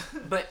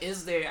 But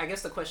is there? I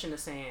guess the question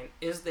is saying,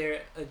 is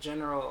there a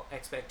general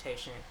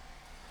expectation,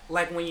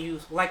 like when you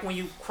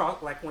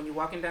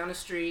walking down the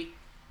street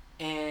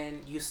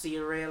and you see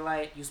a red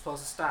light, you're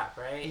supposed to stop,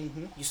 right?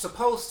 Mm-hmm. You're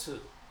supposed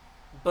to,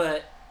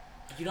 but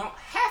you don't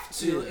have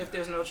to if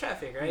there's no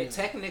traffic, right? Yeah.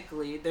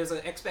 Technically, there's an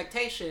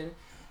expectation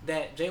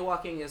that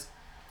jaywalking is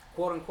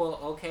quote unquote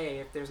okay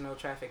if there's no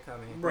traffic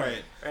coming.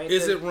 Right.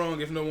 Is it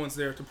wrong if no one's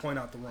there to point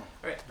out the wrong?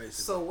 Right. Basically.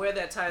 So where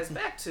that ties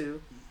back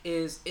to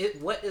is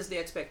what is the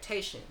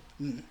expectation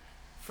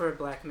for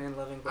black men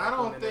loving black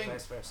women and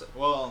vice versa?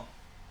 Well,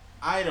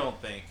 I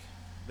don't think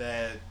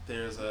that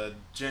there's a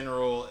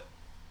general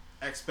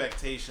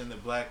expectation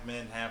that black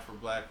men have for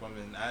black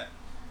women.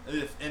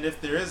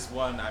 If there is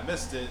one, I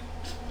missed it.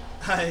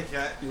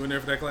 You weren't there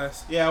for that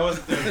class? Yeah, I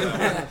wasn't there for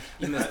that one.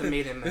 You missed the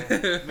meeting, man.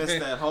 Missed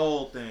that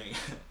whole thing.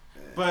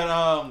 But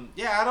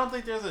yeah, I don't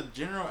think there's a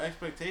general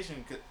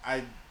expectation. Cause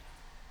I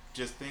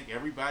just think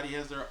everybody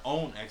has their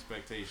own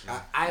expectation.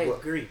 I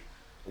agree.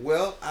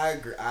 Well, I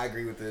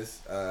agree with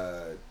this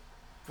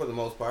for the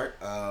most part.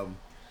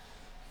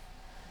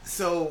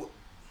 So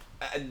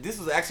this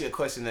was actually a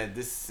question that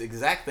this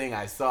exact thing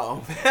I saw.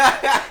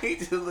 He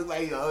just looked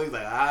like he's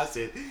like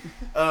shit.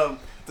 So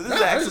this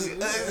is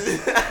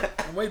actually.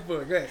 I'm waiting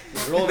for it. Great.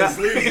 Roll the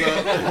sleeves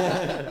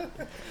up.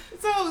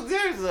 So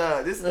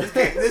there's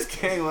this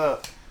came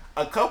up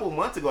a couple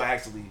months ago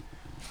actually.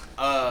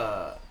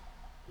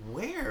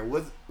 Where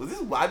was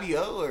this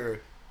YBO or?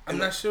 I'm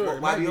not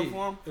sure. YBO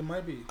forum? It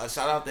might be.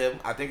 Shout out them.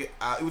 I think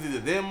it was either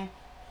them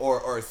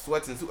or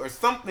Sweats and Suits or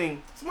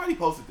something. Somebody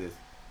posted this,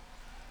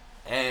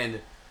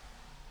 and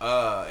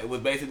it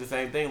was basically the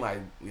same thing. Like,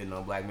 you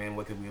know, black man,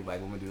 what could we a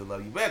black woman do to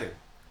love you better?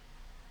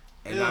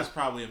 And there's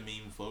probably a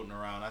meme floating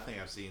around. I think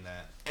I've seen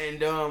that.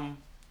 And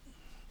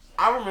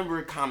I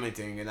remember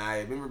commenting, and I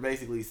remember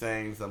basically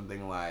saying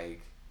something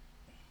like,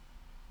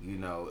 you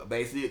know,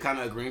 basically kind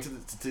of agreeing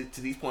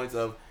to these points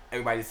of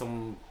everybody's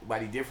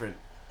somebody different.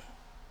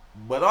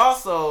 But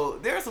also,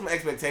 there are some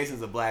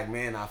expectations of black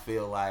men, I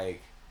feel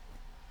like.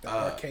 That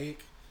are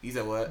archaic. You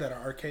said what? That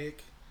are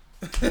archaic.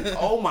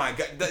 Oh my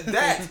god,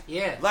 that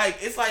yeah. Like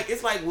it's like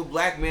with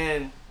black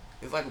men,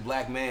 it's like with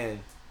black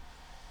men,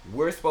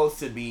 we're supposed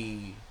to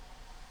be,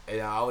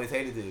 and I always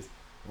hated this.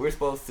 We're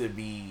supposed to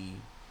be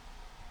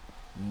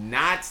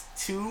not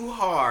too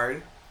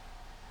hard,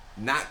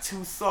 not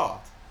too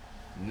soft,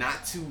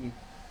 not too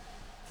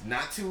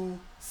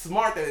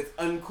smart that it's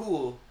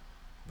uncool,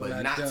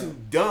 but not too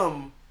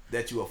dumb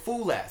that you a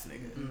fool ass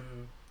nigga.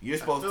 Mm-hmm. You're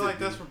supposed to. I feel like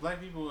that's for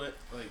black people, like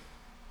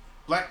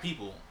black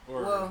people.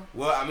 Or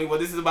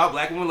this is about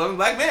black women loving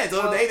black men,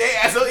 so they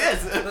yes.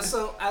 But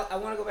so I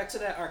want to go back to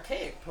that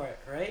archaic part,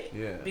 right?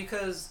 Yeah.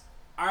 Because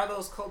are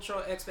those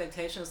cultural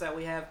expectations that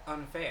we have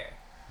unfair?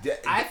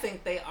 I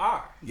think they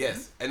are.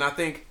 Yes, and I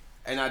think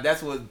And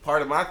that's what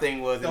part of my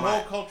thing was. The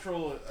whole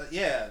cultural,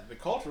 the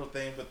cultural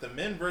thing, but the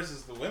men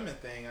versus the women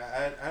thing,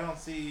 I don't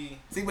see.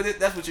 See, but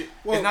that's what you.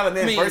 Well, it's not a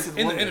man versus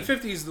woman. In the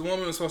 50s, the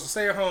woman was supposed to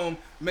stay at home,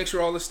 make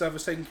sure all this stuff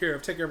is taken care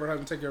of, take care of her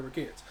husband, take care of her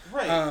kids.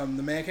 Right.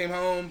 The man came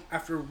home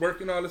after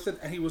working all this,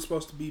 and he was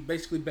supposed to be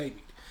basically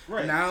babied.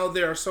 Right. Now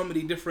there are so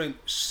many different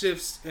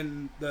shifts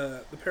in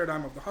the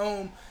paradigm of the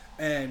home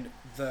and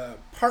the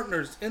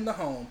partners in the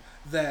home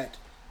that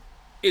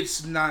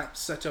it's not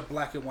such a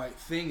black and white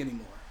thing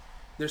anymore.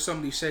 There's so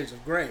many shades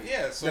of gray.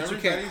 Yeah, so that you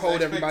can't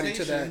hold everybody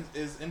to that.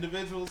 Is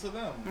individual to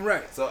them.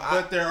 Right.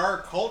 But there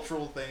are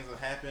cultural things that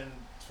happen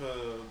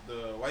to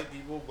the white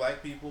people,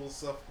 black people,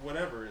 stuff,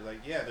 whatever.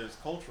 Like, there's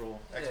cultural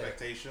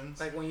expectations.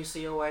 Like when you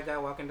see a white guy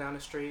walking down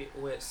the street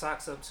with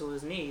socks up to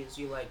his knees,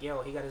 you like,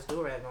 yo, he got his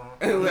do-rag on.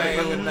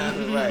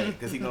 Right,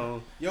 because he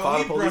gonna call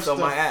the police on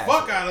my ass.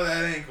 Fuck out of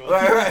that ankle.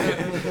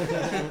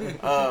 Right.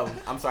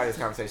 I'm sorry this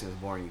conversation is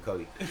boring you,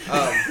 Cody.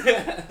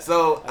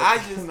 So I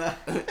just...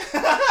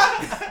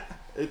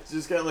 It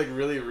just got like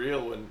really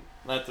real when,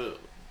 no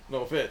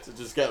offense, it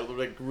just got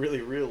like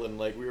really real and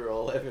like we were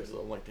all laughing. So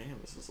I'm like, damn,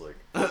 this is like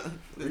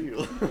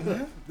real.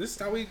 Yeah, this is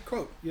how we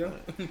quote,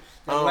 Gotta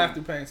laugh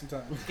through pain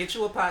sometimes. Get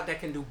you a pot that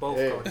can do both,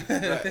 Cody.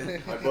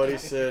 Right. My buddy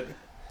said,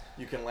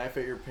 you can laugh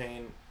at your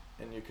pain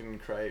and you can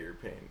cry at your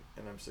pain,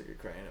 and I'm sick of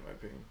crying at my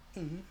pain.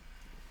 Mm-hmm.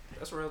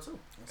 That's real too.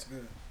 That's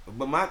good.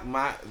 But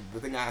the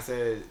thing I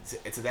said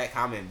to that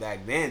comment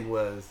back then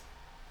was,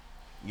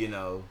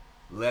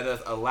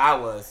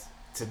 allow us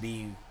to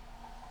be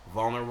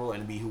vulnerable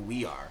and be who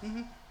we are,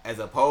 as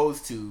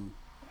opposed to,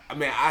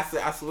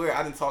 I swear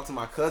I didn't talk to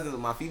my cousins,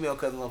 my female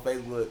cousins on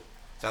Facebook.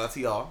 Shout out to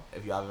y'all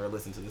if y'all ever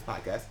listen to this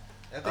podcast.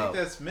 I think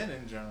that's men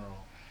in general.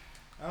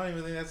 I don't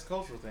even think that's a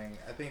cultural thing.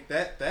 I think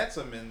that's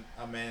a man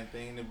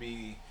thing to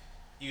be.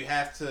 You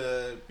have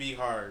to be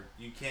hard.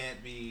 You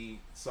can't be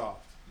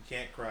soft. You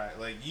can't cry.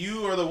 Like,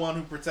 you are the one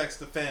who protects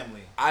the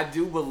family. I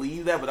do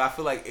believe that, but I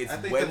feel like it's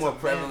way more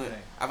prevalent.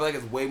 I feel like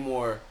it's way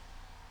more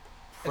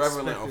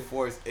prevalent or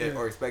forced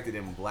or expected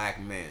in black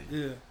men.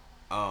 Yeah.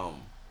 I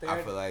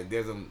feel like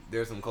there's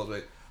some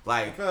culture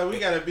like I feel like we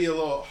gotta be a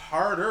little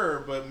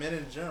harder, but men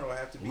in general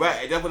have to be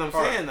right. That's what I'm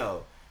saying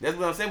though. That's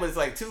what I'm saying. But it's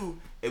like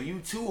if you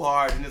too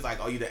hard, then it's like,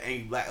 oh, you the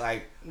angry black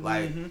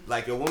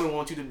like your woman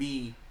wants you to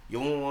be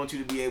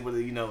able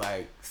to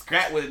like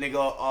scrap with a nigga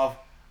off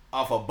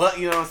a butt.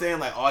 You know what I'm saying?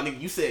 Like, oh nigga,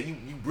 you said you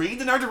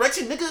breathed in our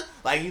direction, nigga.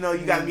 Like, you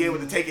gotta be able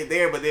to take it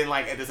there. But then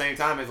like at the same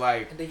time, it's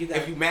like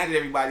if you mad at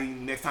everybody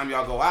next time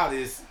y'all go out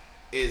is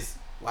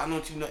why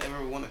don't you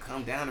ever want to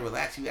come down and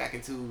relax? You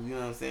acting too, you know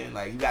what I'm saying?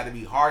 Like, you got to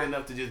be hard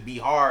enough to just be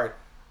hard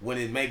when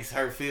it makes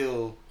her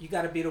feel. You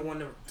got to be the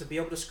one to be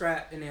able to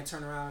scrap and then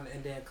turn around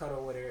and then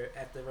cuddle with her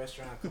at the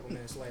restaurant a couple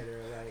minutes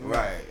later.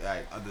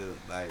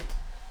 Like,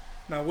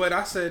 Now, what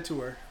I said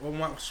to her,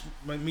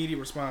 my immediate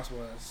response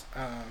was,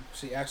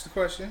 she asked the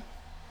question,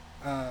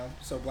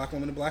 so black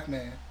woman and black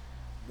man,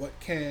 what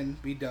can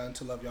be done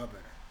to love y'all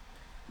better?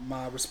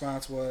 My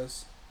response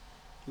was,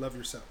 love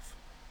yourself.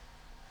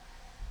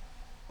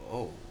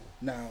 Oh.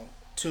 Now,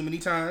 too many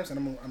times, and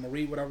I'm going to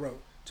read what I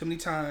wrote. Too many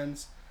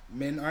times,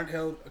 men aren't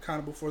held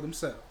accountable for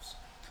themselves.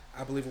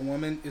 I believe a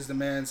woman is the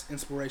man's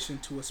inspiration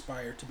to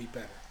aspire to be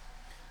better.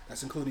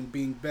 That's including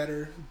being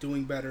better,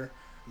 doing better,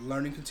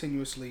 learning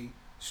continuously,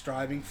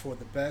 striving for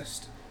the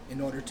best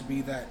in order to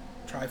be that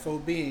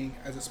trifold being,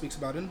 as it speaks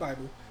about in the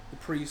Bible, the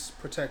priest,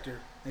 protector,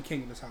 and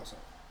king of his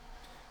household.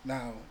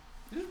 Now,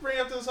 you just bring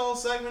up this whole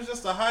segment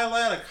just to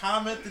highlight a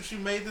comment that you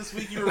made this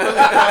week. You were really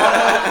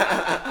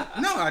proud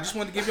of. No, I just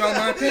wanted to give y'all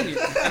my opinion,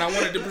 and I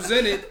wanted to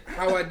present it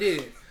how I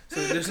did,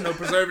 so there's no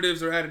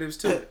preservatives or additives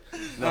to it.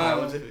 No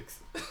hieroglyphics.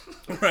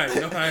 Right,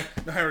 no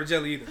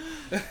hydrogel either.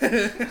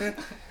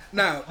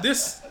 Now,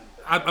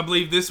 I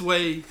believe this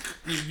way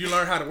you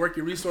learn how to work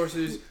your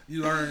resources.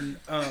 You learn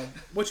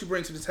what you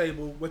bring to the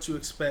table, what you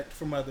expect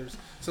from others,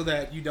 so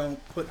that you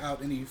don't put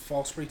out any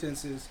false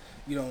pretenses.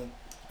 You don't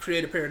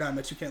create a paradigm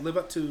that you can't live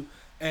up to.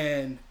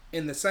 And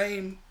in the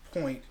same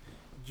point,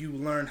 you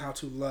learn how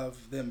to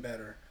love them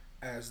better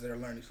as they're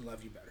learning to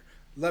love you better.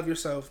 Love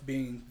yourself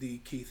being the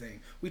key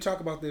thing. We talk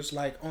about this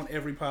like on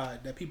every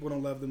pod, that people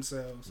don't love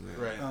themselves.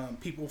 Right.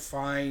 People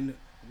find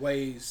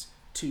ways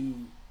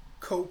to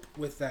cope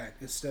with that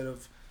instead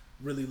of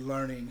really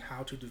learning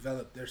how to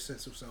develop their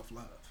sense of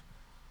self-love.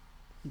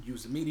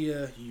 Use the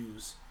media,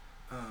 use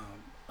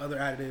other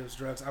additives,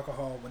 drugs,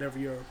 alcohol, whatever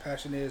your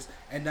passion is,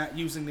 and not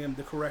using them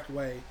the correct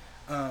way.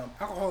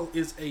 Alcohol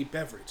is a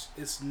beverage.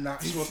 It's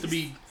not supposed to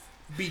be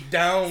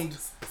downed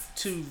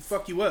to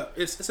fuck you up.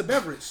 It's a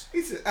beverage.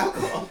 It's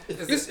alcohol.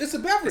 It's a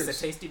beverage. It's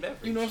a tasty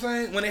beverage. You know what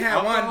I'm saying? When they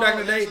had wine back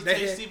in the day,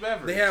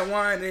 they had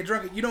wine and they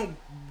drank it. You don't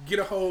get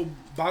a whole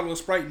bottle of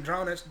Sprite and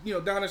down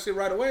that shit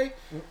right away.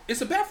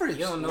 It's a beverage.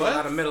 You don't know a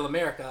lot of Middle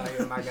America out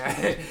here, my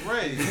guy.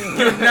 Right.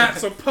 You're not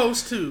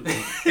supposed to.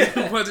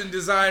 It wasn't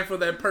designed for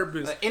that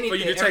purpose. For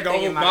you to take a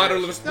whole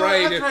bottle of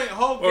Sprite. I drank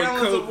whole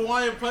gallons of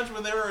Hawaiian Punch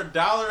when they were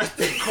 $1 at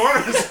the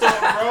corner store,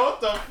 bro.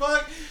 What the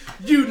fuck?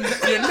 You're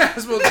not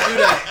supposed to do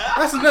that.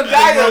 That's another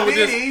thing wrong with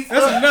this.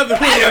 That's another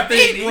thing I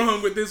think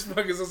wrong with this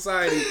fucking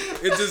society.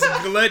 It's this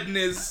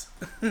gluttonous,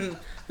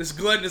 this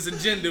gluttonous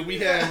agenda we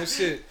have and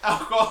shit.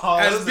 Alcohol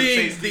as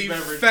being the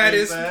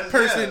fattest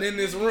person in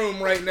this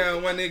room right now,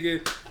 my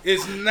nigga,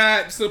 is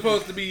not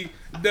supposed to be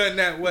done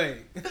that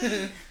way.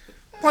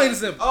 Plain and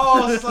simple.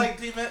 Oh, it's like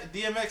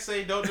DMX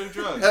say, don't do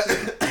drugs.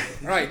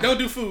 Right, don't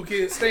do food,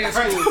 kids. Stay in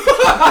school.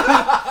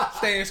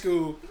 Stay in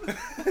school.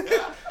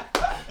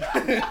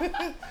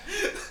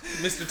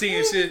 Mr. T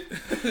and shit.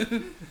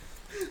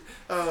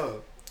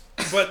 Oh.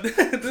 But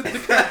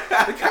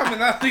the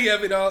commonality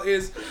of it all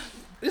is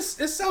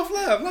it's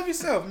self-love. Love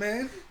yourself,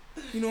 man.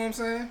 You know what I'm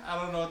saying?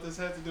 I don't know what this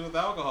had to do with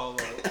alcohol,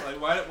 though.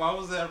 Like, why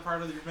was that a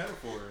part of your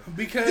metaphor?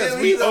 Because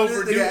we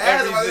overdo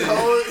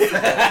everything.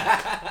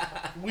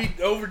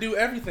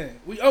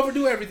 We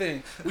overdo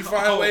everything. We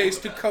find ways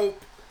to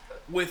cope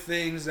with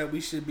things that we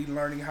should be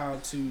learning how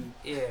to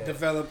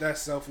develop that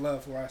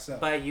self-love for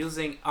ourselves. By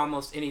using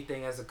almost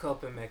anything as a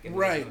coping mechanism.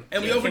 Right.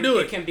 And we overdo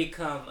it. It can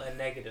become a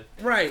negative.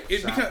 Right.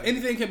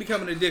 Anything can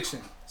become an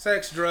addiction.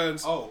 Sex,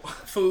 drugs,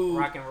 food,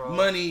 rock and roll,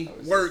 money,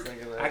 work.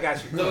 I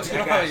got you. I was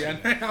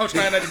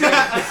trying not to get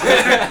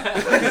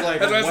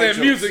as I said,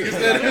 music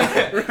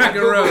instead of rock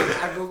and roll.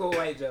 I Google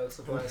white jokes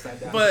before I sat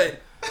down. But,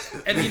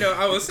 and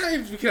I was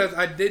saved because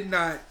I did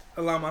not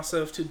allow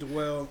myself to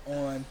dwell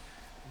on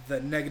the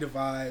negative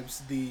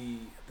vibes, the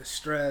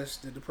stress,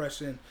 the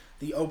depression,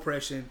 the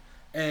oppression,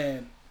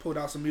 and pulled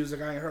out some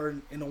music I ain't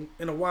heard in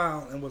a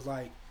while and was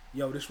like,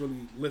 yo, this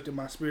really lifted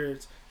my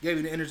spirits, gave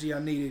me the energy I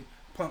needed,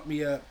 pumped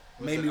me up,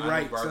 made me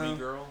write some.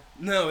 Girl?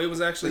 No, it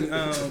was actually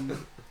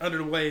Under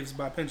the Waves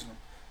by Pendulum.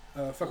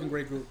 Fucking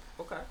great group.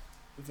 Okay.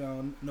 If y'all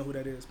don't know who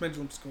that is.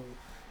 Pendulum's cool.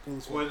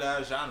 What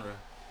genre?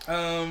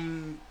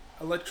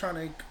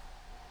 Electronic,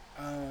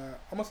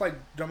 almost like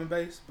drum and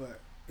bass, but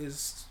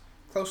is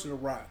closer to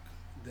rock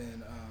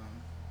than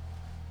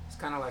it's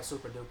kind of like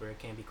Super Duper. It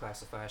can't be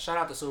classified. Shout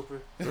out to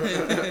Super.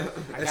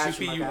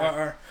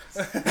 SUPURR.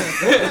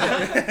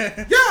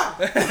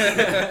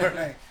 Yeah.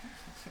 Right.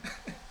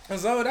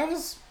 So that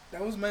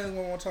was mainly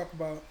what I want to talk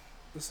about,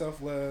 the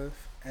self-love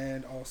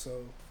and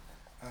also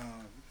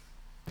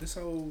this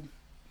whole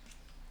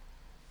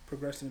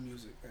progression in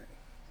music thing.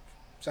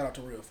 Shout out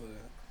to Real for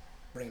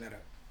bringing that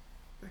up.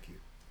 Thank you.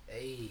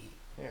 Hey.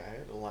 Yeah, I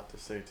had a lot to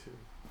say too.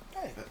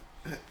 Hey.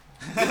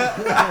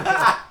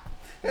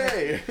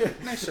 Hey.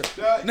 Nice shirt. He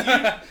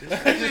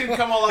didn't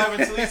come alive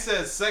until he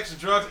said sex,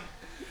 drugs,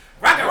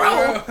 rock and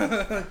roll.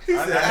 He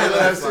said,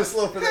 I was too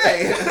slow for that.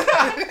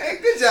 Hey,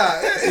 good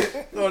job.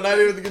 No, not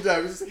even the good job.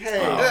 It was just,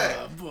 hey,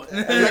 I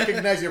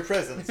recognize your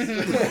presence.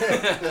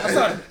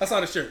 I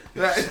saw the shirt.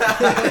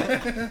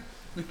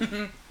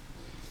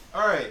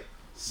 All right,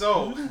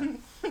 so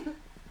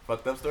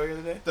Fucked up story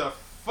of the day? the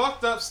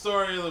fucked up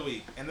story of the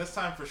week, and this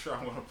time for sure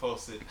I'm going to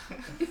post it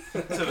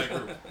to the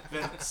group.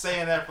 Been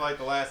saying that for like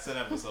the last 10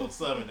 episodes,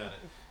 still haven't done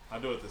it.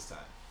 I'll do it this time.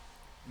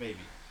 Maybe.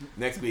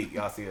 Next week,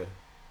 y'all see her.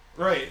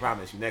 Right. I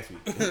promise you, next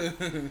week.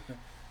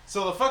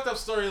 So the fucked up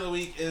story of the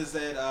week is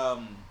that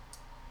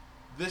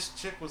this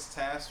chick was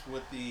tasked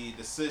with the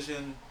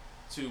decision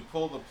to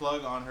pull the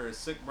plug on her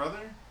sick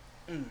brother,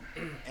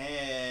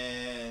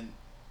 and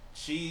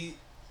she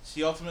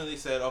ultimately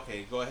said,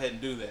 okay, go ahead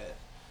and do that.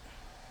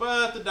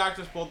 But the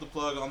doctors pulled the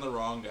plug on the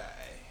wrong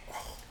guy,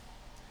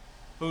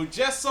 who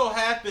just so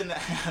happened to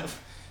have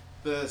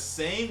the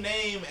same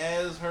name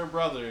as her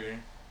brother,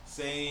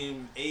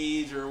 same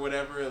age or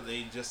whatever.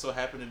 They just so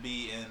happened to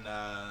be in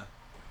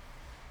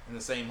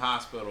the same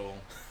hospital,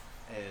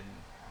 and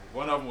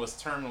one of them was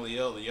terminally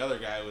ill. The other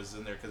guy was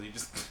in there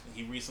because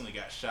he recently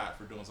got shot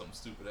for doing something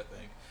stupid, I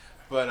think.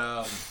 But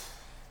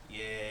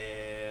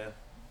yeah,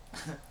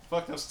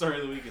 fucked up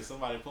story of the week is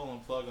somebody pulling a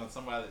plug on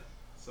somebody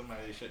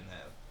they shouldn't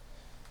have.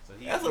 So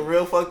That's a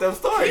real fucked up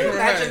story. Can you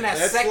imagine that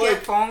That's second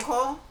like- phone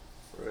call?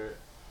 Right.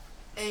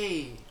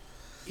 Hey,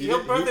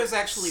 your brother's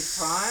actually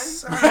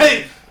fine,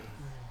 right.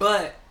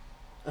 but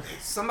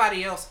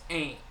somebody else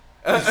ain't.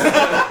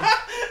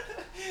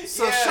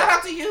 So Yeah. shout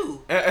out to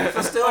you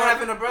for still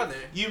having a brother.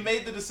 You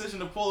made the decision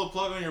to pull a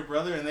plug on your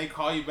brother, and they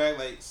call you back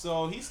like,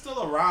 so he's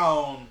still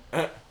around.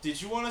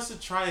 Did you want us to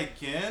try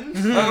again?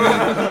 We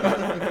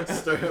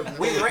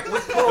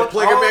pulled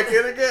Plug it back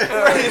in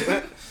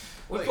again.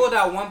 We pulled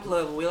out one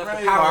plug, but we left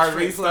Right. the power Hard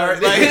straight restart.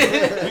 plugged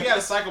in. We got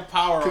to cycle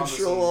power on this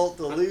Control one. Alt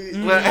Delete.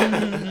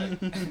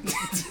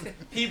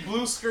 He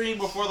blue screened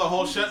before the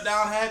whole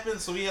shutdown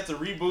happened, so we had to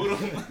reboot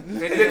him.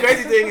 The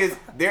crazy thing is,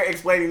 they're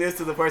explaining this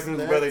to the person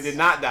whose brother did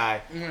not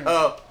die.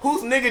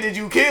 Whose nigga did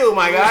you kill,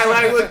 my guy?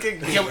 Like, what,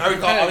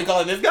 are we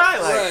calling this guy?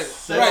 Like,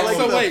 Right. like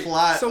So the wait.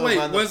 plot So of wait.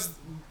 on the-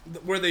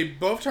 Were they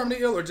both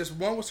terminally ill, or just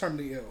one was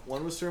terminally ill?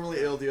 One was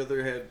terminally ill, the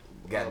other had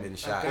got been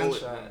shot.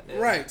 Gunshot. Yeah.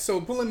 Right.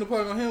 So pulling the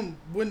plug on him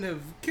wouldn't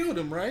have killed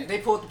him, right? They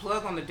pulled the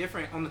plug on the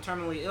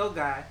terminally ill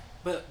guy,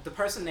 but the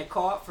person that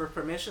called for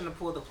permission to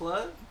pull the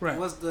plug Right.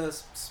 was the.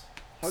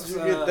 How'd you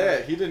get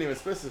that? He didn't even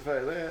specify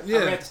that. Yeah.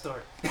 I read the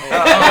story. Okay.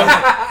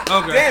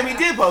 Damn, he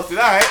did post it.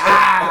 All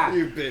right.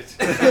 You bitch.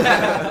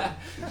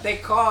 They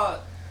called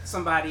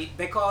somebody.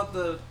 They called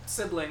the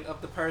sibling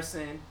of the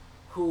person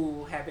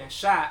who had been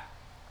shot,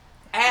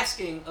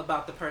 asking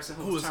about the person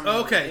who was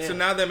terminally okay. ill. So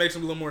now that makes a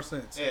little more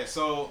sense. Yeah.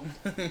 So,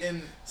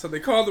 So they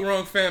called the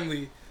wrong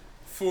family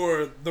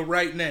for the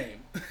right name.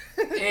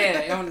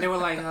 Yeah, and they were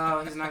like,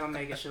 "Oh, he's not gonna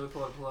make it. Should we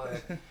pull the plug?"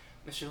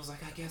 And she was like,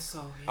 "I guess so."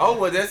 Yeah. Oh,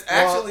 well, that's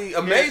actually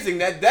amazing.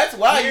 That's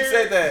why you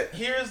said that.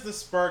 Here's the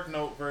Spark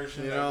Note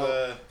version You of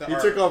know, the he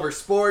article. took over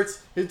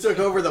sports. He took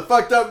over the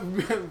fucked up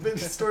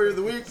story of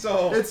the week.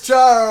 So It's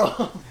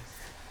Charles.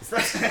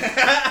 that's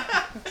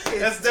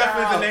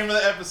definitely the name of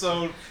the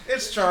episode.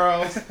 It's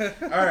Charles.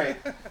 All right.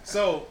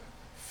 So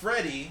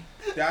Freddie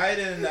died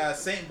in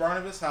St.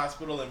 Barnabas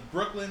Hospital in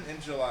Brooklyn in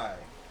July.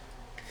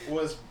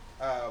 Was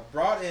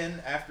brought in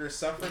after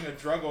suffering a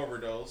drug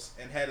overdose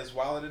and had his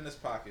wallet in his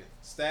pocket.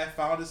 Staff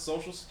found his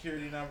social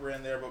security number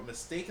in there, but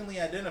mistakenly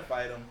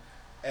identified him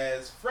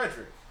as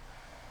Frederick,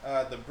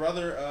 the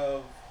brother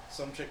of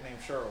some chick named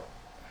Cheryl.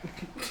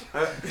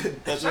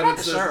 That's Shout what out it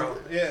to says. Cheryl.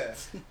 Yeah,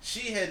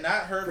 she had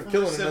not heard For from her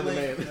killing another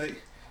sibling. man.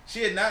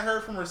 She had not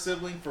heard from her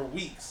sibling for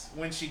weeks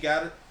when she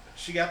got it.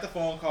 She got the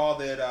phone call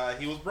that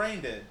he was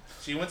brain dead.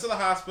 She went to the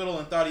hospital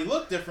and thought he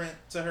looked different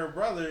to her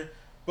brother,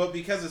 but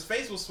because his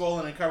face was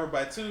swollen and covered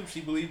by tubes,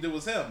 she believed it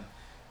was him.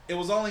 It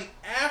was only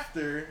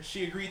after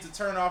she agreed to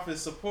turn off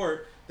his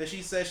support that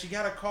she said she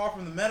got a call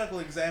from the medical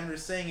examiner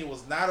saying it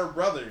was not her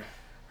brother.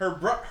 Her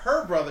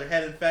brother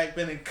had in fact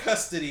been in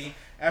custody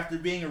after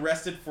being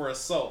arrested for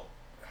assault.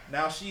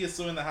 Now she is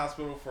suing the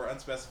hospital for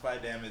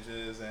unspecified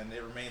damages, and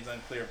it remains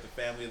unclear if the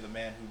family of the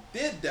man who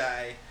did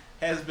die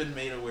has been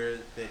made aware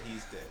that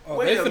he's dead. Oh,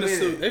 Wait a they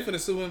minute. finna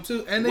sue him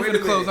too, and they Wait a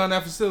finna close minute. down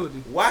that facility.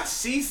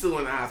 Why's she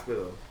suing the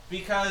hospital?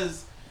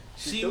 Because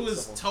she killed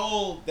was someone.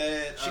 told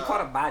that... She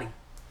caught a body.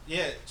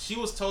 Yeah, she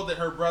was told that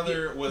her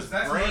brother Yeah, was 'cause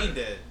that's brain murder.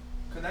 dead.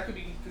 Because that could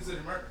be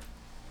considered murder.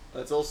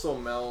 That's also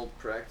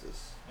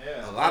malpractice.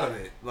 Yeah. A lot of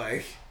it.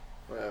 Like,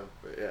 Well,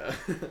 yeah.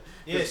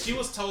 Yeah, she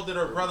was told that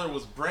her brother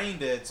was brain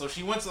dead, so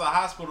she went to the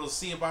hospital to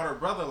see about her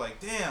brother, like,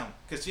 damn,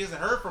 because she hasn't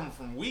heard from him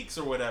from weeks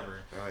or whatever.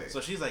 right. So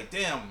she's like,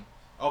 damn,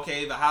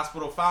 okay, the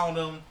hospital found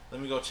him,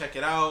 let me go check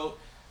it out.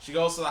 She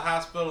goes to the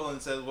hospital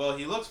and says, well,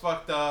 he looks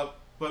fucked up,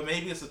 but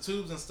maybe it's the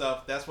tubes and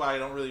stuff, that's why I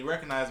don't really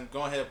recognize him,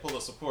 go ahead and pull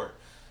the support.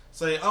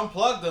 So they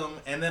unplugged him,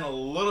 and then a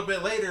little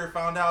bit later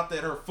found out that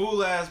her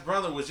fool-ass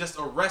brother was just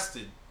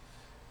arrested.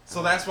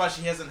 So that's why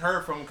she hasn't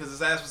heard from him, because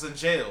his ass was in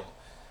jail.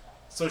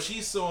 So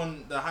she's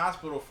suing the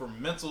hospital for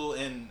mental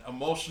and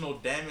emotional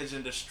damage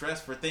and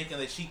distress for thinking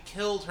that she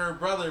killed her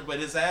brother, but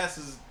his ass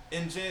is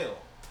in jail.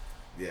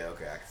 yeah,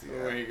 okay, I can see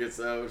When that. he gets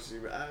out,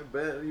 I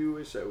bet you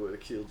wish I would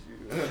have killed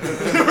you.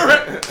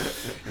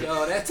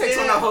 Yo, that takes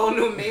on a whole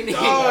new meaning.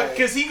 Oh,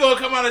 because he gonna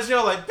come out of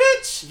jail like,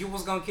 bitch! You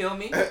was gonna kill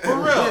me? For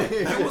real.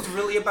 You was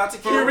really about to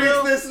For kill me?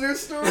 real? This new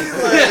story?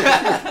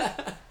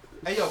 Like,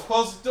 Hey, yo,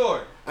 close the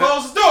door.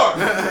 Close the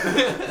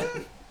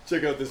door!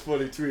 check out this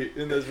funny tweet.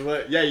 And there's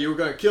what? Yeah, you were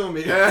gonna kill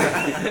me.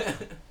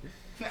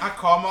 I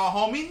call my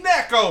homie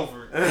Neck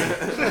over.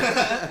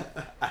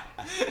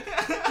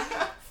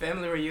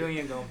 Family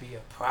reunion gonna be a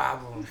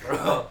problem,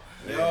 bro.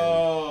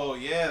 Yo,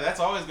 yeah, that's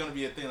always gonna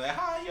be a thing. Like,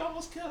 hi, you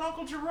almost killed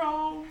Uncle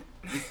Jerome.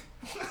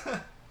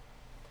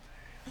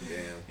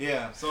 Damn.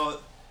 Yeah, so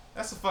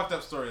that's a fucked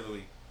up story of the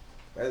week.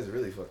 That is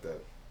really fucked up.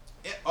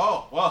 Yeah,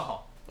 oh,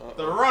 well,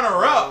 the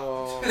runner-up.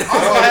 Oh. Also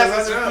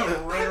has a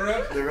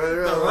Runner-up. The The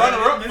runner-up.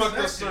 runner-up Missed fucked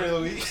that up story of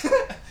the week.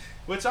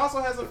 Which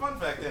also has a fun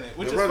fact in it.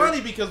 Which The is runner-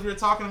 funny because we were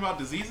talking about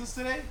diseases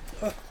today.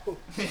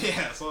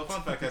 Yeah, so the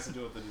fun fact has to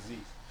do with the disease.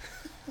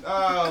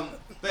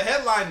 The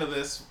headline of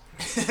this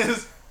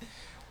is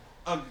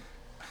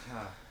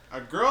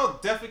a girl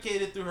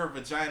defecated through her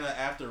vagina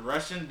after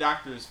Russian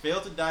doctors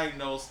failed to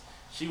diagnose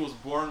she was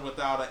born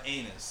without an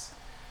anus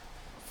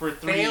for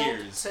 3 Failed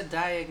years. to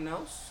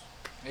diagnose?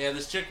 Yeah,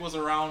 this chick was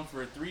around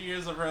for 3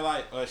 years of her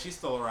life. She's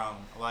still around,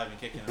 alive and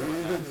kicking.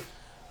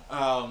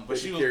 But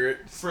she was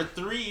Carrot. for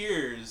 3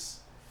 years.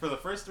 For the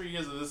first 3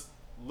 years of this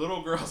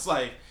little girl's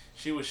life,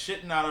 she was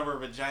shitting out of her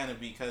vagina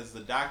because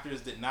the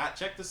doctors did not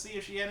check to see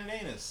if she had an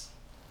anus.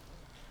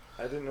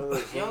 I didn't know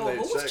that. Yo,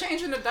 who was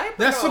changing the diaper?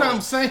 That's though? what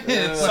I'm saying.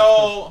 Yeah.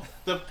 So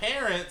the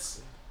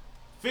parents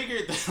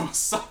figured there was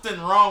something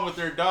wrong with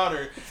their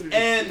daughter,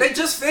 and They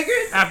just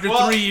figured? After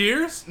Well- 3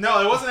 years?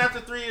 no, it wasn't after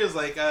 3 years.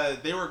 Like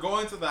they were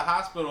going to the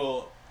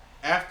hospital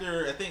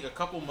after I think a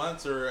couple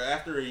months or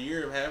after a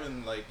year of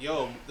having like,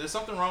 yo, there's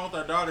something wrong with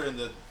our daughter, and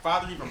the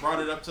father even brought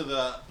it up to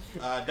the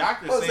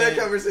doctor. What's saying,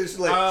 that conversation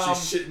like?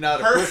 She's shitting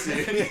out a her-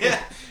 pussy.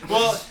 Yeah.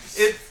 Well,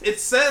 it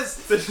says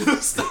the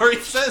news story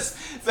says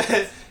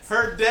that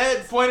her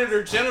dad pointed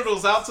her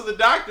genitals out to the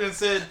doctor and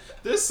said,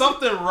 "There's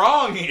something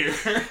wrong here,"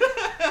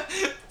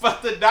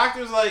 but the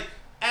doctor's like,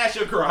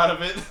 she'll grow out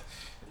of it.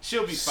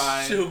 She'll be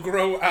fine. She'll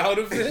grow out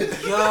of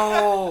it.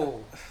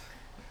 Yo,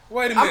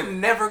 Wait a minute. I'm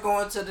never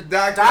going to the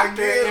Doctor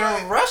doctor again, in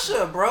right?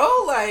 Russia, bro.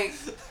 Like,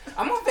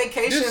 I'm on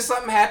vacation, This-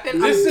 something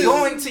happened. this I'm is-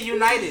 going to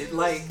United.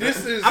 Like,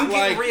 This is I'm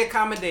getting like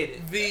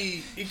reaccommodated.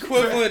 the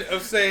equivalent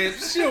of saying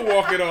she'll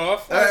walk it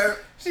off.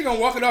 She gonna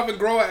walk it off and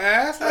grow an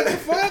ass? What the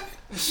fuck?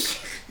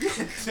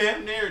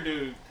 Damn near,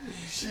 dude.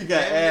 She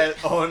got ass.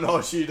 Oh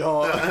no, she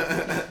don't.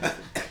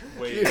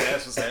 Wait, your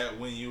ass was at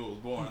when you was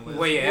born. Liz.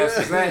 Wait, ass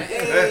was that?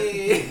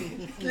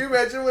 Hey. Can you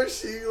imagine when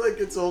she like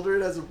gets older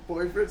and has a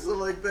boyfriend, something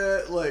like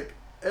that? Like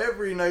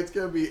every night's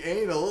gonna be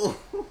anal.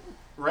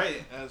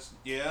 Right.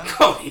 Yeah.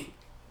 Cody.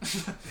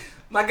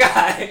 My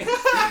guy.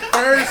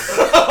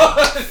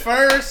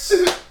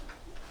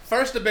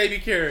 First the baby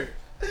carrot.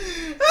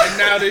 And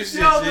now this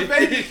shit. Yo, the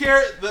baby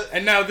carrot.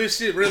 And now this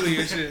shit really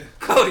is shit.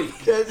 Cody.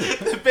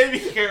 The baby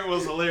carrot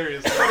was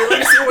hilarious. Cody, let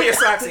me see where your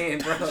socks in,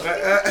 bro.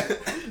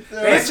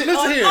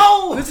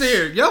 Listen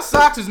here. Your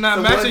socks is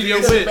not matching your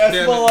wit,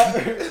 damn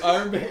it.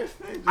 Armband.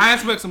 I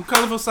expect some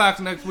colorful socks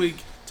next week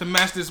to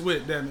match this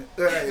wit, damn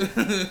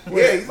it.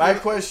 Wait, my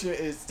question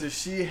is, does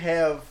she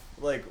have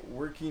like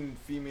working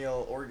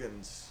female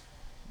organs?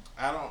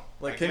 I don't.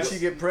 Like, can she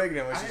get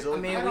pregnant when she's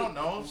older? I don't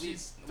know.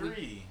 She's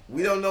 3.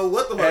 We don't know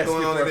what the fuck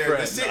going on in there.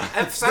 The shit,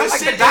 It sounds like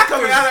shit the that's doctors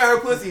coming out of her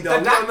pussy, though. The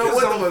We don't know doctors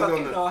what the don't fuck's fucking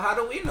going on. know. How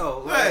do we know?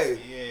 Like, Right.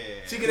 Yeah.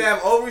 She could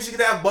have ovaries, she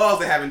could have balls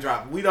that haven't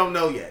dropped. We don't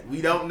know yet.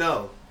 We don't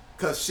know.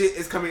 Because shit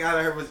is coming out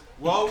of her pussy.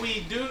 Well,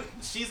 we do.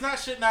 She's not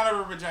shitting out of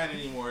her vagina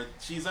anymore.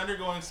 She's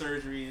undergoing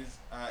surgeries.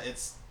 It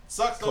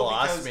sucks though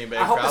because Colostomy,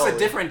 I hope it's probably. a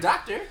different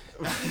doctor.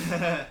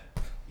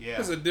 yeah,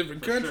 It's a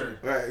different for country. sure.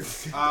 Right.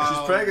 She's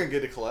probably gonna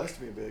get a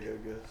colostomy bag, I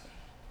guess.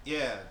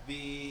 Yeah,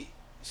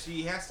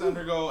 she has to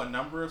undergo a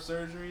number of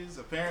surgeries.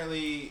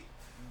 Apparently,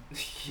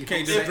 You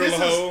can't If just drill a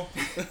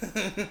this is-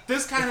 hole.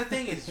 this kind of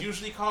thing is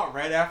usually caught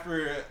right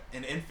after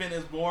an infant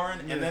is born,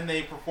 and then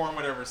they perform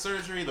whatever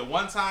surgery the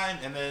one time,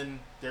 and then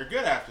they're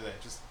good after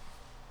that. Just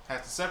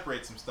have to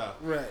separate some stuff.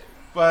 Right.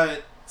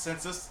 But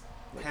since this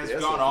Like has the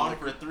gone asshole on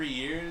liquor. for 3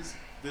 years,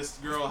 this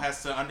girl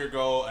has to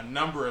undergo a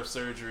number of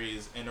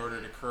surgeries in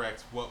order to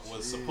correct what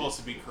was supposed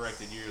to be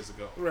corrected years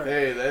ago. Right.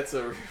 Hey, that's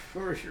a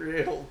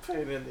real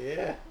pain in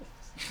the ass.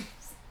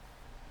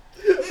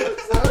 I'm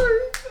sorry.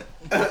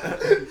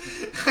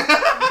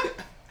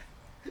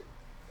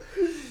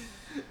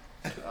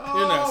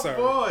 You're not sorry.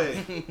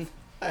 Boy.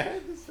 I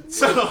had to say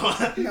So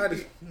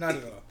Not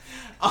at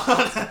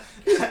all.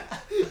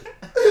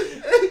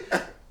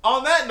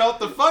 on that note,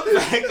 the fun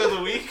fact of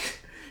the week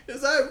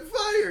because I'm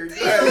fired.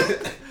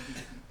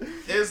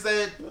 is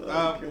that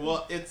Okay.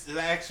 well, it's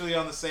actually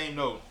on the same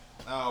note.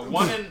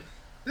 One in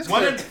This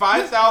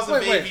 5,000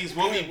 Wait, wait. babies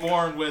will be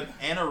born with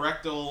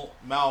anorectal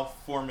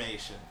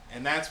malformation,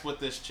 and that's what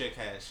this chick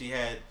has. She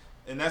had,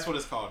 and that's what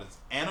it's called. It's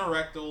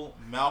anorectal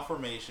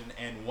malformation,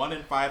 and 1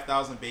 in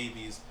 5,000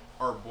 babies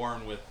are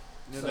born with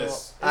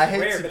this. I hate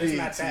rare, to but it's be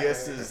not that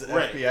TS's rare.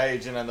 Right. FBI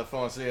agent on the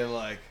phone saying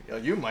like, "Yo,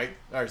 you might,"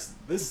 or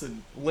this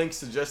link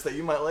suggests that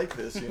you might like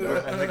this, you know,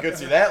 and then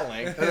gets you that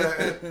link.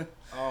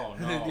 Oh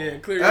no! Yeah,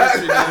 clear your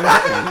shit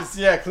out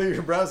Yeah, clear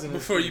your browsing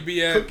before you history.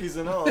 be at Cookies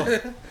and all.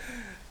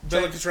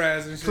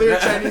 Belicatraz and shit. Clear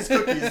Chinese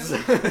cookies.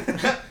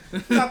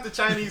 Not the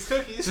Chinese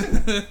cookies.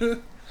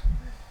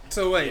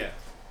 So wait, Yeah.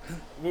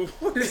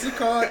 what is it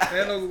called?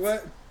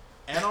 What?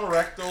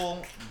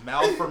 Anorectal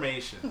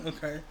malformation.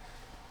 Okay.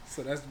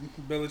 So that's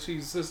Bella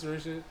Cheese's sister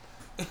and shit.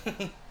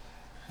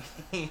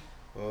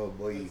 Oh,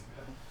 boy.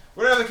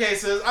 Whatever the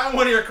case is, I'm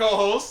one of your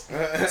co-hosts,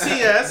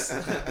 TS.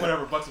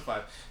 Whatever, bucks of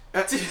 5.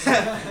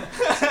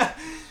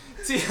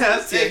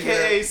 TS,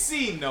 aka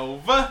C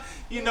Nova.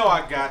 You know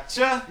I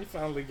gotcha. You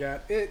finally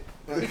got it.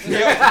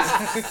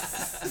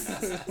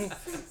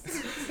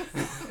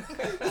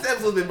 This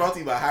episode's been brought to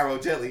you by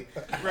Hyro Jelly.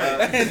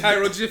 Right. And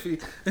Hyro Jiffy.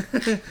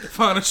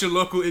 Find us your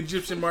local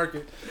Egyptian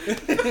market.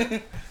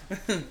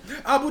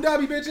 Abu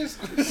Dhabi, bitches.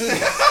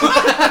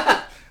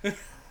 And then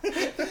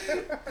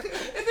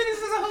he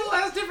says a whole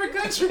ass different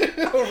country.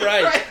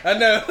 Right. I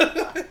know.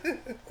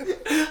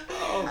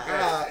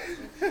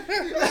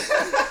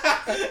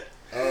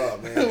 Oh,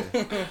 man. Go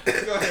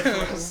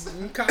ahead, Bruce.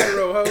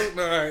 Cairo, ho.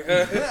 No, all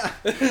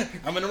right.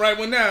 I'm in the right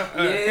one now.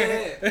 All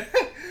right. Yeah.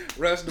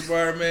 Russ the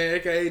Barman,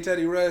 a.k.a.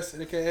 Teddy Russ,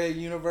 a.k.a.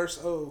 Universe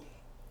O.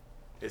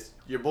 It's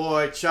your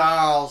boy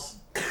Charles.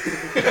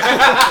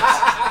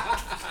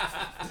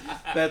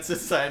 That's a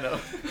sign up.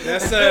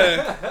 That's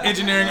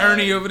Engineering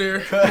Ernie over there.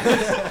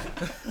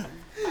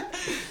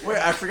 Wait,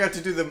 I forgot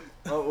to do the.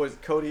 Oh, it was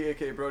Cody,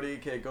 aka Brody,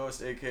 aka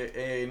Ghost,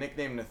 aka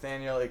nickname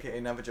Nathaniel, aka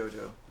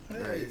Navajojo.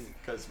 Nice.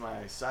 Because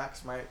my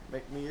socks might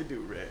make me a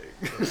do-rag.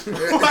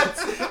 What?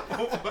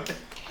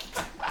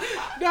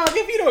 Dog,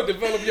 if you don't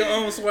develop your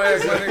own swag,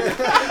 my nigga.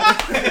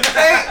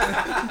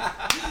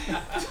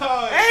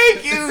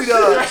 Thank you,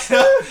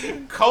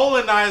 dog.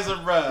 Colonizer,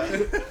 bruh.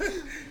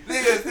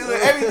 Nigga, stealing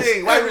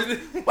everything. Why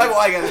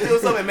you gotta steal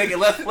something and make it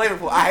less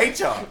flavorful? I hate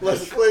y'all.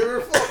 Less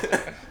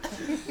flavorful.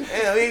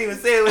 Damn, we didn't even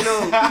say it with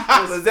no.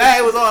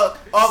 It was all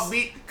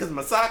offbeat because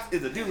my socks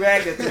is a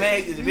do-rag that's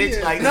made is a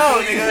bitch. Like,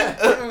 no, nigga.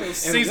 And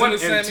Season one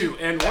of and Sammy. two.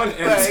 And one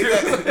and Right, two.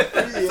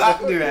 exactly.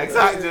 Sock do-rag.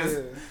 Sock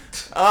just.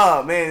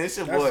 Oh, man, it's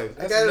your boy.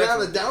 I got it on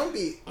the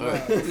downbeat.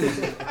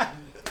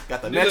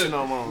 Got the Nigga,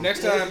 metronome on.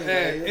 Next time,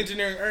 add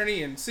Engineering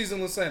Ernie and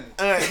Seasonless Sammy.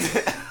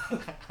 Alright.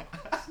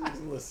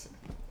 Listen.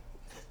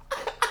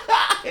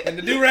 And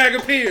the do-rag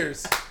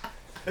appears.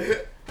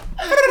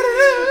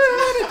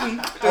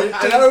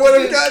 And I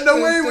would have gotten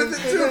away with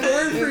it too if it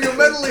weren't for you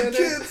meddling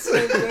kids.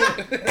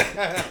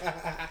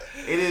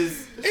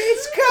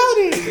 It's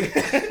Cody.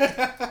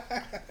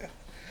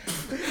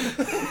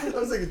 I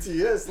was thinking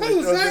TS. Like,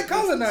 Who's that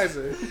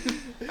colonizer?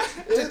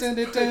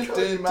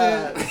 Cody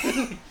man.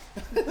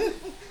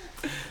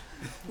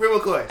 Real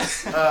McCoy.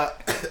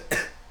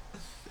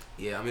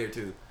 Yeah, I'm here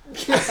too.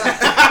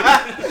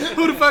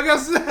 Who the fuck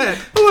else is that?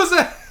 Who is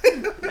that?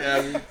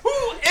 Yeah, Who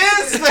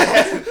is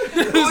that?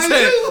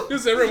 Who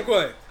said Real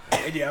McCoy?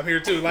 Yeah, I'm here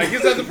too. Like,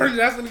 is that the person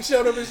that's when he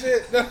showed up and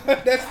shit?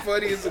 That's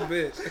funny as a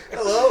bitch.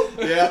 hello?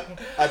 Yeah,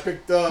 I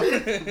picked up.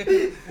 What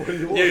do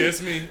you want? Yeah,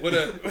 it's me. What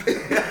up?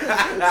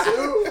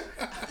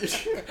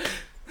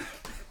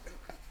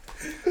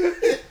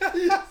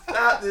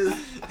 Stop this.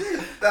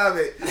 Stop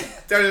it.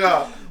 Turn it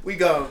off. We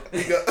go.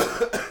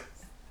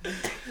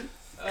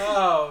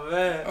 Oh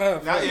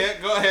man. Not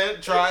yet. Go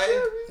ahead. Try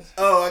it.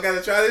 Oh, I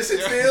gotta try this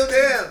shit still?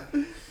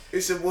 Damn.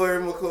 It's your boy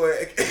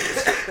McCoy.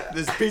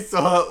 This Pizza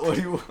Hut, what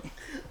do you want?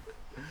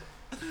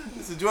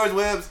 This is George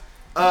Webb's.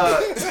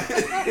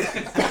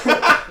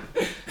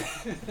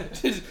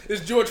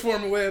 It's George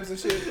Foreman Webbs and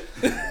shit.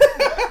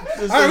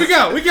 All right, we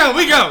go.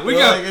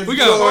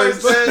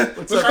 George, man.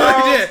 What's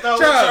up?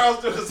 Charles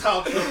do his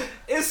outro.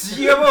 It's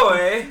your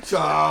boy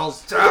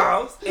Charles.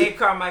 A.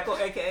 Carmichael,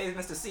 aka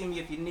Mr. See Me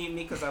If You Need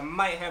Me, cause I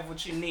might have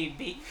what you need,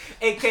 B.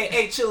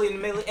 AKA Chili in the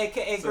Middle,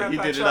 aka So Grandpa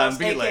he did it Charles, on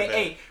beat like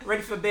AKA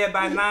Ready for Bed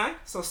by 9.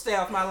 So stay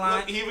off my line.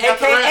 Look, he even got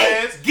the red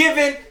AKA hands.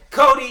 Giving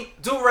Cody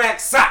Durack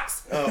sign.